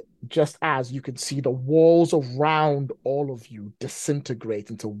hear it just as you could see the walls around all of you disintegrate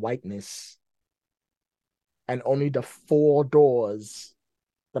into whiteness. And only the 4 doors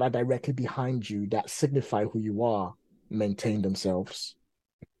that are directly behind you that signify who you are maintain themselves.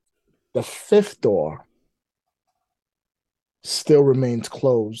 The 5th door still remains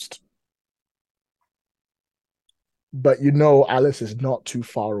closed, but you know Alice is not too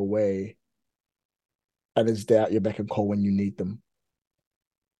far away and is there at your beck and call when you need them.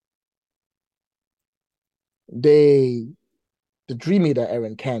 The Dream Eater,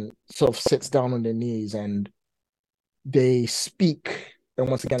 Erin Kent, sort of sits down on their knees and they speak. And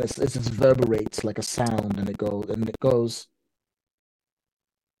once again, it reverberates like a sound, and it goes,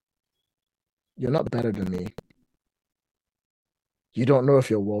 "You're not better than me. You don't know if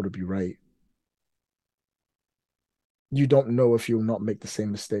your world will be right. You don't know if you'll not make the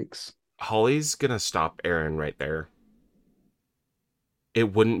same mistakes." Holly's gonna stop Aaron right there.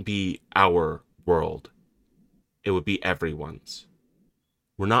 It wouldn't be our world. It would be everyone's.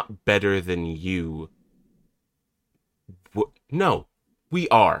 We're not better than you. No, we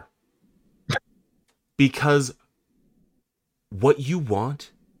are. Because what you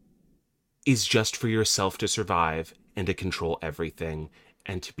want is just for yourself to survive and to control everything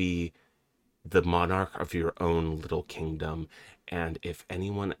and to be the monarch of your own little kingdom. And if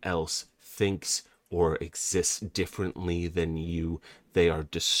anyone else thinks or exists differently than you, they are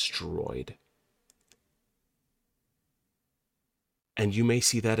destroyed. And you may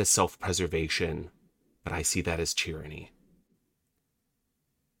see that as self-preservation, but I see that as tyranny.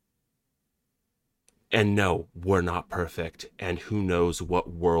 And no, we're not perfect, and who knows what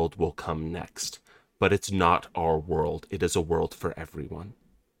world will come next. But it's not our world. It is a world for everyone.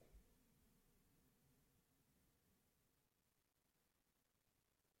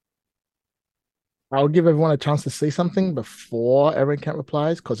 I'll give everyone a chance to say something before Erin Kent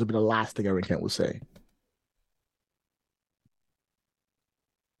replies, because it'll be the last thing Erin Kent will say.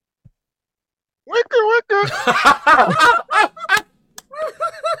 Wicker, wicker.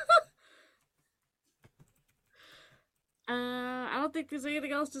 I don't think there's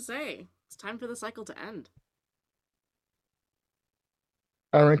anything else to say. It's time for the cycle to end.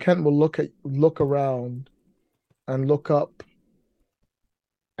 Erin Kent will look around and look up,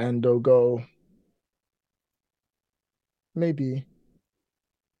 and they'll go, "Maybe.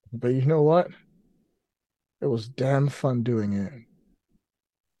 But you know what? It was damn fun doing it."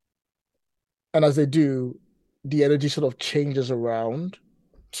 And as they do, the energy sort of changes around,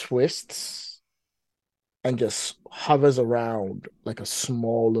 twists, and just hovers around like a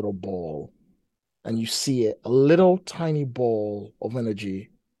small little ball. And you see it, a little tiny ball of energy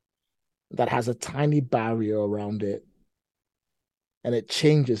that has a tiny barrier around it, and it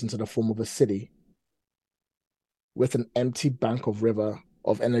changes into the form of a city with an empty bank of river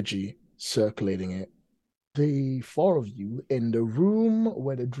of energy circulating it. The four of you in the room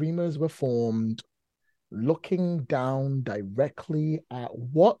where the dreamers were formed, looking down directly at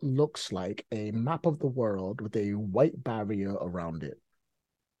what looks like a map of the world with a white barrier around it.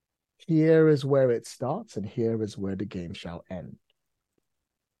 Here is where it starts, and here is where the game shall end.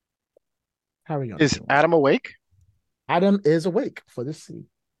 Carry on, Is everyone. Adam awake? Adam is awake for this scene.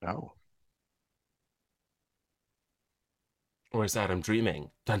 No. Or is Adam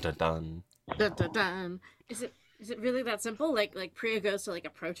dreaming? Dun dun dun. Dun, dun, dun. Is it really that simple? Like Priya goes to like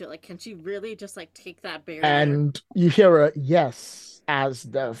approach it. Like, can she really just like take that barrier? And you hear a yes as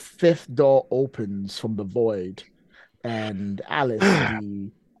the fifth door opens from the void, and Alice,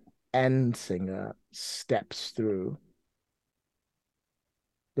 the end singer, steps through.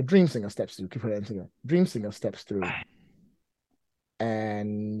 The dream singer steps through. Keep her end singer. Dream singer steps through,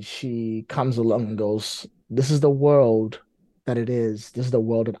 and she comes along and goes, "This is the world that it is. This is the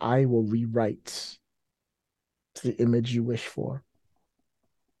world that I will rewrite to the image you wish for.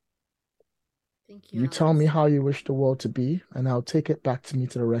 Thank you, You tell me Alice. how you wish the world to be, and I'll take it back to me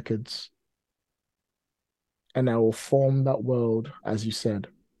to the records, and I will form that world as you said."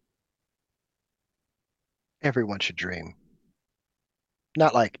 Everyone should dream.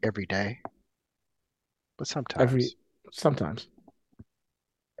 Not like every day, but sometimes. Sometimes.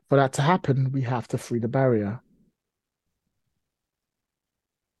 For that to happen, we have to free the barrier.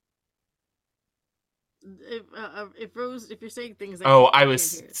 If Rose, if you're saying things, Oh, I I can't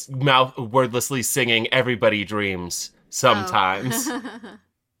was hear it. mouth wordlessly singing "Everybody Dreams" sometimes. Oh.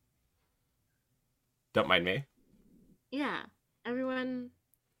 Don't mind me. Yeah, everyone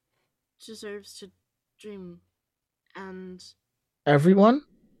deserves to dream, and Everyone,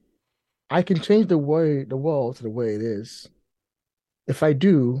 I can change the world to the way it is. If I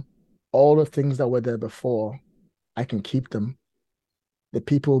do, all the things that were there before, I can keep them. The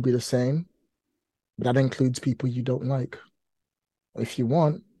people will be the same. That includes people you don't like. If you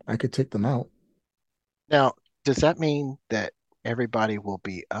want, I could take them out. Now, does that mean that everybody will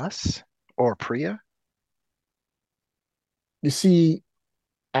be us or Priya? You see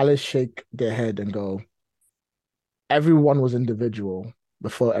Alice shake their head and go, everyone was individual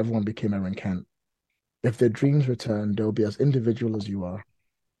before everyone became Erin Kent. If their dreams return, they'll be as individual as you are.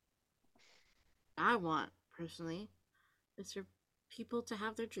 I want personally is for people to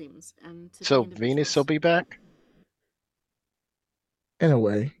have their dreams and to be So Venus will individuals. be back? In a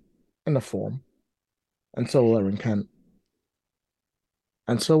way, in a form. And so will Erin Kent.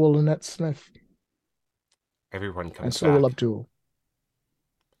 And so will Lynette Smith. Everyone And comes so will back. Abdul.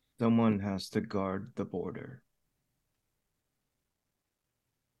 Someone has to guard the border.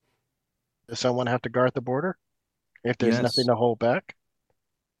 Does someone have to guard the border if there's nothing Yes, to hold back?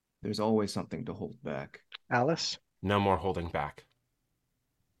 there's always something to hold back. Alice? No more holding back.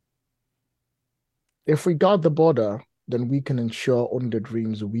 If we guard the border, then we can ensure only the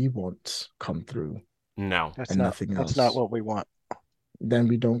dreams we want come through No. That's and not nothing that's else. not what we want. Then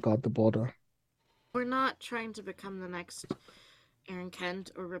we don't guard the border. We're not trying to become the next Aaron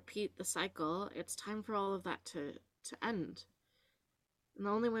Kent or repeat the cycle. It's time for all of that to end. And the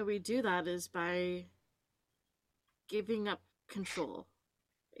only way we do that is by giving up control.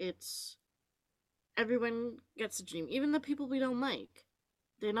 It's everyone gets a dream, even the people we don't like.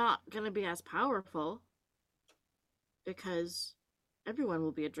 They're not going to be as powerful because everyone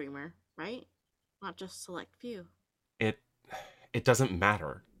will be a dreamer, right? Not just select few. It doesn't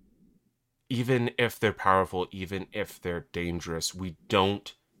matter. Even if they're powerful, even if they're dangerous, we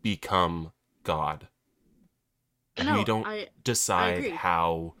don't become God. No, We don't I decide agree.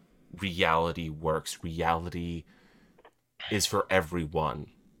 how reality works. Reality is for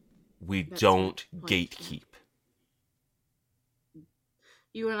everyone. We That's don't my point, yeah. gatekeep.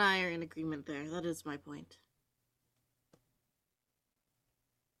 You and I are in agreement there. That is my point.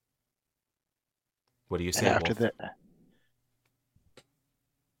 What do you And say, after Wolf? that,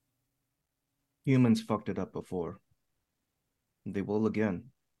 Humans fucked it up before. They will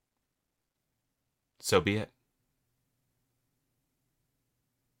again. So be it.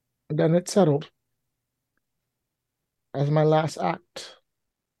 Then it's settled. As my last act,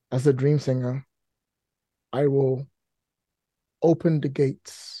 as the dream singer, I will open the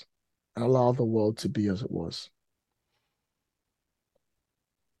gates and allow the world to be as it was.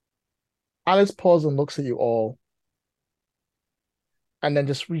 Alice pauses and looks at you all, and then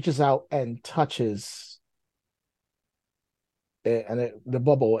just reaches out and touches it, and the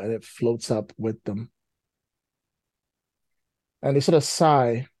bubble, and it floats up with them. And they sort of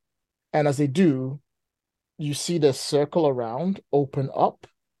sigh, and as they do, you see the circle around open up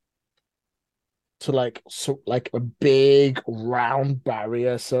to like a big round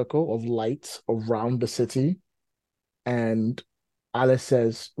barrier circle of light around the city. And Alice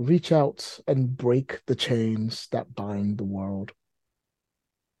says, reach out and break the chains that bind the world.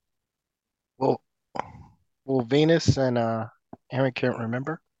 Well, will Venus and Aaron can't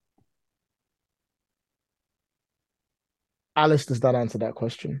remember? Alice does not answer that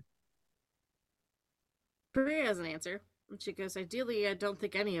question. Priya has an answer. And she goes, ideally, I don't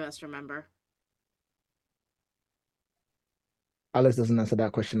think any of us remember. Alice doesn't answer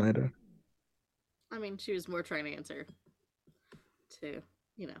that question either. I mean, she was more trying to answer to,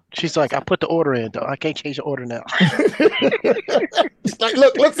 She's like, I put the order in, though. I can't change the order now. It's like,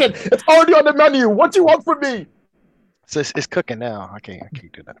 look, listen, it's already on the menu. What do you want from me? So it's cooking now. I can't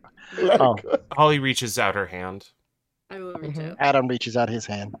do that. Let Oh. it go. Holly reaches out her hand. I will reach out. Adam reaches out his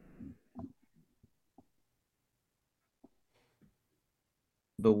hand.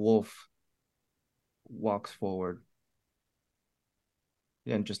 The wolf walks forward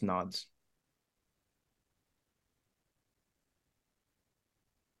and just nods.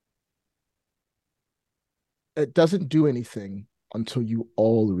 It doesn't do anything until you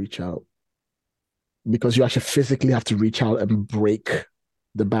all reach out, because you actually physically have to reach out and break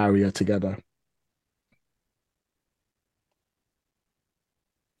the barrier together.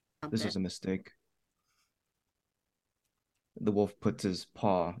 This is a mistake. The wolf puts his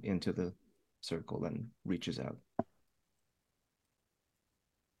paw into the circle and reaches out.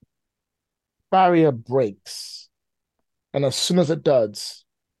 Barrier breaks, and as soon as it does,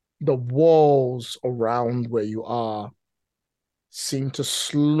 the walls around where you are seem to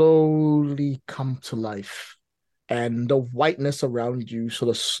slowly come to life, and the whiteness around you sort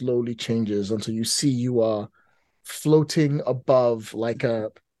of slowly changes until you see you are floating above like a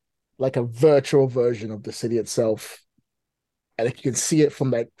virtual version of the city itself. And if you can see it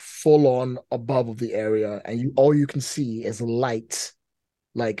from like full on above of the area, and all you can see is light,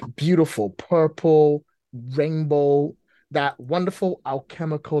 like beautiful purple, rainbow, that wonderful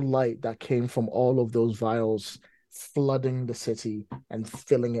alchemical light that came from all of those vials flooding the city and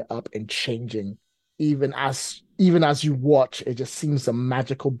filling it up and changing. Even as you watch, it just seems a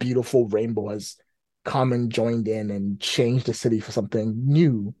magical, beautiful rainbow has come and joined in and changed the city for something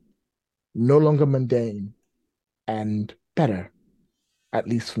new, no longer mundane, and better, at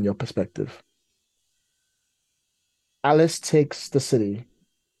least from your perspective. Alice takes the city,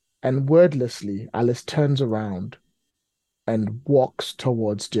 and wordlessly, Alice turns around and walks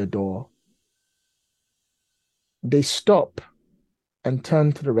towards their door. They stop and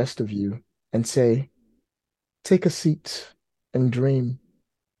turn to the rest of you and say, take a seat and dream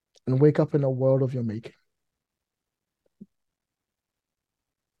and wake up in a world of your making.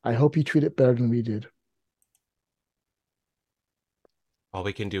 I hope you treat it better than we did. All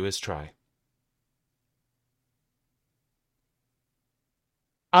we can do is try.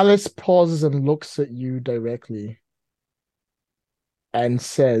 Alice pauses and looks at you directly and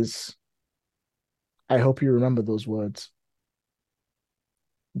says, I hope you remember those words,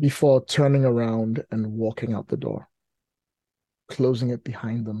 before turning around and walking out the door, closing it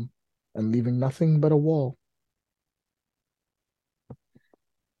behind them and leaving nothing but a wall.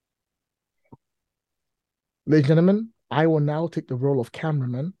 Ladies and gentlemen, I will now take the role of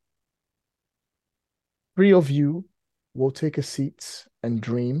cameraman. 3 of you will take a seat and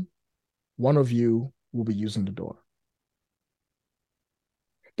dream. 1 of you will be using the door.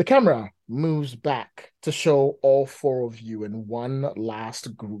 The camera moves back to show all 4 of you in one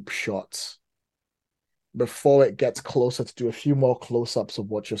last group shot before it gets closer to do a few more close-ups of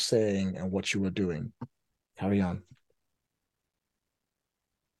what you're saying and what you were doing. Carry on.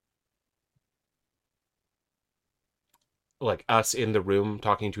 Like us in the room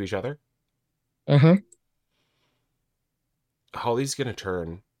talking to each other. Mm-hmm. Holly's gonna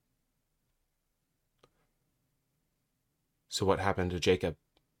turn. So what happened to Jacob?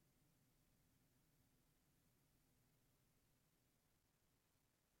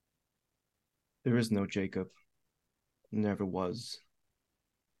 There is no Jacob. Never was.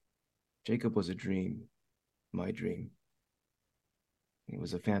 Jacob was a dream. My dream. It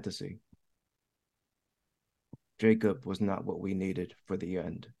was a fantasy. Jacob was not what we needed for the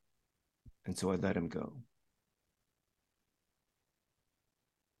end. And so I let him go.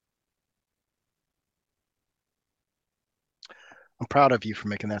 I'm proud of you for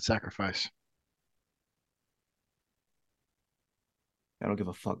making that sacrifice. I don't give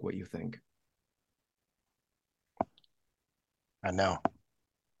a fuck what you think. I know.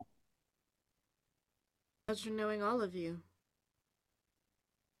 Pleasure knowing all of you.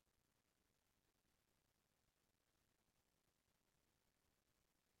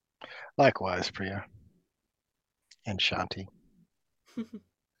 Likewise, Priya and Shanti.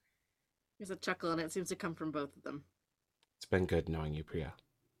 There's a chuckle, and it seems to come from both of them. It's been good knowing you, Priya.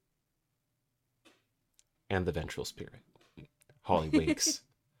 And the ventral spirit. Holly winks.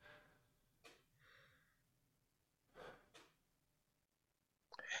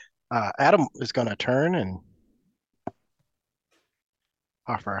 Adam is going to turn and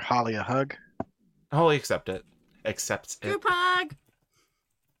offer Holly a hug. Holly accepts it. Group hug!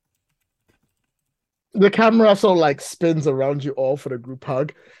 The camera sort of like spins around you all for the group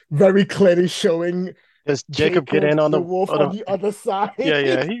hug, very clearly showing Does Jacob get in on the wolf on the other side.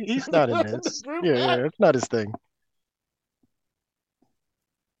 Yeah, he's not in this. Yeah, it's not his thing.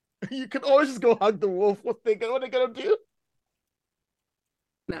 You can always just go hug the wolf. What they gonna do?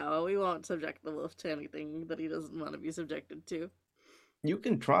 No, we won't subject the wolf to anything that he doesn't want to be subjected to. You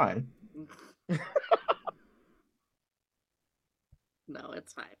can try. No,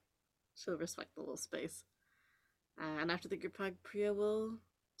 it's fine. She'll respect the little space. And after the group hug, Priya will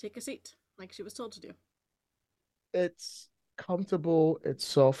take a seat, like she was told to do. It's comfortable, it's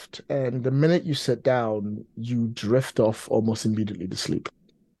soft, and the minute you sit down, you drift off almost immediately to sleep.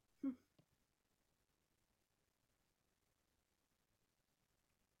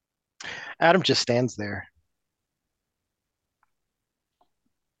 Adam just stands there.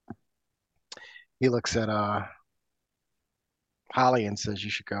 He looks at Holly and says, "You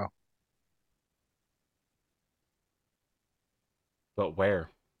should go." But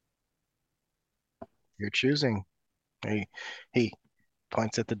where? You're choosing. He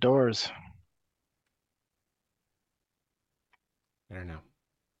points at the doors. I don't know.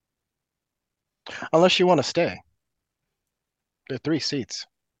 Unless you want to stay. There are 3 seats.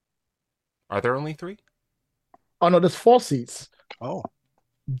 Are there only 3? Oh no, there's 4 seats, Oh,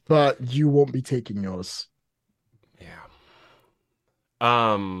 but you won't be taking yours. Yeah.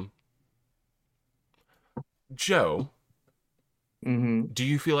 Joe, do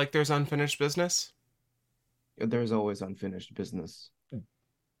you feel like there's unfinished business? There's always unfinished business.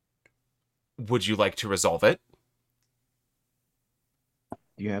 Would you like to resolve it?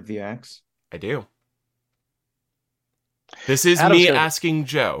 Do you have the axe? I do. This is Adam's me gonna- asking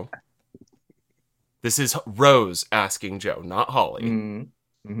Joe. This is Rose asking Joe, not Holly.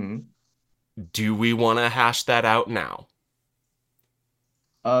 Mm-hmm. Do we want to hash that out now?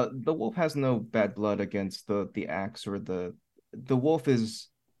 The wolf has no bad blood against the axe or the wolf is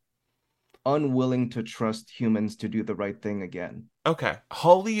unwilling to trust humans to do the right thing again. Okay.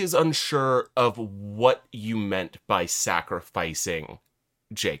 Holly is unsure of what you meant by sacrificing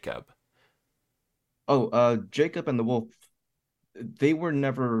Jacob. Oh, Jacob and the wolf, they were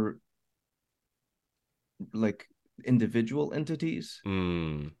never like individual entities.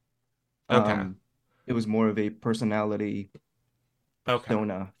 Okay. It was more of a personality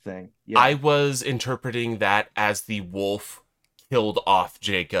persona thing. Yeah. I was interpreting that as the wolf killed off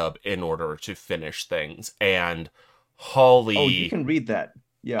Jacob in order to finish things, and Holly... Oh, you can read that.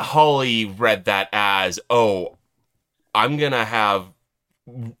 Yeah. Holly read that as, oh, I'm gonna have,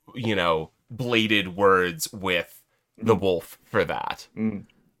 bladed words with the wolf for that.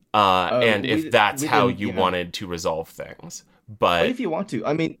 And if that's how you wanted to resolve things. But if you want to.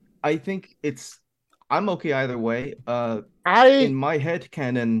 I mean, I think I'm okay either way. In my head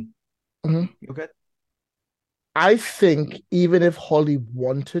canon... Okay. I think even if Holly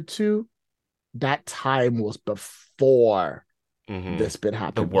wanted to, that time was before this bit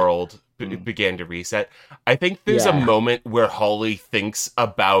happened. The world began to reset. I think there's a moment where Holly thinks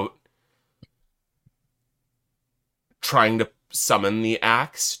about trying to summon the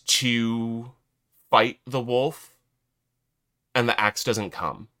axe to fight the wolf, and the axe doesn't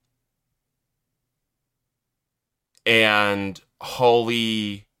come. And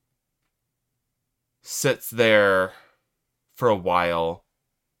Holly sits there for a while,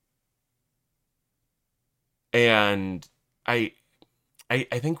 and I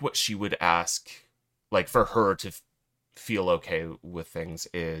think what she would ask, like, for her to feel okay with things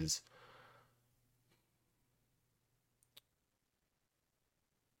is,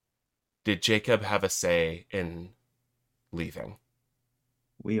 did Jacob have a say in leaving?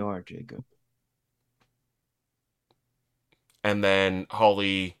 We are Jacob. And then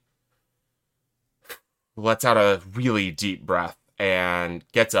Holly lets out a really deep breath and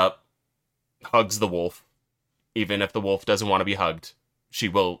gets up, hugs the wolf, Even if the wolf doesn't want to be hugged, she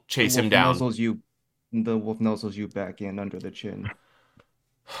will chase him wolf down. The wolf nuzzles you back in under the chin.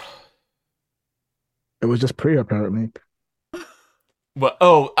 It was just Priya, apparently. What?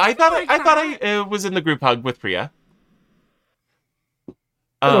 Oh, I thought like I was in the group hug with Priya.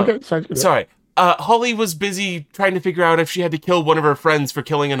 Okay, sounds good. Sorry. Holly was busy trying to figure out if she had to kill one of her friends for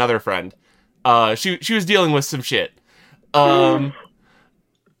killing another friend. She was dealing with some shit. When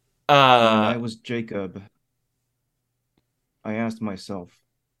I was Jacob, I asked myself,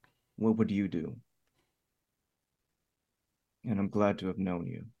 what would you do? And I'm glad to have known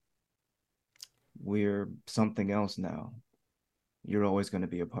you. We're something else now. You're always going to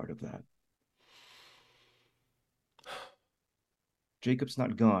be a part of that. Jacob's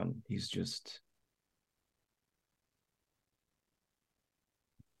not gone. He's just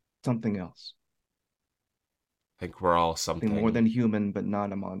something else. I think we're all something More than human, but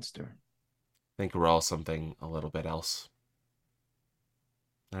not a monster. I think we're all something a little bit else.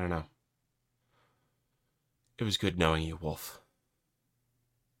 I don't know. It was good knowing you, Wolf.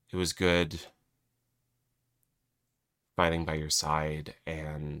 It was good fighting by your side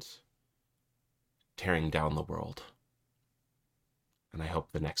and tearing down the world. And I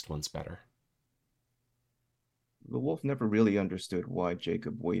hope the next one's better. The wolf never really understood why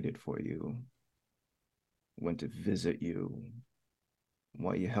Jacob waited for you, went to visit you,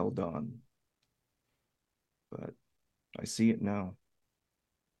 why you held on. But I see it now.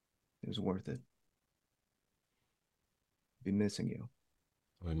 It was worth it. I'll be missing you.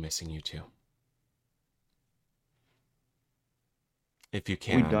 I'll be missing you too. If you Are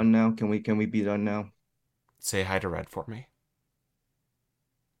can, we done now? Can we be done now? say hi to Red for me.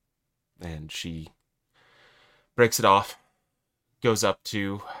 And she breaks it off, goes up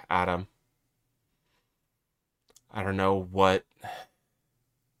to Adam. I don't know what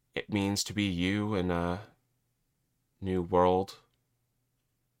it means to be you in a new world,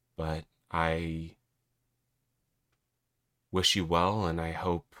 but I wish you well, and I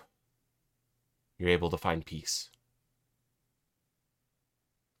hope you're able to find peace.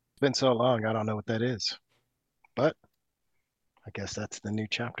 It's been so long, I don't know what that is. But I guess that's the new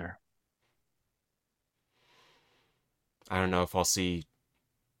chapter. I don't know if I'll see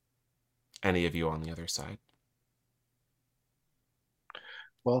any of you on the other side.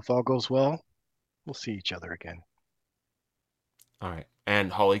 Well, if all goes well, we'll see each other again. All right.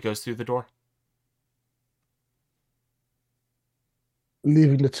 And Holly goes through the door.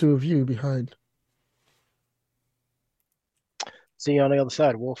 Leaving the two of you behind. See you on the other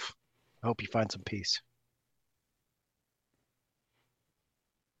side, Wolf. I hope you find some peace.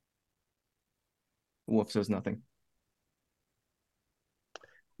 Wolf says nothing.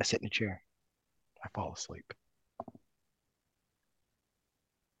 I sit in a chair. I fall asleep.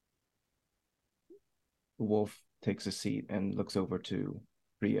 The wolf takes a seat and looks over to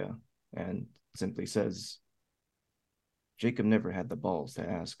Priya and simply says, Jacob never had the balls to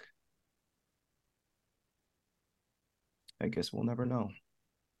ask. I guess we'll never know.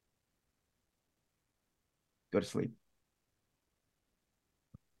 Go to sleep.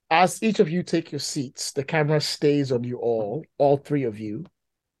 As each of you take your seats, the camera stays on you all three of you,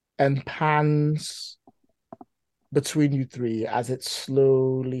 and pans between you three as it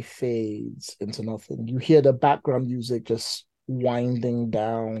slowly fades into nothing. You hear the background music just winding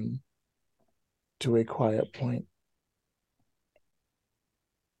down to a quiet point.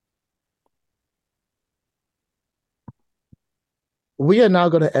 We are now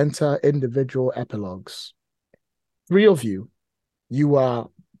going to enter individual epilogues. Three of you, you are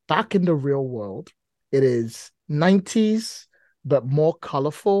back in the real world. It is 90s, but more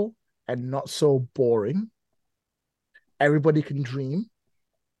colorful and not so boring. Everybody can dream.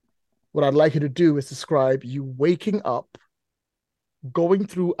 What I'd like you to do is describe you waking up, going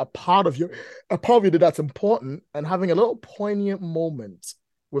through a part of you that's important, and having a little poignant moment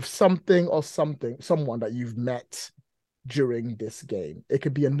with something or someone that you've met during this game. It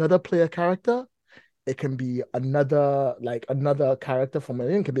could be another player character. It can be another character from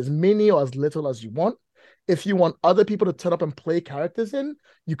it. It can be as many or as little as you want. If you want other people to turn up and play characters in,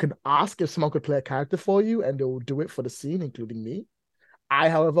 you can ask if someone could play a character for you, and they will do it for the scene, including me. I,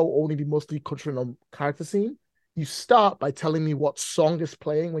 however, will only be mostly concentrating on character scene. You start by telling me what song is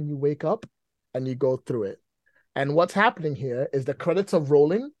playing when you wake up, and you go through it. And what's happening here is the credits are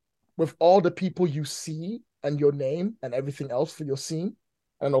rolling with all the people you see and your name and everything else for your scene.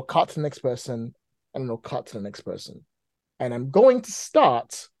 And it'll cut to the next person, and it'll cut to the next person. And I'm going to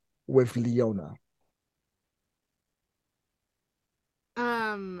start with Leona.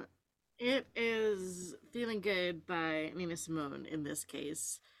 It is Feeling Good by Nina Simone in this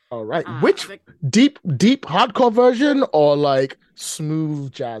case. All right. Which Vic- deep hardcore version or like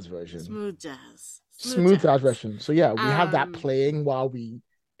smooth jazz version? smooth jazz. Smooth jazz version. So yeah, we have that Um, playing while we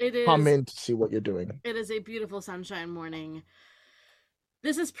It come is in to see what you're doing. it is a beautiful sunshine morning.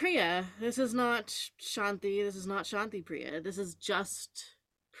 This is Priya. This is not Shanti. This is not Shanti Priya. This is just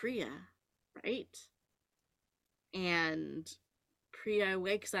Priya, right? And Priya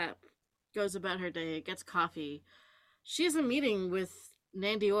wakes up, goes about her day, gets coffee. She has a meeting with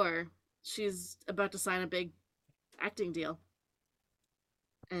Nandi Orr. She's about to sign a big acting deal.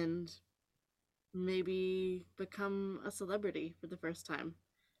 And maybe become a celebrity for the first time.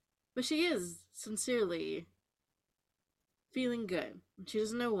 But she is sincerely feeling good. She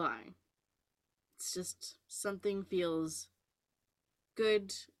doesn't know why. It's just something feels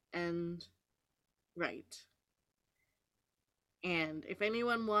good and right. And if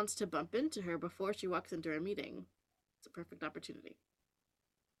anyone wants to bump into her before she walks into her meeting, it's a perfect opportunity.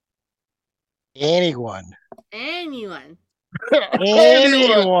 Anyone. Anyone.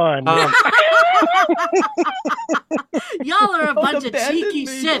 Anyone. Y'all are a bunch of abandon cheeky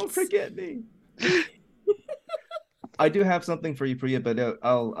me. Don't shits. forget me. I do have something for you, Priya, but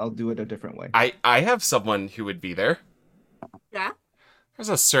I'll do it a different way. I have someone who would be there. Yeah? There's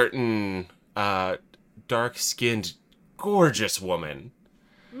a certain dark-skinned, gorgeous woman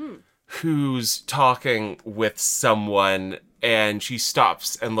who's talking with someone, and she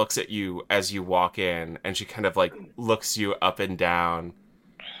stops and looks at you as you walk in, and she kind of like looks you up and down,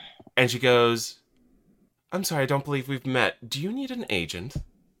 and she goes, "I'm sorry, I don't believe we've met. Do you need an agent?"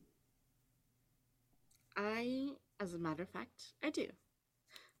 As a matter of fact, I do.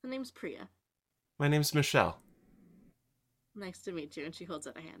 The name's Priya. My name's Michelle, Nice to meet you. And she holds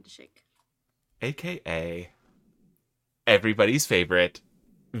out a hand to shake. aka everybody's favorite,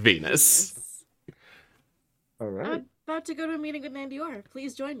 Venus. Yes. All right. I'm about to go to a meeting with Nandi Orr.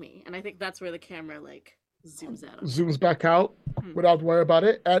 Please join me. And I think that's where the camera like zooms out. Zooms back out without worry about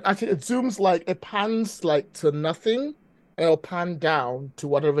it. And actually it zooms like it pans like to nothing and it'll pan down to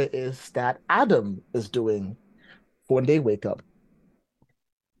whatever it is that Adam is doing when they wake up.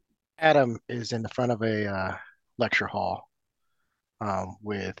 Adam is in the front of a lecture hall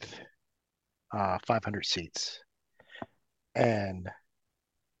with 500 seats. And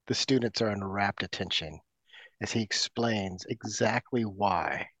the students are in rapt attention as he explains exactly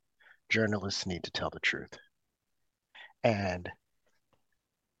why journalists need to tell the truth. And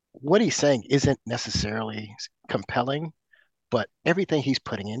what he's saying isn't necessarily compelling, but everything he's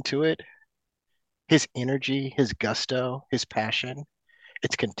putting into it, his energy, his gusto, his passion,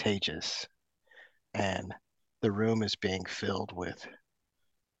 it's contagious. And the room is being filled with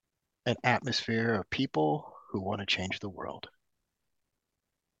an atmosphere of people who want to change the world.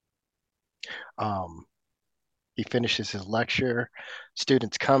 He finishes his lecture.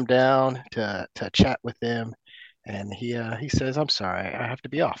 Students come down to chat with him, and he says, "I'm sorry, I have to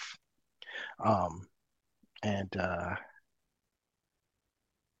be off." And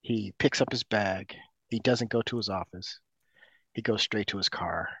he picks up his bag. He doesn't go to his office. He goes straight to his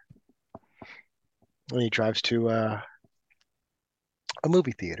car. And he drives to a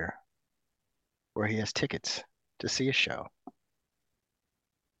movie theater where he has tickets to see a show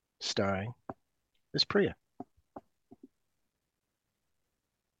starring Miss Priya.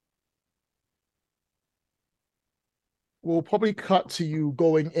 We'll probably cut to you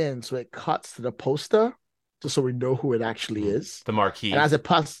going in, so it cuts to the poster, just so we know who it actually is. The marquee. And as it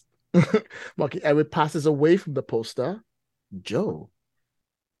passes, and it passes away from the poster, Joe.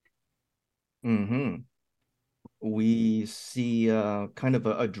 Mm-hmm. We see kind of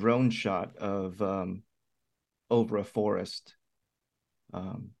a drone shot of over a forest.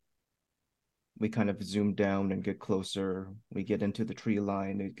 We kind of zoom down and get closer. We get into the tree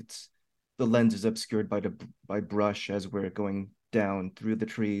line. The lens is obscured by brush as we're going down through the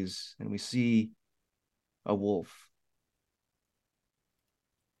trees, and we see a wolf.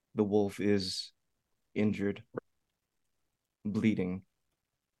 The wolf is injured, bleeding,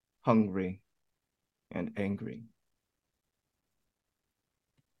 hungry, and angry.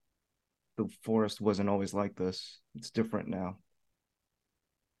 The forest wasn't always like this. It's different now.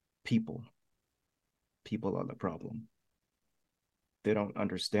 People are the problem. They don't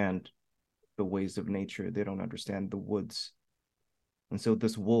understand the ways of nature. They don't understand the woods. And so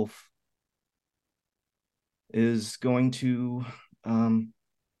this wolf is going to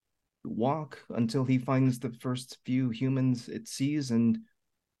walk until he finds the first few humans it sees and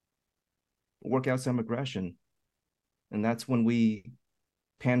work out some aggression. And that's when we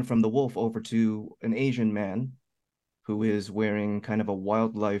pan from the wolf over to an Asian man who is wearing kind of a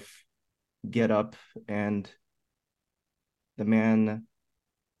wildlife getup, and the man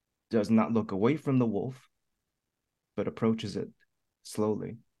does not look away from the wolf, but approaches it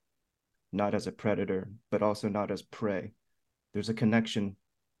slowly, not as a predator, but also not as prey. There's a connection.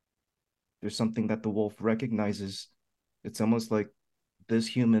 There's something that the wolf recognizes. It's almost like this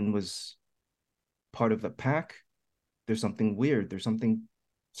human was part of the pack. There's something weird. There's something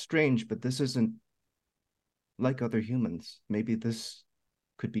strange, but this isn't like other humans. Maybe this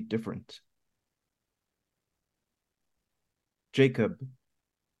could be different. Jacob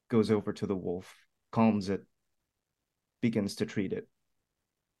goes over to the wolf, calms it, begins to treat it.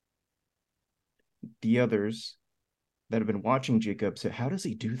 The others that have been watching Jacob say, how does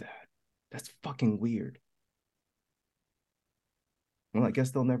he do that? That's fucking weird. Well, I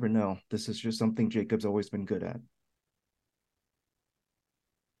guess they'll never know. This is just something Jacob's always been good at.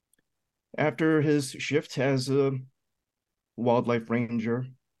 After his shift as a wildlife ranger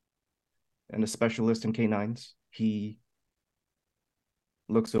and a specialist in canines, he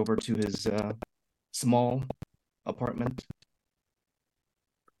looks over to his small apartment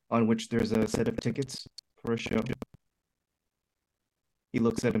on which there's a set of tickets for a show. He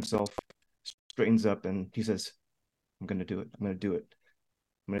looks at himself, straightens up, and he says, I'm going to do it. I'm going to do it.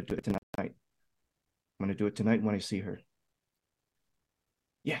 I'm going to do it tonight. I'm going to do it tonight when I see her.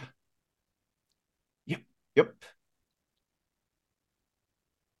 Yeah. Yep.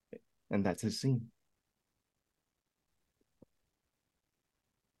 And that's his scene.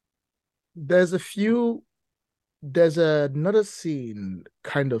 There's another scene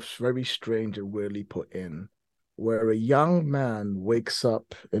kind of very strange and weirdly put in, where a young man wakes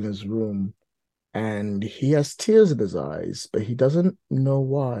up in his room and he has tears in his eyes, but he doesn't know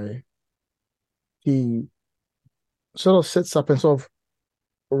why. He sort of sits up and sort of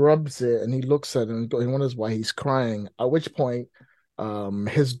rubs it, and he looks at it and he wonders why he's crying. At which point,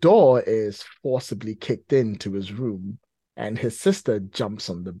 his door is forcibly kicked into his room, and his sister jumps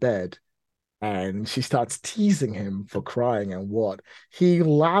on the bed, and she starts teasing him for crying and what. He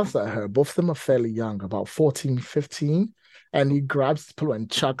laughs at her. Both of them are fairly young, about 14, 15, and he grabs the pillow and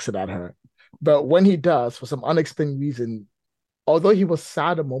chucks it at her. But when he does, for some unexplained reason, although he was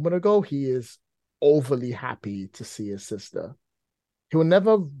sad a moment ago, he is overly happy to see his sister. He will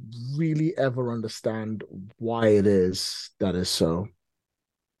never really ever understand why it is that is so.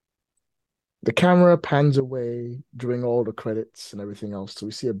 The camera pans away during all the credits and everything else. So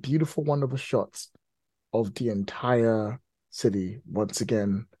we see a beautiful, wonderful shot of the entire city once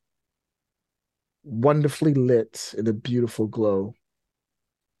again, wonderfully lit in a beautiful glow.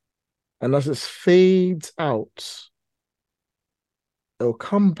 And as it fades out, it'll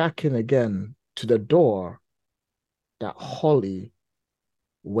come back in again to the door that Holly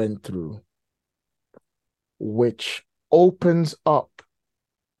went through, which opens up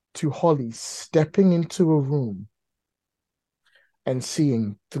to Holly stepping into a room and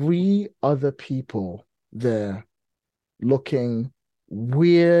seeing 3 other people there looking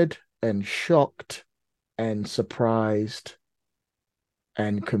weird and shocked and surprised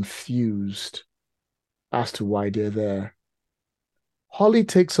and confused as to why they're there. Holly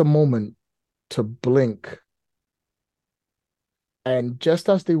takes a moment to blink, and just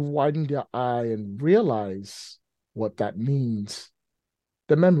as they widen their eye and realize what that means,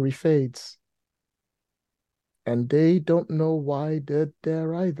 the memory fades. And they don't know why they're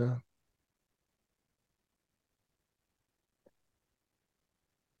there either.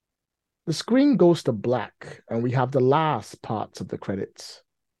 The screen goes to black, and we have the last parts of the credits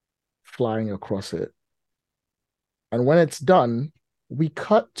flying across it. And when it's done, we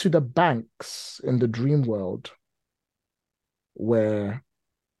cut to the banks in the dream world where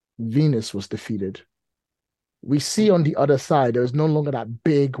Venus was defeated. We see on the other side, there's no longer that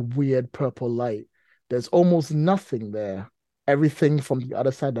big, weird purple light. There's almost nothing there. Everything from the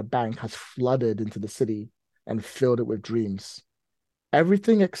other side of the bank has flooded into the city and filled it with dreams.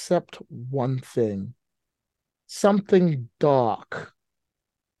 Everything except one thing. Something dark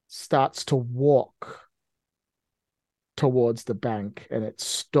starts to walk towards the bank, and it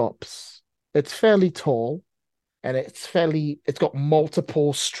stops. It's fairly tall, and it's got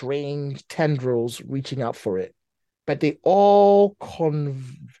multiple strange tendrils reaching out for it, but they all contort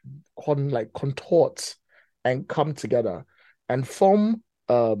and come together and form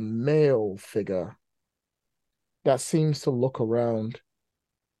a male figure that seems to look around.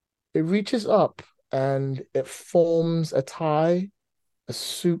 It reaches up and it forms a tie, a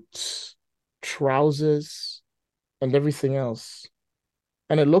suit, trousers, and everything else.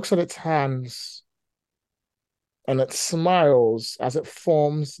 And it looks at its hands and it smiles as it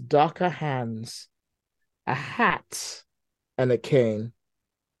forms darker hands, a hat, and a cane.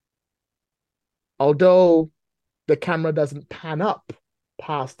 Although the camera doesn't pan up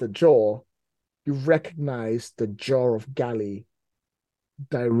past the jaw, you recognize the jaw of Galley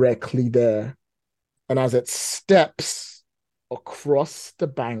directly there. And as it steps across the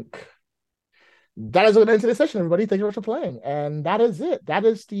bank, that is going to end the session, everybody. Thank you very much for playing. And that is it. That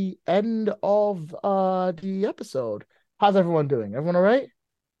is the end of the episode. How's everyone doing? Everyone all right?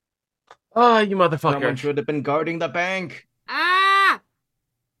 Oh, you Someone motherfucker. should have been guarding the bank. Ah!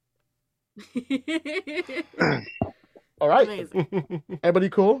 All right. Amazing. Everybody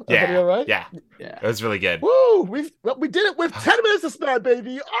cool? Everybody Yeah. all right? Yeah. Yeah. That was really good. Woo! We did it with 10 minutes to spare,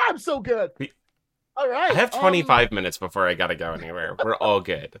 baby. Oh, I'm so good. All right. I have 25 minutes before I gotta go anywhere. We're all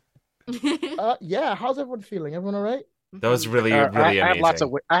good. Yeah. How's everyone feeling? Everyone all right? That was really, I really have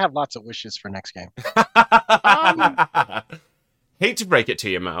amazing. I have lots of wishes for next game. Hate to break it to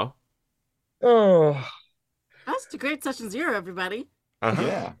you, Mo. Oh. That's a great session 0, everybody. Uh-huh.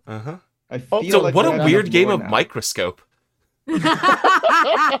 Yeah. Uh-huh. I feel So like what we a have weird enough game more of now. microscope.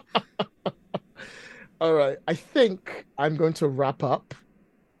 All right. I think I'm going to wrap up,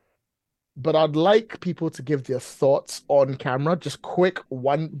 but I'd like people to give their thoughts on camera. Just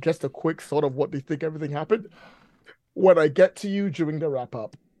a quick thought of what they think everything happened when I get to you during the wrap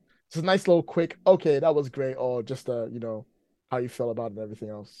up. It's a nice little quick, okay, that was great, or just how you feel about it and everything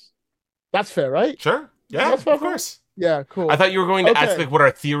else. That's fair, right? Sure. Yeah, That's fair, of course. Yeah, cool. I thought you were going to ask Okay. like what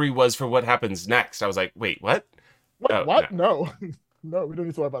our theory was for what happens next. I was like, wait, what? Oh, What? No. No, we don't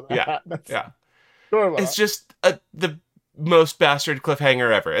need to worry about that. Yeah, That's, Yeah. Don't worry about It's just the most bastard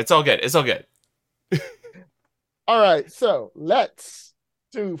cliffhanger ever. It's all good. It's all good. All right, so let's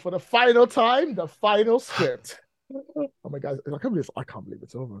do for the final time the final script. Oh my God, I can't believe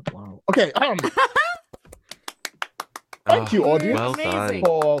it's over. Wow. Okay. Thank you, audience, Well Amazing. done.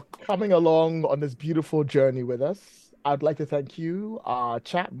 for coming along on this beautiful journey with us. I'd like to thank you, our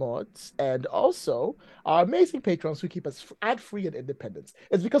chat mods, and also our amazing patrons who keep us ad-free and independent.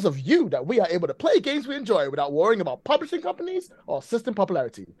 It's because of you that we are able to play games we enjoy without worrying about publishing companies or system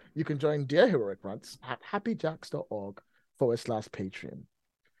popularity. You can join Dear Heroic Runs at happyjacks.org/Patreon.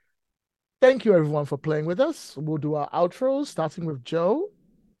 Thank you, everyone, for playing with us. We'll do our outros, starting with Joe.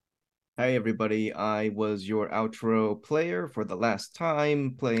 Hi, everybody. I was your outro player for the last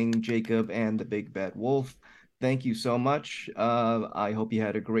time, playing Jacob and the Big Bad Wolf. Thank you so much. I hope you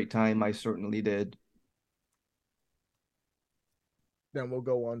had a great time. I certainly did. Then we'll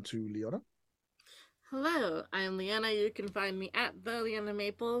go on to Leona. Hello, I am Leanna. You can find me at the Leanna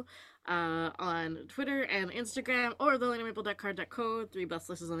Maple on Twitter and Instagram, or theleanamaple.card.co. 3 best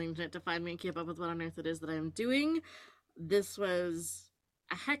places on the internet to find me and keep up with what on earth it is that I'm doing. This was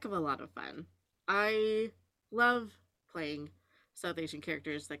a heck of a lot of fun. I love playing South Asian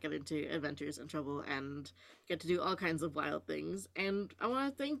characters that get into adventures and trouble and get to do all kinds of wild things. And I want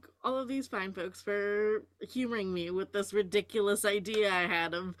to thank all of these fine folks for humoring me with this ridiculous idea I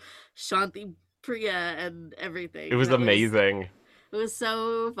had of Shanti Priya and everything. It was amazing. It was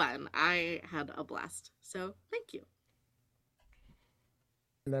so fun. I had a blast. So thank you.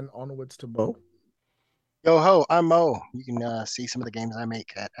 And then onwards to Mo. Yo ho, I'm Mo. You can see some of the games I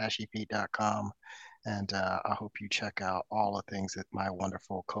make at ashyfeet.com. And I hope you check out all the things that my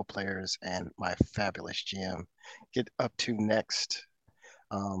wonderful co-players and my fabulous GM get up to next.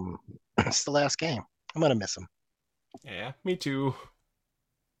 It's the last game. I'm gonna miss them. Yeah, me too.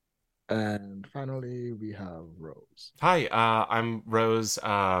 And finally, we have Rose. Hi, I'm Rose.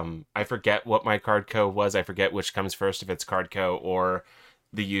 I forget what my card code was. I forget which comes first, if it's Cardco or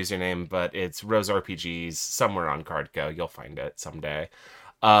the username, but it's Rose RPGs somewhere on Cardco. You'll find it someday.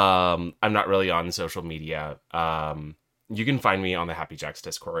 I'm not really on social media. You can find me on the Happy Jacks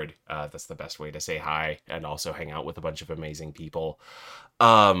Discord. That's the best way to say hi and also hang out with a bunch of amazing people.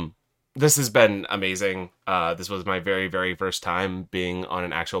 This has been amazing. This was my very, very first time being on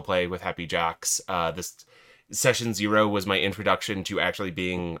an actual play with Happy Jacks. This session 0 was my introduction to actually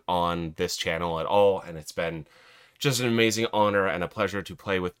being on this channel at all, and it's been just an amazing honor and a pleasure to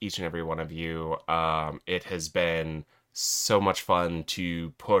play with each and every one of you. It has been so much fun to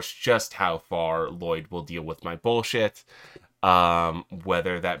push just how far Lloyd will deal with my bullshit,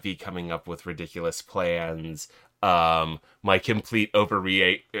 whether that be coming up with ridiculous plans, my complete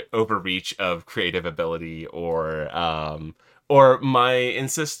overreach of creative ability, or my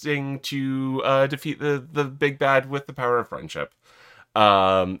insisting to defeat the big bad with the power of friendship.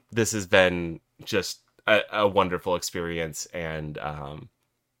 This has been just a wonderful experience, and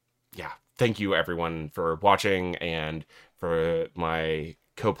yeah, thank you everyone for watching, and for my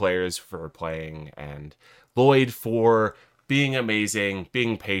co-players for playing, and Lloyd for being amazing,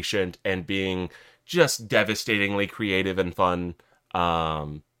 being patient, and being just devastatingly creative and fun.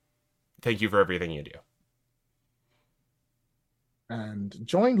 Thank you for everything you do. And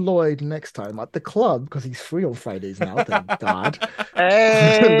join Lloyd next time at the club because he's free on Fridays now. Thank God.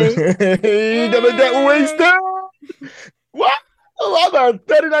 Hey, He gonna get wasted. What? Love a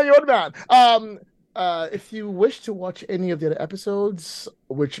 39-year-old man. If you wish to watch any of the other episodes,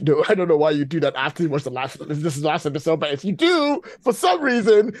 which I don't know why you do that after you watch this is the last episode, but if you do, for some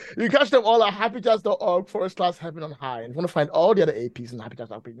reason, you catch them all at happyjazz.org/heaven on high. And if you want to find all the other APs in the Happy Jazz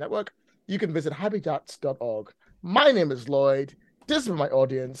RPG Network, you can visit happyjazz.org. My name is Lloyd. This is my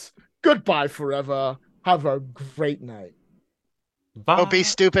audience. Goodbye forever. Have a great night. Bye. don't be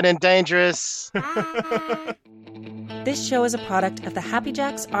stupid and dangerous. Bye. This show is a product of the Happy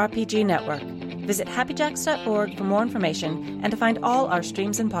Jacks RPG Network. Visit happyjacks.org for more information and to find all our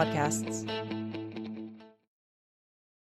streams and podcasts.